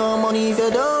make no money if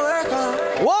you don't work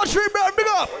hard. Wall Street, Brent, big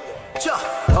up.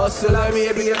 Hustler,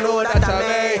 baby, you know that I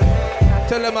mean.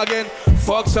 Tell them again.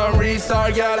 Fuck some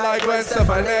restart, girl, like Gwen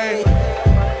Stefani.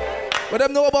 What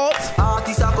them know about?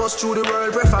 Artists across through the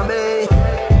world prefer me.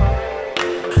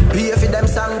 Pay for them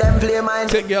song, them play mine.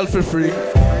 Take girl for free.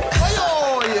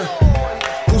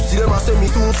 Pussy them a send me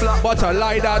so flat. But I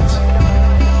like that.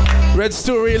 Red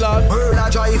story lad.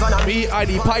 Drive and me I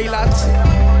the pilot.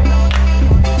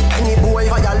 Any boy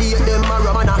violate them, a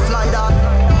rum and a fly that.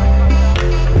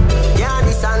 Yeah,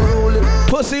 this unruly.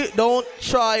 Pussy, don't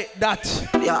try that.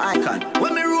 Yeah, I can.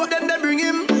 When me wrote them, they bring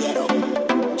him.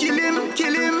 Kill him.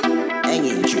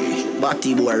 Hanging tree.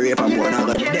 Batty boy, rape and born, I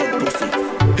got dead pussy.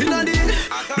 In a din,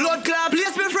 blood clot,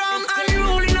 place me from.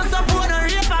 Unruly, no support, a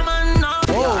rape a man. No.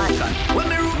 Yeah, I can. When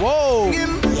me wrote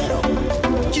him.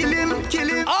 Kill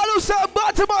him. All who say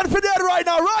Batman for dead right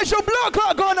now, rise your blood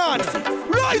clot going on.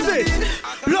 Rise it.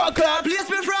 Blood clot, place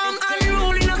me from.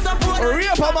 Unruly, no support, a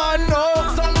rape a man. No.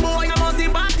 Some boy, I must be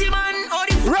Batman.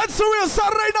 Red Surreal,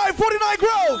 Saturday night, 49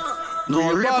 Grove.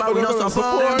 No rapper, we no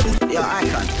support. Yeah, I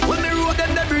can. When me wrote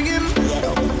them, they bring him.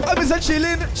 I be say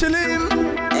chillin'.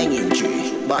 Hanging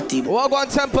tree, batty. Walk on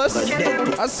Tempest.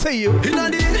 I see you.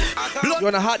 You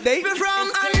on a hot date? You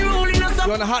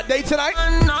on a hot date tonight?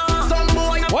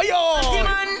 Why yo?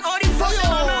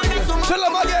 Tell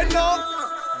them again now.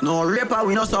 No rapper,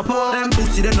 we no support them.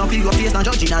 Pussy them no figure face, no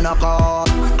judging and no call.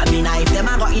 I mean, if them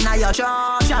a got in a your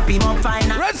church, chop him up fine.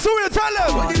 Red Surreal, tell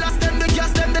them. When the last them, the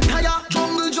gas them, the tire.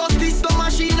 Jungle justice, the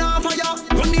machine on fire.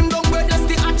 Run him down, where let's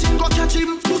the hatchet, go catch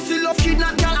him. Pussy love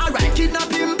kidnap, girl, alright, kidnap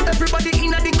him. Everybody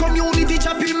in the community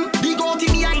chop him. Big out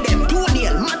him behind them, 2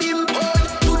 nail, mad him.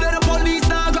 Today the police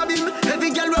now grab him.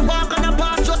 Every girl we walk on the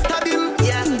path, just stab him.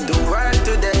 Yeah, the world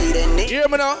today, they need. Hear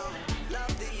me now.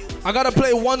 I gotta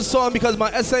play one song because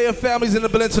my SAF family's in the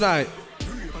building tonight.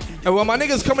 And when my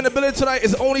niggas come in the building tonight,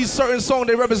 it's only certain song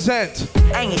they represent.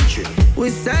 Ain't it true? We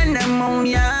send them on,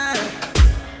 yeah.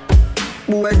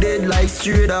 Boy dead like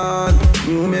straight dog.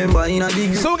 You remember in a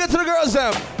big. So we get to the girls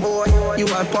them. Boy, you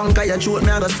a punk, I throat me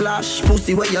a go slash.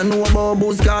 Pussy what you know about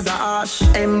booze cause a ash.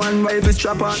 M-man rifle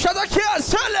strap on. Shut the kids,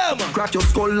 tell them. Crack your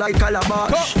skull like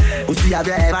calabash. Pussy have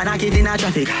you ever knocked it in a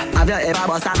traffic? Have you ever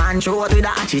bust a man throat with a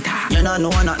hatchet? You don't know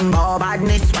nothing about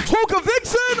badness. Hooker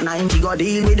Vixen. 90 go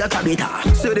deal with your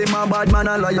cabita. Say them a bad man,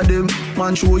 I lie them.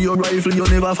 Man show your rifle, you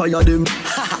never fire them.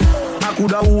 I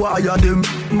coulda wire them.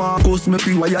 Marcus make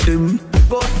we wire them.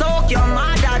 Go soak your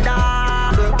mother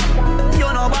dog. You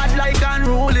know bad like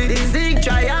unruly. The zig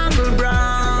triangle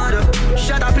brand.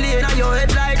 Shut up plane on your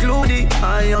head like Ludi.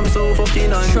 I am so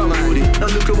fucking unruly. Now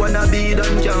look at wanna be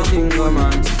done can't fool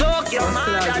man. Soak your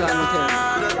mother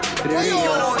dog. You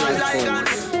know bad like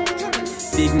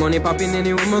unruly. Big money popping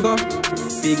anywhere we go.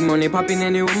 Big money popping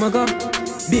anywhere we go.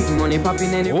 Big money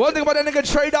popping anywhere. One thing about that nigga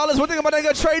Trey Dollars. One thing about that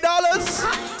nigga Trey Dollars.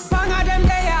 Bang them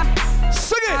there.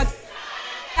 Sing it.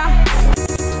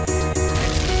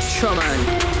 Sure man.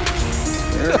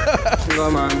 Go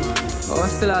man.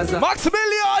 Hustlers.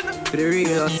 Maximilian. For the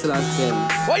real hustlers them.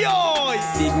 Why-yoy.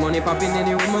 Big money popping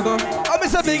anywhere we go. I'm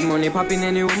Mr. Big money popping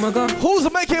anywhere we go.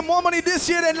 Who's making more money this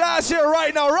year than last year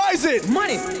right now? Rise it.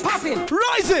 Money popping.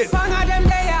 Rise it. Bang them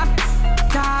there.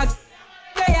 Dog.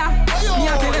 There. Me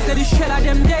a tell you say the shell of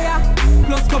them there.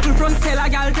 Plus couple front seller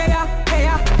gal there. Hey.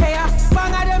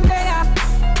 Bang them there.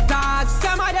 Dog.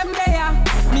 Scam of them there.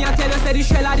 Me a tell you say the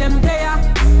shell of them there.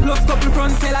 Plus couple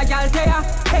front seller gal there.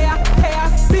 Hey.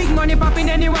 Big money popping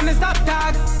anywhere me stop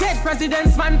dog. Dead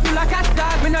presidents man full of cash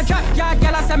dog. Me no drop yard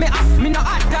gal I say me up. Me no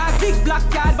hot dog. Big black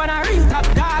yard but a real top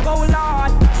dog. Oh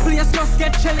lord. place just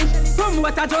get chilly. From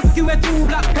what I just give it 2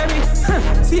 blackberry.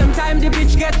 Same time the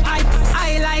bitch get hype.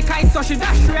 I like ice, so she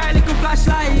dash real little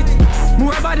flashlight.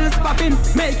 More bottles popping,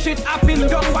 make shit happen.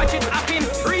 Don't watch it happen.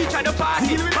 Reach at the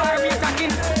party, bar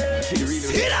attacking.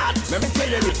 See that? Let me tell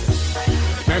you this.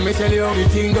 Let me tell you how me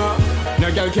thing go.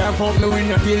 No girl can't fuck me with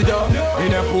no dildo.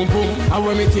 In a pum pum, how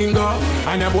when me thing go.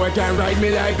 And a boy can ride me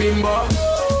like bimbo.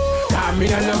 Cause me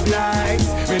no love lights.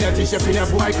 Me no t-shirt in a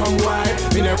boy come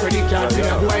white. Me no credit card in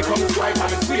a boy come swipe. I'm a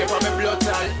sweep on my blood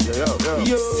tie. Yo,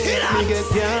 me get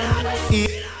down.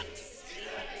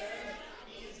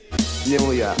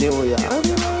 New Year.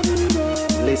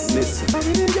 Listen.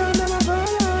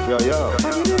 Yo.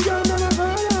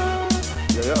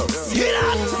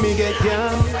 Me get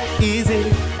down easy,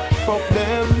 fuck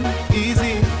them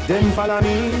easy. Them follow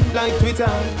me like Twitter,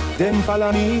 them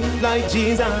follow me like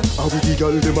Jesus. How we the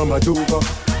girl them a mad over?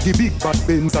 The big bad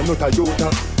Benz and not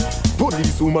Toyota.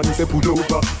 Police woman say pull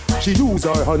over. She use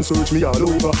her hand search me all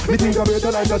over. Me think I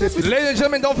better like that. Ladies and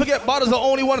gentlemen, don't forget bottles are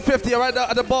only 150 right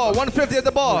at the bar. 150 at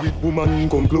the bar. Woman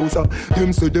come closer.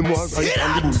 Them say them want right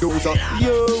on the bulldozer.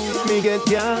 Yo, me get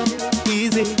down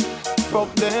easy,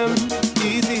 fuck them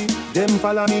easy. Them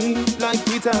follow me like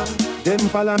Twitter, them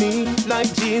follow me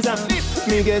like Jesus.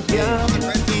 Me get down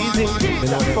easy,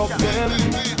 fuck them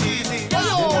easy.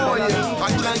 Them follow me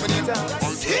like Twitter.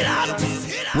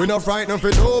 We not frightened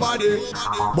for nobody,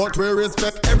 but we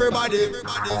respect everybody,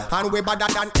 and we better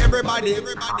than everybody.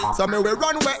 So me we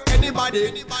run with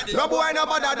anybody. No boy no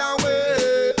better than we.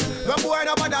 No boy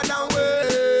no better than we.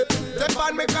 Step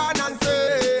on me can and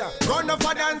say, run up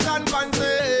for dance and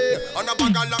fancy. On a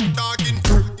bag of long talking.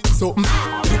 So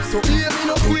hear me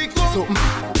no quick. So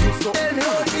tell me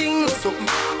one thing. So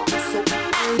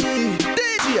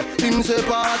DJ him say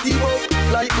party bop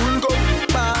like bull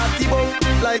party bop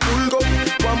like bull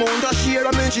One month a share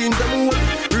of me jeans them old.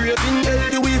 Raving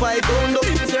healthy we vibe down up.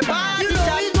 Him say party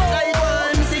shot like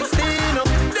 116.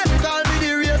 Them call me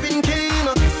the raving king.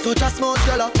 Touch a small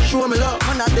girl show me love.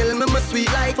 And I tell me sweet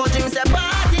like for him say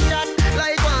party shot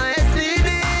like 1STD.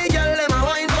 Girl them a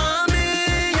wine for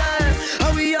me, yeah.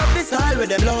 How we have this hall where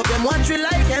them love them watch we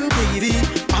like MTV.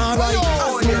 Alright,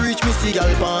 as me reach me see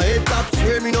girl pan head top.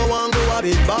 Swear me no want go a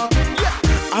bit back. Yeah.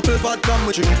 Apple vodka,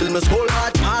 me drink till me skull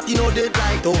hot. Party no dead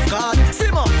like tough card.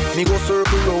 Simmer, me go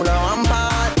circle round now I'm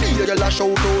bad. Me a girl a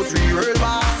shout out 3 real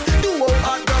bars. Do out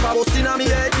hot grab a bus inna me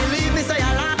head. Believe me say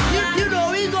I laugh. You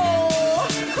know we go.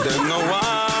 There's no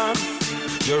one,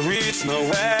 you reach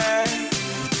nowhere.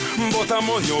 But I'm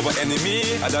on over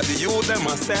enemy. I got the youth them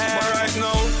a say. But right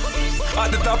now, at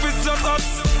the top it's just us.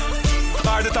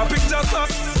 At the top it's just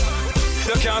us.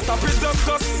 You can't stop it just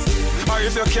us. Or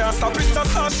if you can't stop it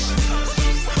just us.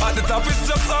 At the top it's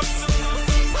just us.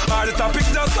 At the top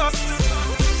it's just us.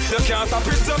 You can't stop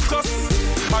it just us.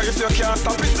 Or if you can't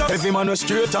stop it just. Every man was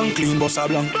straight and clean, bossa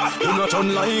blanc. You not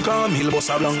unlike a meal,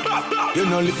 bossa blanc. You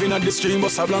not living at the stream,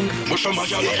 bossa blanc. Mush on my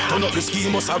gal, turn up the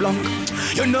scheme, bossa blanc.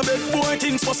 You know big boy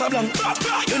things, bossa blanc.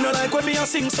 You know like when me a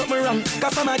sing something wrong.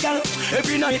 Cause I'm a gal,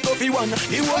 every night coffee one.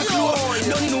 You walk close,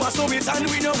 don't know a summit and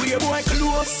we know we a boy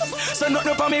close. So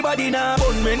nothing up on me body now,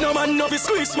 bun me. No man no be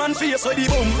squeeze man face with the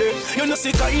bump. You know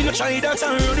sick I no try that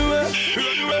and run away.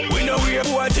 We know we a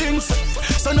boy things.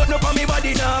 So nothing up on me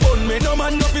body now, bun me. No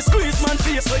man no be squeeze man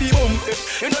face with the bump.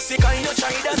 You know sick I no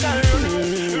try that and run.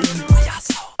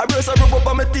 I brace her rub up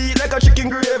on my teeth like a chicken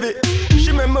gravy.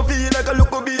 She make me feel like a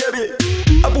little baby.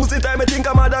 A pussy time I think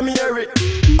I'm Madam Mary.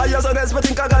 I use her guess me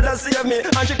think I gotta save me.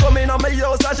 And she come in on my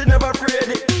house and she never afraid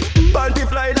it. Panty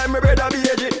fly like my brother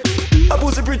baby. A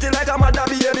pussy pretty like a Madam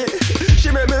Baby. She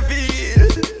make me feel.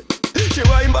 She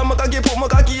wine pa my cocky, put my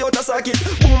cocky out a socket.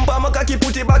 Boom pa my cocky,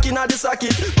 put it back in the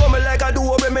socket. Come like a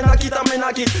duo when me knock it and me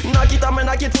knock it. Knock it and me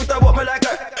knock it, foot up me like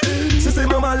a. She see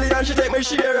me manly and she take me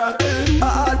share. I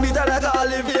heartbeat her like a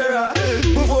Oliveira.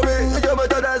 Before me, you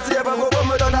better than saver. Go come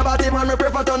me down the body man, me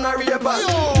prefer turn a raper.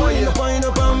 Wind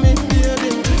up on me,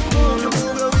 baby. Move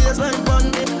your waistline on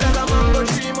me. Like a mango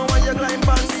tree, me when you climb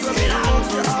on me.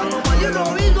 You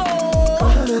know we go.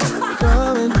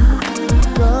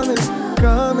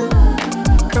 Coming.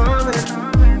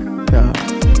 Yeah.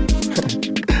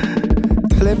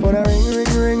 Telephone a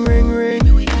ring,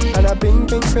 and a ping.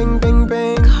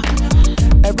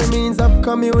 Every means of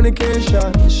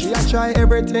communication, she a try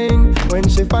everything. When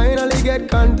she finally get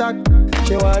contact,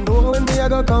 she want to know when me a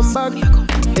go come back.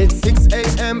 It's 6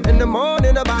 a.m. in the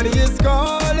morning, the body is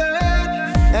calling,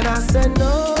 and I said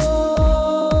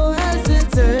no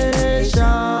hesitation.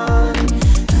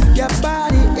 Your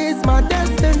body is my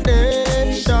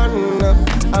destination.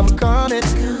 I'm coming.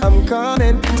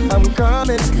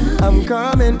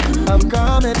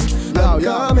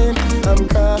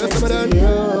 Listen to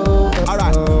you.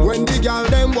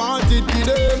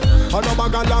 And no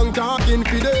bag a long talking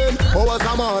for them. Hours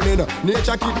a morning,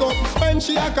 nature kick up. When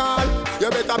she a call, you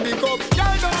better pick up.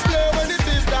 Girl, don't play when it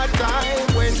is that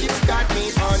time. When you got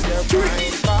me on your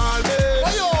mind, call me.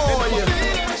 Remember you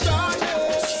feeling short.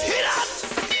 See that?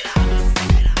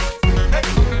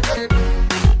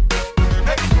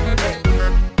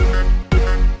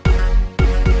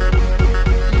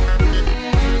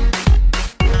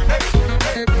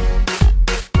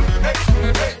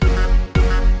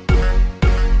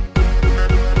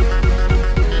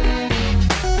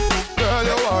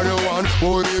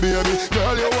 Boy, baby,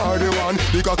 girl, you are the one.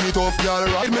 The cocky tough, girl,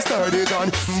 ride me sturdy on.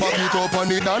 Back it up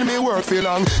on it and me work for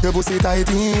long. Your pussy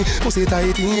tighty, pussy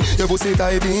tighty, your pussy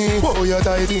tighty. Oh, you're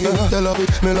tighty. You love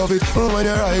it, me love it. Oh, when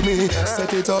you ride me,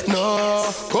 set it up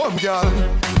now. Come, girl.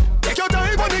 Take your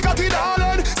time on the cocky,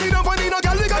 darling. Sit down on the no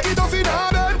girl, the cocky tough in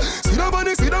her bed. Sit down on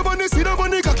the, sit down on the, sit down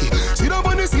on the cocky. Sit down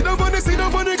on the, sit down on the, sit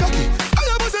down on the cocky. I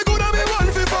your pussy good and me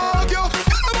want fi fuck you.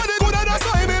 Your body good and that's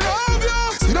why me love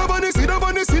you. Sit down on the, sit down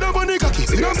on the, sit down on the cocky.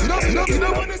 Sit down, sit down, sit down, sit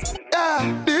down on the.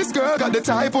 Yeah, this girl got the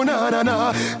type, oh na na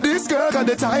na. This girl got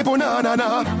the type, oh na na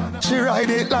na. She ride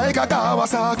it like a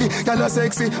Kawasaki. Girl,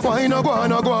 sexy, why no go,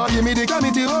 no go. Give me the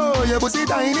cavity, oh, your pussy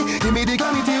tiny. Give me the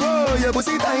cavity, oh, your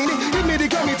pussy tiny. Give me the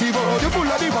cavity, oh, you full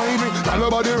of the winery. Tell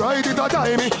nobody ride it a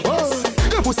timey, oh.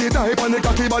 Your pussy tight and the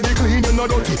cocky body clean, you no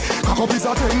dirty. Cock up is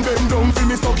a 10, bend down, feel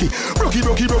me stocky. Brocky,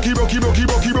 brocky, brocky, brocky, brocky,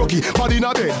 brocky, brocky. Body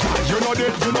not dead, you no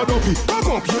dead, you no dopey. Cock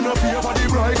up, you no fear for the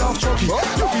bride of Chucky. You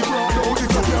keep proud out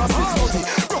if you can't 640.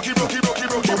 Brocky, brocky, brocky,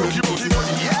 brocky, brocky, brocky,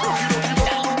 brocky.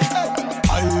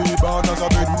 I born as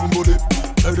a bedroom bully.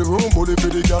 Bedroom bully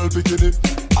for the girl bikini.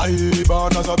 I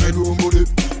born as a bedroom bully.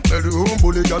 Bedroom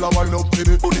bully, girl a wind up in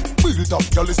it. Built up,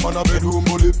 girl is man a bedroom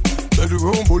bully.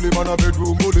 Bedroom bully, man a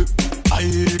bedroom bully. I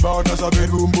born as a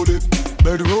bedroom bully.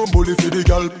 Bedroom bully for the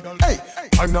girl. Hey,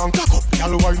 wine and cock up,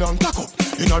 girl wine and cock up.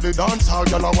 Inna the dance hall,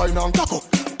 girl a wine and cock up.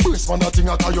 Brace man a thing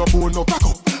a tie your bone no crack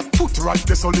up. Foot right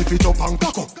there so lift it up and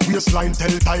cock up. Waistline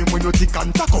tell time when you tick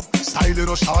and tack up. Style it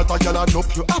a shorter, girl and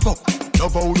up you up up.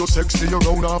 Love how you sexy, you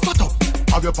round and fat up.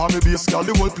 Have your palmy base, girl,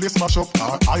 the whole place mash up.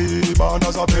 I born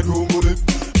as a bedroom bully.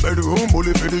 Bedroom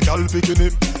bully for the girl picking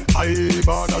it. I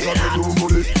born as a bedroom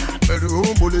bully.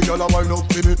 Bedroom bully, girl a wind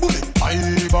up in it. I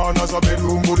born as a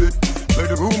bedroom bully.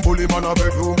 Bedroom bully, man a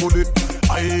bedroom bully.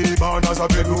 I born as a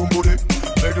bedroom bully.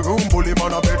 Bedroom bully,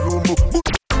 man a bedroom bully.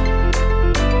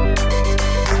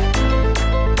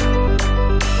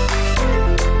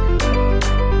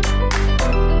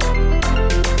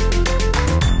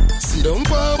 Sit down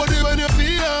for body when you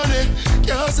feel on it.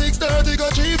 Can't 6:30 go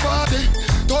 3:40.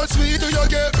 Touch sweet till you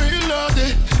get real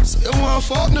naughty. So you want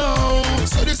fuck now.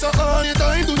 So this a honey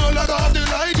time. Do not lock off the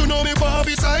light. You know me pop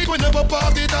beside when you pop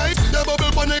off the tight. The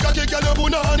bubble pon the cocky, girl you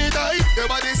put on it tight. Your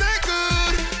body say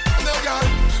good. No girl,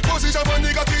 position pon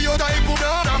the cocky, you type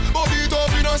banana. Body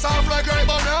tough, you know soft like ripe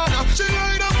banana. She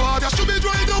like the party, she be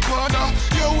dry to corner.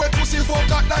 Your wet pussy fuck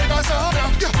hot like a sauna.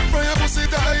 Yeah, from your pussy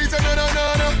tight and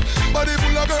na. Body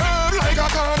full of curve like a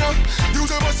corner. Use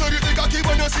your muscle, get the cocky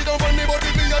when you sit down on the body.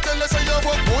 Me a tell you say you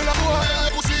fuck all of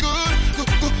your pussy good.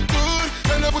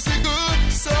 Tell your pussy good,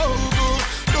 so good.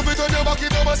 Love it on your back,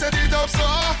 it up and set it up, so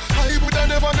I would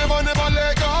never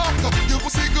let go. Your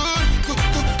pussy good.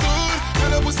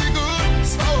 Tell your pussy good,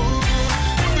 so good.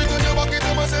 Love it on your back, it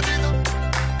up and set it up.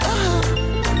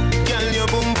 Girl, your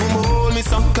boom boom hold me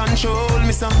some, control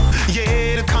me some.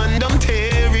 Yeah, the condom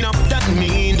tearing up. That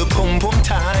mean the pum pum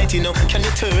tight, you know. Can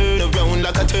you turn around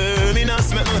like a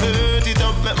terminus? Make me hurt it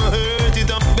up, make me hurt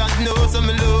it up. God knows I'm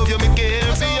in love, you me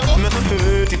care for you. Make me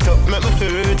hurt it up, make me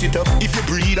hurt it up. If you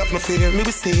breathe up no fear, me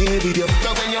will stay with you.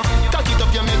 Now when you cock it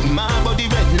up, you make my body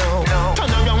red now.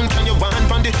 Turn around, can you wind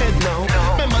from the head now?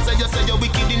 Remember say you're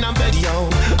wicked in a bed, yo.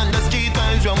 And the street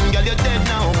vibes wrong, girl, you're dead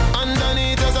now.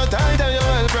 Underneath you're so tight and you're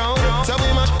well proud. So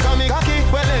we must come me cocky,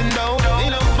 well endowed. Me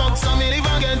no fuck, so me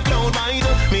never get plowed by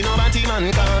it. Me no batty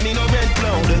man, cause me no red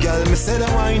cloud. The girl me say the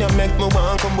wine and make me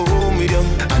want come home with you.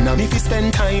 And now if you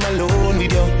spend time alone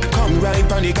with you, come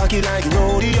right on the cocky like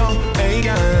rodeo. Hey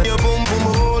girl, your boom boom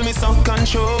hold me some,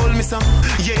 control me some.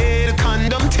 Yeah, the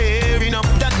condom tearing up.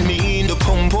 That mean the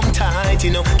pum pum tight,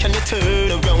 you know. Can you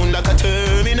turn around like a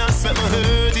terminus? Make me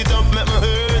hurt it up, make me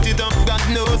hurt it up. God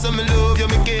knows I'm in love, you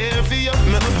me care for you.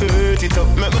 Make me hurt it up,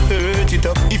 make me hurt it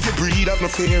up. If you breathe up no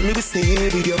fear, me will stay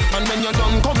with you. And when you're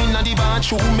done, come in at the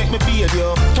bathroom, make me bathe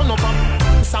you. Turn up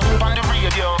a song on the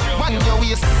radio. Wind your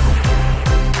waist.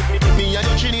 Me and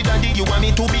your Trinidad, you want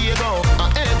me to be a go? A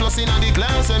A+ in the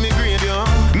glass and me grade you.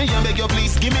 Me and beg you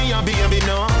please give me your baby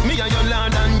now. Me and your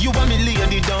lord and you want me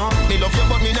lady down. Me love you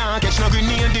but me nah catch no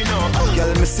grenade you know.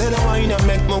 Girl me say the wine and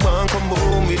make me want come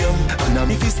home with you. And now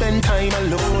if you spend time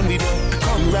alone with you,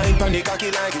 come I'm right on the cocky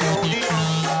like Cody.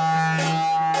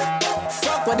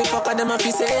 Fuck what the fuck are them a fi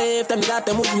say? If them got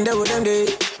them wouldn't do them day.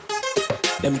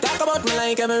 Them talk about me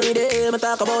like every day. Me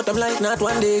talk about them like not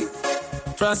one day.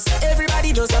 Trust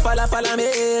everybody just a follow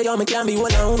me. Yo, me can't be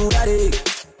one on who that day.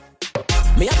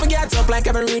 Me have to get up like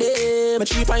every day. My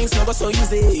 3 pints no go so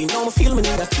easy. Now me feel me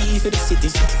need a key for the city.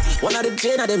 One of the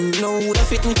gen of them know who that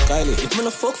fit me. Kylie, if me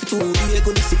no fuck for 2, they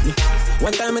go to sick me.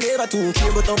 One time I never 2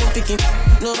 care, but I'm picking.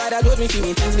 Nobody judge me for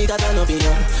me things because I know for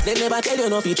you. They never tell you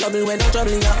no for trouble when I'm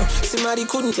troubling you. Somebody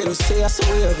couldn't tell you say I saw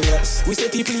you obvious. We say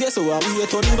people here so we a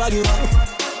turn value now.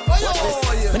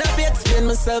 When I explain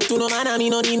myself to no man, I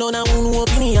mean no need no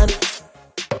opinion.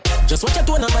 Just watch your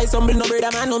tone and buy some no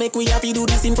brother man. No make we happy do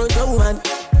this in front of woman.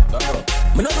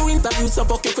 Me no do interviews, so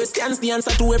fuck your questions. The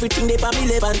answer to everything they for me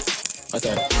relevant.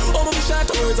 Oh, my short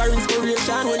words are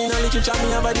inspiration. When in a literature,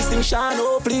 me have a distinction.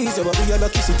 Oh, please, you will be a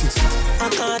lucky city.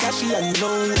 I can't dash you and you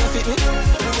know you don't fit me.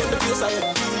 You get the place I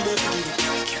am.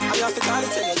 I have to call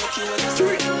it, tell you, lucky when it's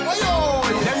true.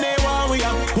 Them they want we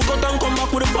are. Who got down, come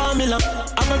back with a formula.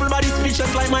 I'm everybody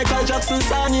speechless like Michael Jackson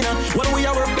song, you know. When we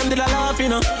are work, them did a laugh, you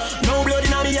know. No blood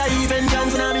in me, I even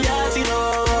dance in me, heart, you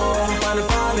know. For the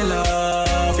formula.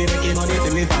 If you make money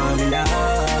to me, formula.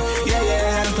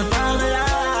 Yeah, that's the formula.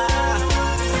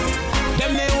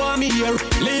 Them they want me here.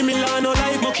 Leave me alone, no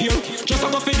life, no cure. Just a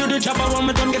go fi do the job, I want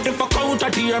me done, get the fuck out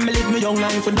of here. Me live me young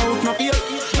life without no fear.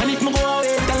 And if me go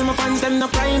away, tell my fans them no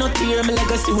cry, no tear. My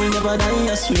legacy will never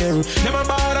die, I swear. Never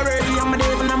bother already, I'm a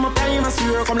day and I'm a prime, I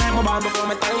swear. Come like my band before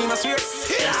my time, I swear.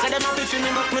 Say them happy for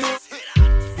me, got me.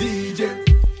 DJ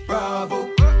Bravo,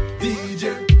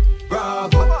 DJ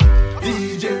Bravo,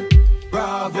 DJ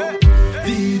Bravo,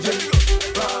 DJ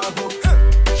Bravo.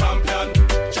 Champion,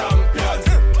 champion,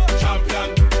 champion,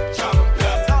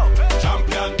 champion,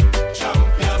 champion,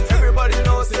 champion. Everybody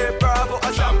knows say Bravo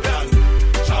a champion,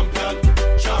 champion,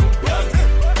 champion,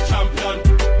 champion,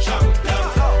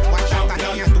 champion.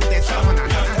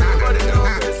 Everybody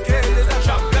knows this kid is a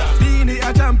champion. Beanie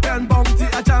a champion, Bounty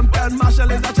a champion,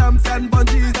 Marshall is a champion,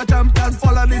 Bungie is a champion,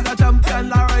 Folland is a champion,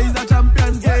 Lara is a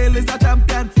champion, Gail is a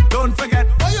champion. Don't forget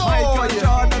Michael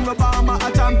Jordan, Obama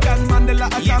a champion, Mandela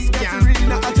a champion,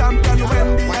 Serena a champion,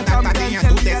 Wendy a champion,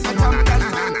 Chelsea a champion.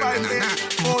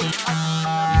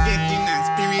 Getting a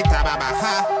spirit of a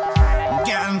ha.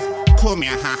 Girl, come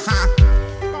here, ha ha.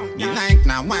 You like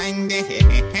na wine,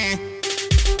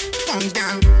 come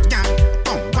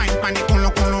come wine pan the colo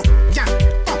colo,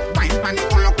 come wine pan the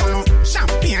colo colo.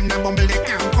 Champagne and bubble they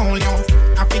can't call you.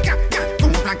 Africa,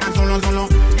 come like a solo,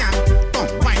 come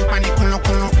wine pan the colo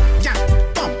colo,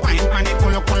 come wine pan the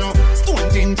colo colo. Stone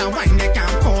ginger wine they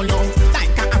can't call you.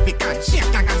 Like a African,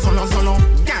 shake like a solo,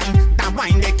 that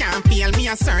wine they can't feel. Me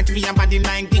a search for your body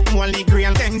like the Holy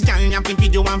Grail. Them girl you have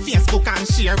video on Facebook and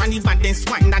share. And it's baddest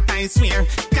wine that I swear.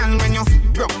 Girl when you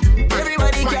broke,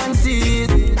 everybody can see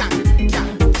it.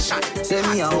 Say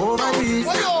me a overdo it,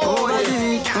 oh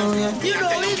yeah. You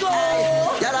know we go.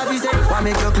 Y'all have say, why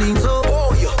make you clean so?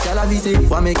 Y'all have say,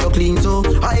 why make you clean so?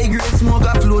 High grade smoke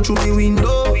a flow through me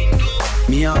window.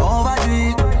 Me a overdo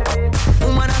it.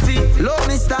 Woman a feel, love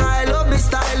me style, let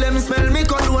me smell me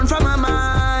cologne from my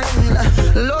mind.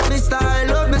 Love me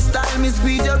style, me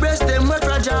squeeze your breast, them we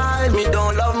fragile. Me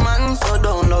don't love man, so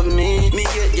don't love me. Me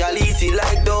get y'all easy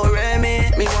like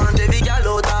Doremi. Me want every gal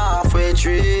out halfway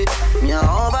tree. Me a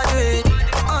overdo it.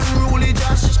 Unruly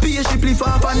Josh, spaceshiply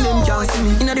far and them can't see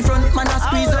me. Inna the front, man a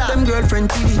squeeze up them girlfriend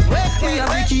TV. Me have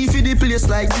the key for the place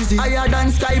like Dizzy. Higher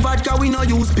than Sky Vodka, we no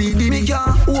use PD. Me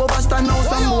can't overstand now,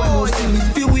 some boy more silly.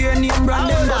 If you wear name brand,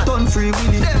 them got turn free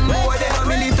willy. Them boy, they no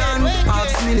militant,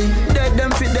 half milli. Dead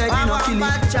them fit dead, you no kill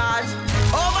it. Charge.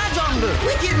 Over jungle,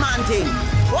 wicked man thing.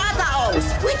 Waterhouse,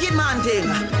 wicked man thing.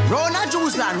 Rona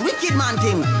Juiceland, wicked man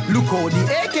thing. Look how the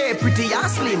AK pretty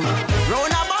and slim.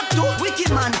 Rona Bacto,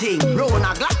 wicked man thing.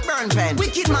 Rona Blackburn pen,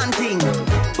 wicked man thing.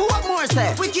 What more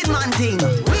say? Wicked man thing.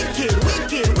 Wicked.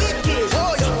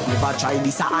 Oh yeah. Never try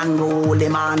this a unruly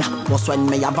man. Just when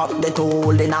me about the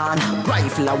holding on.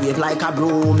 Rifle a wave like a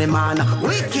broomy man.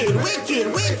 Wicked.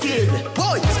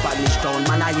 Boy, Spanish town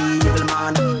man a evil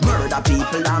man. Murder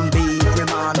people and beat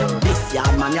man. This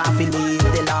yard man ya fi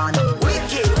leave the land.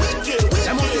 Wicked.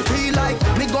 Them must feel like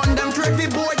me gun them trade fi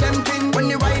board them thing. When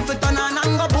the rifle turn on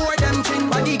and go board them chin.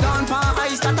 Body gone pa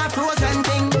ice that a frozen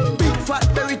thing. Big fat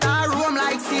berita roam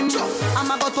like sin.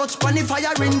 I'ma go touch pon the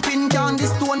firing pin. Down the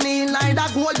stone in like a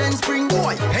golden spring.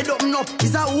 Boy, head up no,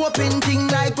 is a open thing.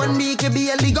 Like when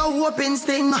BKB a league a open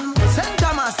sting.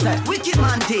 Center master, wicked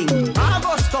man thing.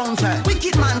 August Town say,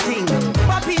 wicked man thing.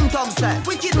 Popping Tug say,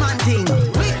 wicked man thing.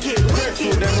 Wicked.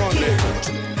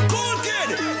 Cool kid,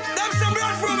 them some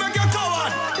blood from make you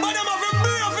coward. But them have a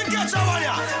beer if you catch a one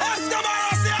ya.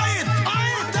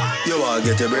 want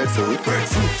get your breadfruit?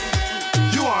 Breadfruit.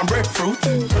 You want breadfruit?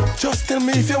 Just tell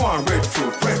me if you want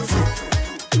breadfruit. Breadfruit.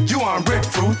 You want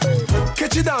breadfruit?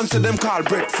 Catch you dance to them called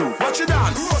breadfruit. Watch you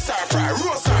dance. Roast or fry,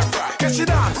 roast or fry. Catch you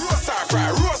dance. Roast or fry,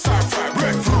 roast or fry.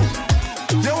 Breadfruit.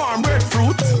 You want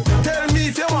breadfruit? Tell me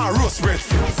if you want roast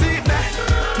breadfruit. See it there?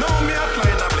 No me a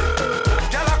climb a bit.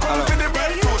 Y'all a come for the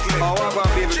breadfruit leg.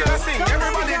 She a sing,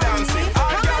 everybody dancing.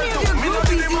 All y'all do. Me no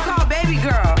do you call baby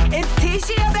girl. Is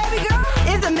Tisha a baby girl?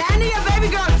 Is Amanda a baby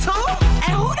girl too?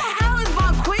 And who the hell is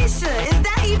Bonquisha? Is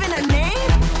that even a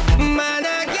name? Man,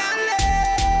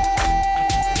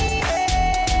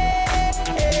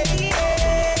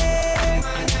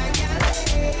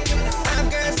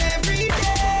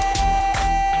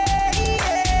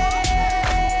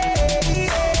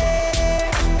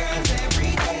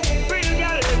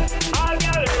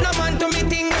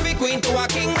 to a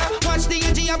king, watch the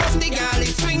edge above the galley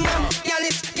swing.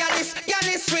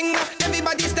 Galley swing.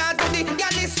 Everybody start with the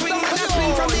galley swing. I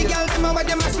swing from the gal them where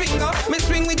them a swing. Me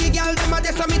swing with the gal them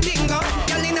that's how me ting.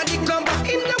 Gal inna the club,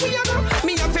 in the way I go.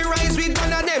 Me have to rise with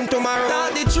one of them tomorrow.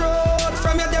 Start the truth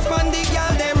from your dep on the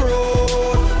gal them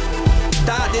road.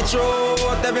 Start the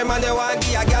truth, every man they want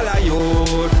give a gal a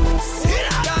youth.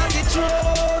 Start the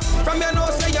truth from your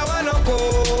nose say you want no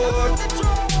code.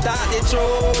 Start the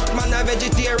truth, man a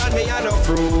vegetarian, me a no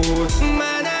fruit.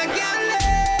 Man a galley,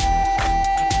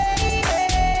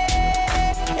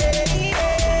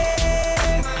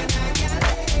 man a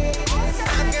galley.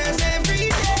 Some girls every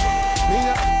day.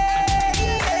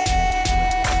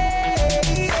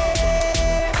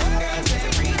 Girls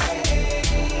every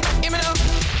day. Give me now.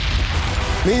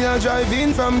 Me a drive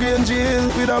in from Green Jail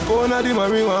with a pound of the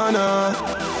marijuana.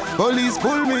 Police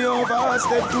pull me over,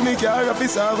 step to me car,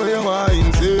 officer, where you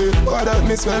wine, say what that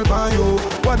me smell by you,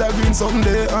 what that green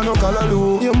someday, I no color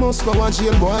do. You must go and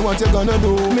jail, boy, what you gonna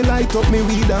do? Me light up me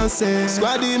weed and say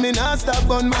squaddy, me not stop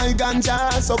on my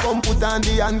ganja, so come put on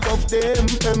the handcuff them.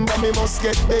 Remember me must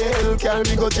get bail, carry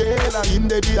me go jail, and him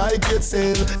the I get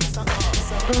sale.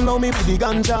 Now me with the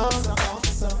ganja,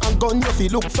 and gun you fi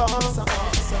look for,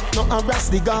 no harass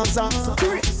the Gaza.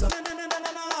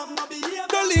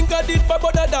 Link a did for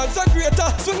but a dancer greater.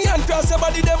 Swing your hand cross your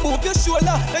body, then move your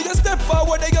shoulder. Then you step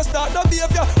forward, then you start the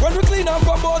behavior. When we clean and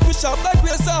come out, we sharp like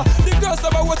racer. The girls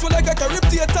never watch you like a carib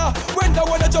theater. When the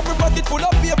one a jump in pocket full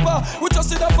of paper. We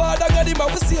just see the father, God him and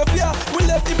we savior. We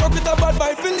left him up with a bad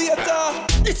mind for later.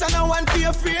 It's a no one be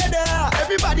afraid of.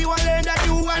 Everybody want learn that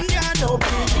you want ya. No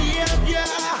behavior,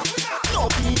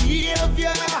 no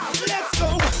behavior. Let's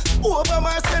go. Over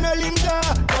my center linger.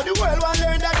 Now the world want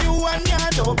learn that you want ya.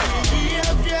 No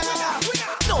behavior,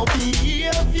 no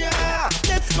behavior.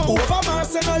 Let's go. Over my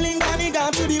center linger,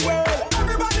 nigga to the world.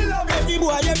 Everybody love it. Every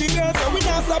boy, every girl. So we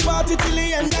dance a party till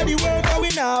the end of the world. Cause we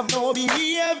not have no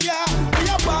behavior. We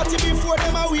a party before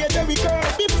them a wait every girl.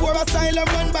 Before asylum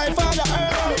run by Father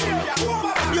Earth.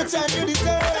 You time you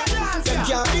deserve. Them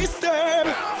can't disturb.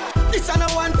 This a no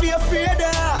one be afraid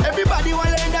of. Everybody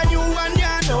want learn that you want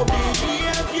ya. No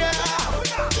behavior,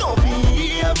 no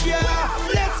behavior.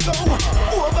 Let's go.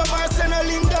 Over Marcena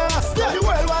Linda. The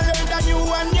world want learn that you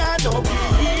want ya. No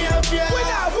behavior,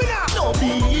 no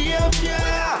behavior.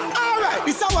 Alright,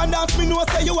 this a one dance me know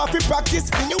say you have to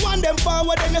practice. When you want them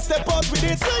forward, then you step out with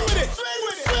it. Swing with it, swing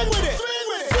with it, swing with it,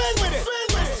 swing with it, swing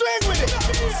with it, swing with it.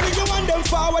 Swing you want them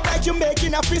forward like you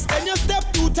making a fist. Then you step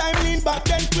 2 times, lean back,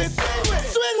 then twist.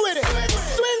 Swing with it,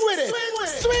 swing with it,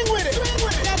 swing with it.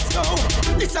 Let's go.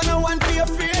 This a no one be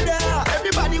afraid of.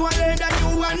 Everybody want learn that you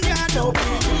want ya. No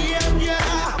behavior,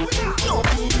 no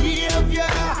behavior.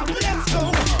 Let's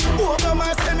go. Over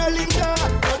Marcena Linda.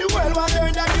 Now the world want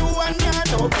learn that you want ya.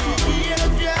 No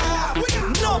behavior,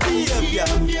 no behavior.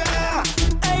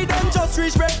 Hey, them just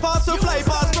reach break past to fly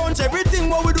past brunch. Everything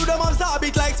what we do them absorb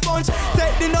it like sponge.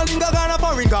 Take the nothing gonna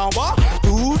foreign can walk.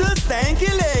 Do the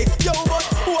stanky legs. Yo, but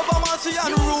over Marcena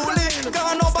and rule it.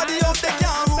 Cause nobody else they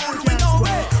can't rule. We know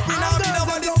it. We now be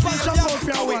nobody special.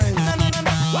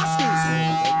 Watch this.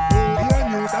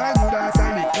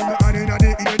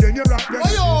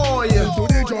 Oh, yeah. To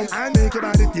the drum and make it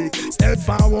by the kick. Step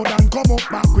forward and come up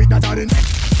back quick. That's how they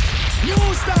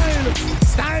new style.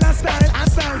 Style and style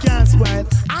and style can't spoil.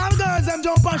 All girls them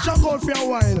jump and shock out for a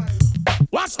while.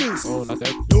 Watch this. Oh, not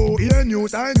that. You hear new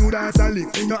style, new dance and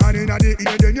lick. Finger hand in the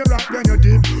ear, then you rock, then you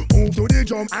dip. Move to the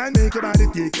drum and make it by the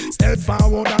kick. Step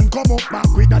forward and come up back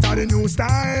quick. That's how the new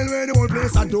style where the whole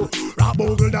place I do. Rap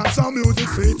bogle dance, some music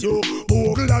fit you.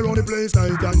 Bogle around the place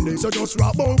night and day. So just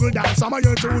rap bogle dance, some of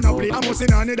your tune a play. I'm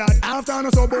missing on that after no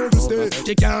so bogle stay.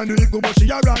 She can't do it good, but she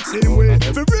a rock same way.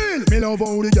 For real, me love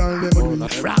how the girl them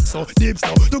do. Rock so, deep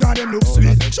so, to got them look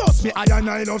sweet. Trust me, I and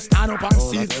I love stand up and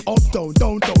sit. Up down,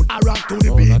 downtown, I rock to the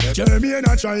be. Jeremy and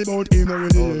I try about him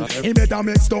already. He better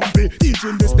make stumpy. Teach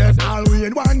him the step all we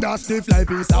in wonder stiff like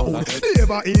piece of wood.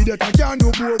 Never idiot I can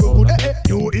do good.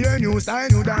 New ear, new style,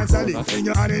 new dance a lick. Then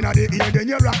you hand in the ear, then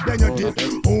you rock, then you dip.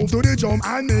 Move to the drum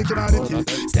and make it on the tip.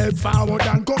 Step forward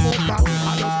and come up back.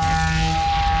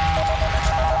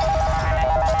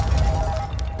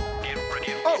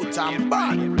 Oh, damn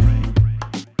bad.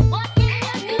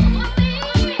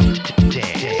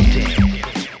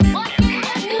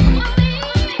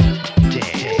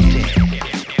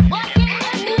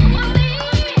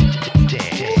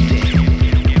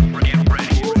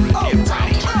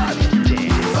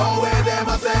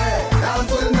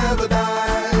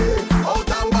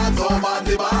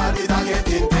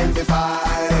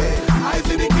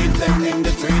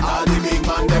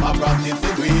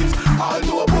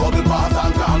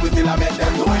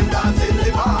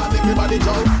 Everybody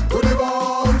jump to the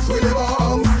bounce, willy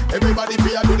bounce. Everybody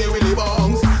fear do the willy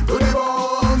bounce. To the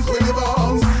bounce, willy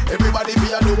bounce. Everybody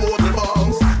fear do the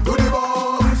bounce. To the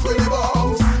bounce, willy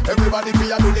bounce. Everybody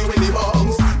fear do the willy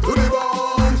bounce. To the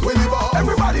bounce, willy bounce.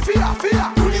 Everybody fear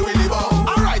do the willy bounce.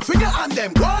 Alright, swing your hand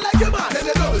them, go on like your man. Then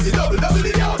the double the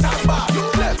out and back.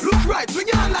 Look left, look right, swing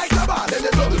your hand like your man. Then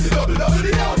the double the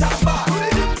out and back.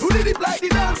 Do the dip like the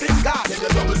dancing god. Then the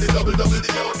double the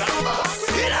out and back.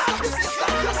 Get out, this is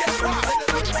like you get rocked.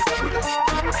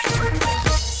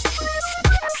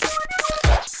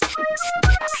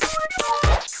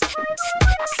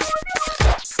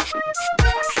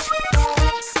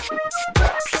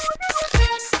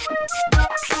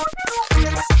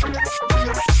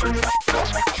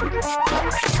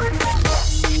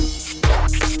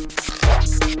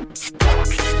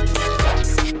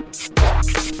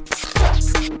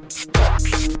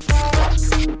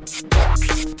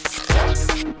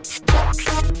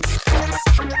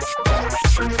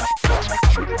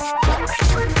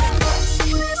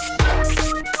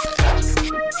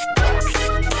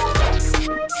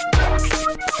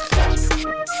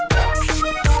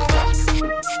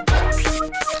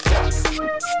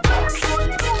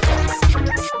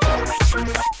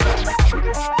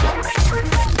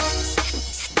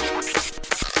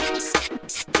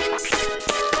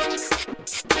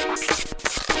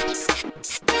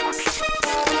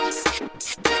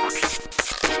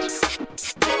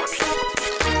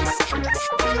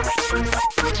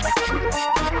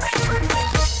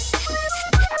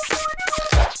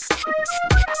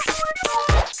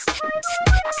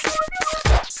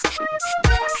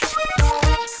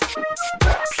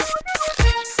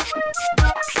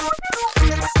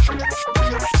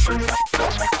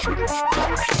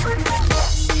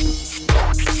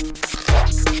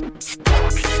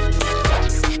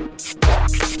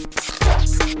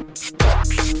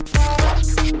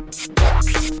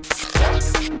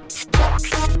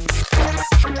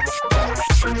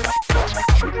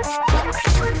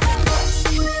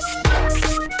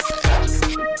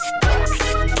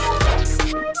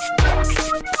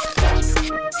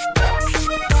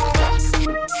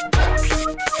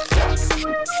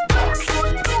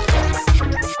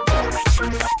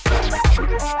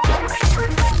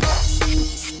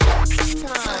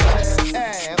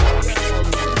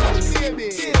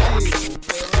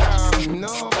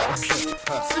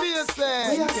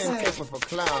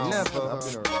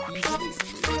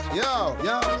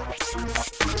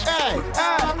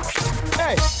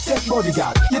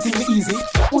 Bodyguard, you think me easy?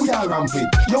 Who ya ramp with?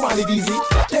 You want it easy?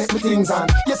 Take me things on,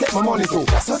 you take my money too.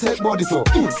 So take body too,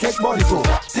 take body too.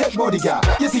 Take bodyguard,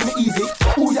 you think me easy?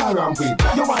 Who ya ramp with?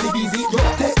 You want it easy? You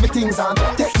take me things on,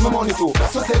 take my money too.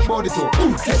 So take body too,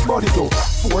 take body too.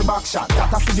 4 back shot,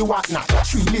 that a for the whatnot.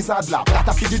 3 lizard lap, that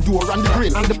a for the door and the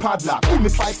grill and the padlock. Give me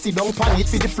 5 sit down pan it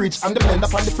for the fridge and the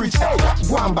blender on the fridge. Hey,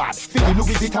 go on bad, for the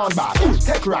Louis Vuitton bag.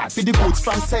 Take rad, for the boots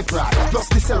from Separate. Plus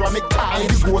the ceramic tie,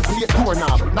 the gold plate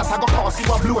doorknob. That I go cost you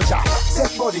a blowjob.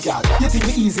 Take bodyguard, you think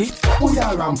me easy? Who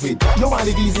ya ramp with? You want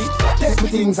it easy? Take me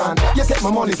things on, you take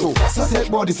my money too. So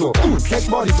take body too, take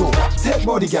body too. Take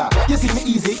bodyguard, you think me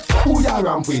easy? Who ya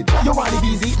ramp with? You want it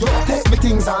easy? You take me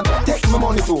things on, take my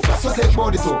money too. So take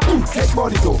body too, take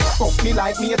body too. Fuck me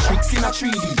like me a tricks in a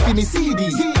 3D. Give me CD,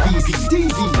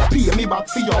 DVD, pay me back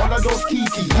for all of those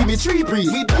kiki. Give me 3 pre,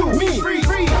 with you, me, free.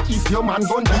 If your man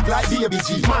gun big like Baby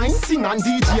G, mine sing and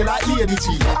DJ like Lady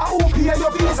G. I hope you pay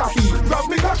your visa fee. Grab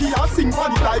me cocky and sing for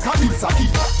it like a pizza key.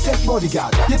 Take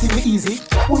bodyguard, you think me easy?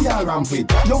 Who ya ramp with?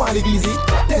 You want it easy?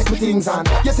 Take me things on,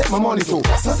 you take my money too.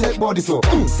 So take body too,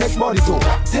 take body too.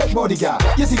 Take bodyguard,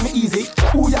 you think me easy?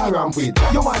 Who ya ramp with?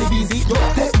 You want it easy? You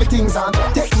take me things and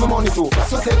take my money too.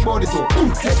 So take body too,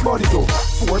 take body too.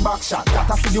 4 back shot, that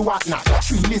a for the whatnot.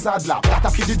 3 lizard lap, that a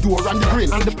for the door and the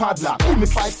grill and the padlock. Give me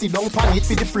 5 sit down pan it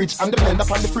for the fridge and the blender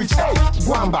on the fridge. Hey,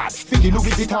 go on bad, for the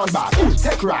Louis Vuitton bag.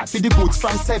 Take rad, for the goods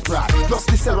from separate. Plus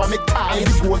the ceramic tie and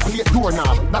the gold plate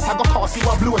doorknob. That a go cost you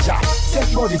a blowjob.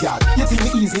 Take bodyguard, you think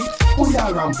me easy? Who ya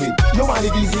ramp with? You want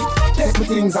it easy? Take me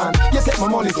things and you take my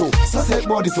money too. So take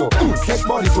body too, take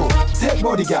body too. Take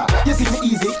bodyguard, you think me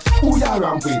easy? Who ya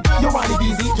ramp with? You want it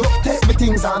easy? You take me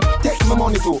things and take my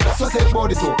money too. So take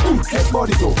body too, take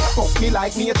body too. Fuck me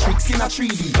like me a tricks in a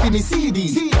 3D. Give me CD,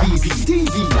 DVD,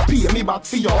 TV. Pay me back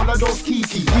for all of those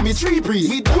kiki. Give me 3 pre,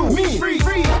 with you, me, free.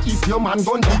 If your man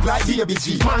gun big like Baby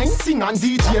G, mine sing and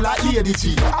DJ like Lady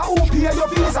G. I hope pay your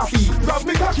visa fee. Grab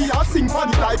me cocky and sing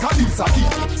funny like a Lisa key.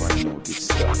 Find out this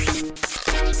stuff.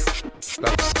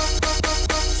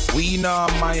 We nah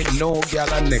mind no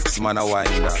gal and next man a wine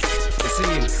that. You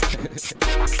see?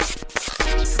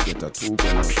 Get a 2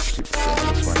 gun out chips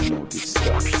and find out this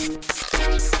stuff.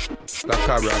 That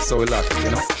camera so lucky,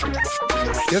 you know.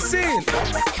 You see?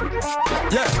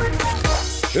 Yeah.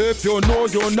 If you know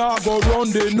you not go run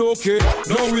the okay,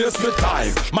 no waste me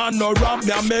time. Man no rap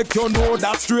me and make you know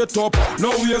that straight up, no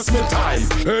waste me time.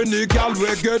 Any gal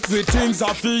we get with things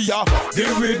I fear,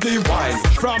 give with the wine.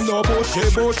 From no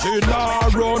bushy nah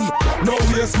run, no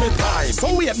waste me time.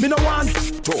 So wait, me no want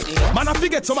to. Man I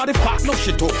forget somebody fat no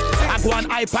shit too. I go and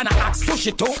hype and I ask to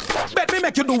shit too. Bet me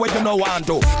make you do what you no want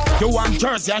to. You want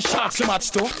jersey and shorts so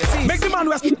much too. Make the man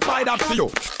who speak by that for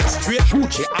you. Straight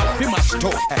Gucci and fi match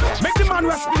too. Make the man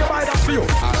who speak by that for you.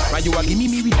 Right, you a give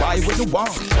me buy what you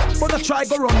want. But I try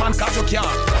go run man cause you can't.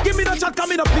 Give me the chat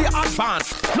come in a play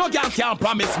advance. No girl can't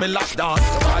promise me last dance.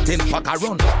 So I didn't pack a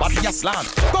run, but you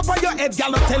slant. Go for your head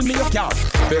girl and tell me you can't.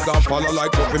 Big and follow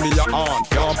like up in me your aunt.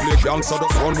 Can't play gang so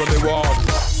just run when they want.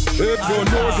 If you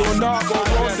know you not go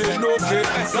run the no kid.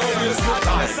 So waste no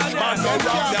time. Man no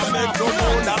rap ya make you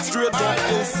know that straight up.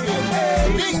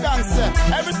 Big dancer,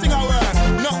 everything I wear,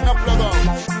 nothing no plug on.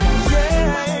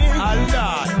 Yeah,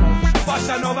 Allah,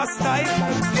 fashion over style.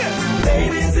 Yeah.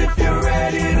 Ladies, if you're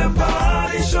ready to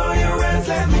party, show your hands,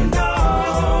 let me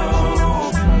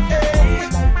know. Hey,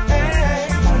 hey.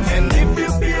 And if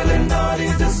you're feeling naughty,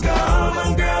 just come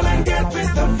on, girl, and get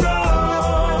with the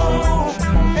flow.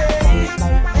 Hey,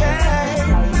 hey.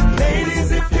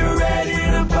 Ladies, if you're ready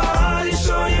to party,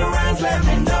 show your hands, let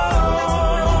me know.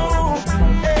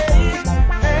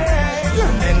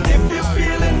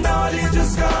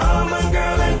 Just come on,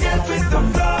 girl, and get with the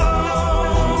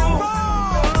flow.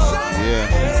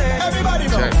 Yeah. Everybody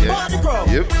know. Check, yeah. Party crowd.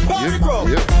 Yep. Party crowd.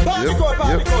 Yep. Party crowd.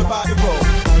 Party crowd. Party crowd.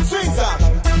 Swing song.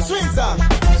 Swing song.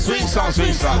 Swing song.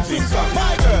 Swing song. Swing song.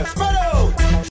 My girl, spread out.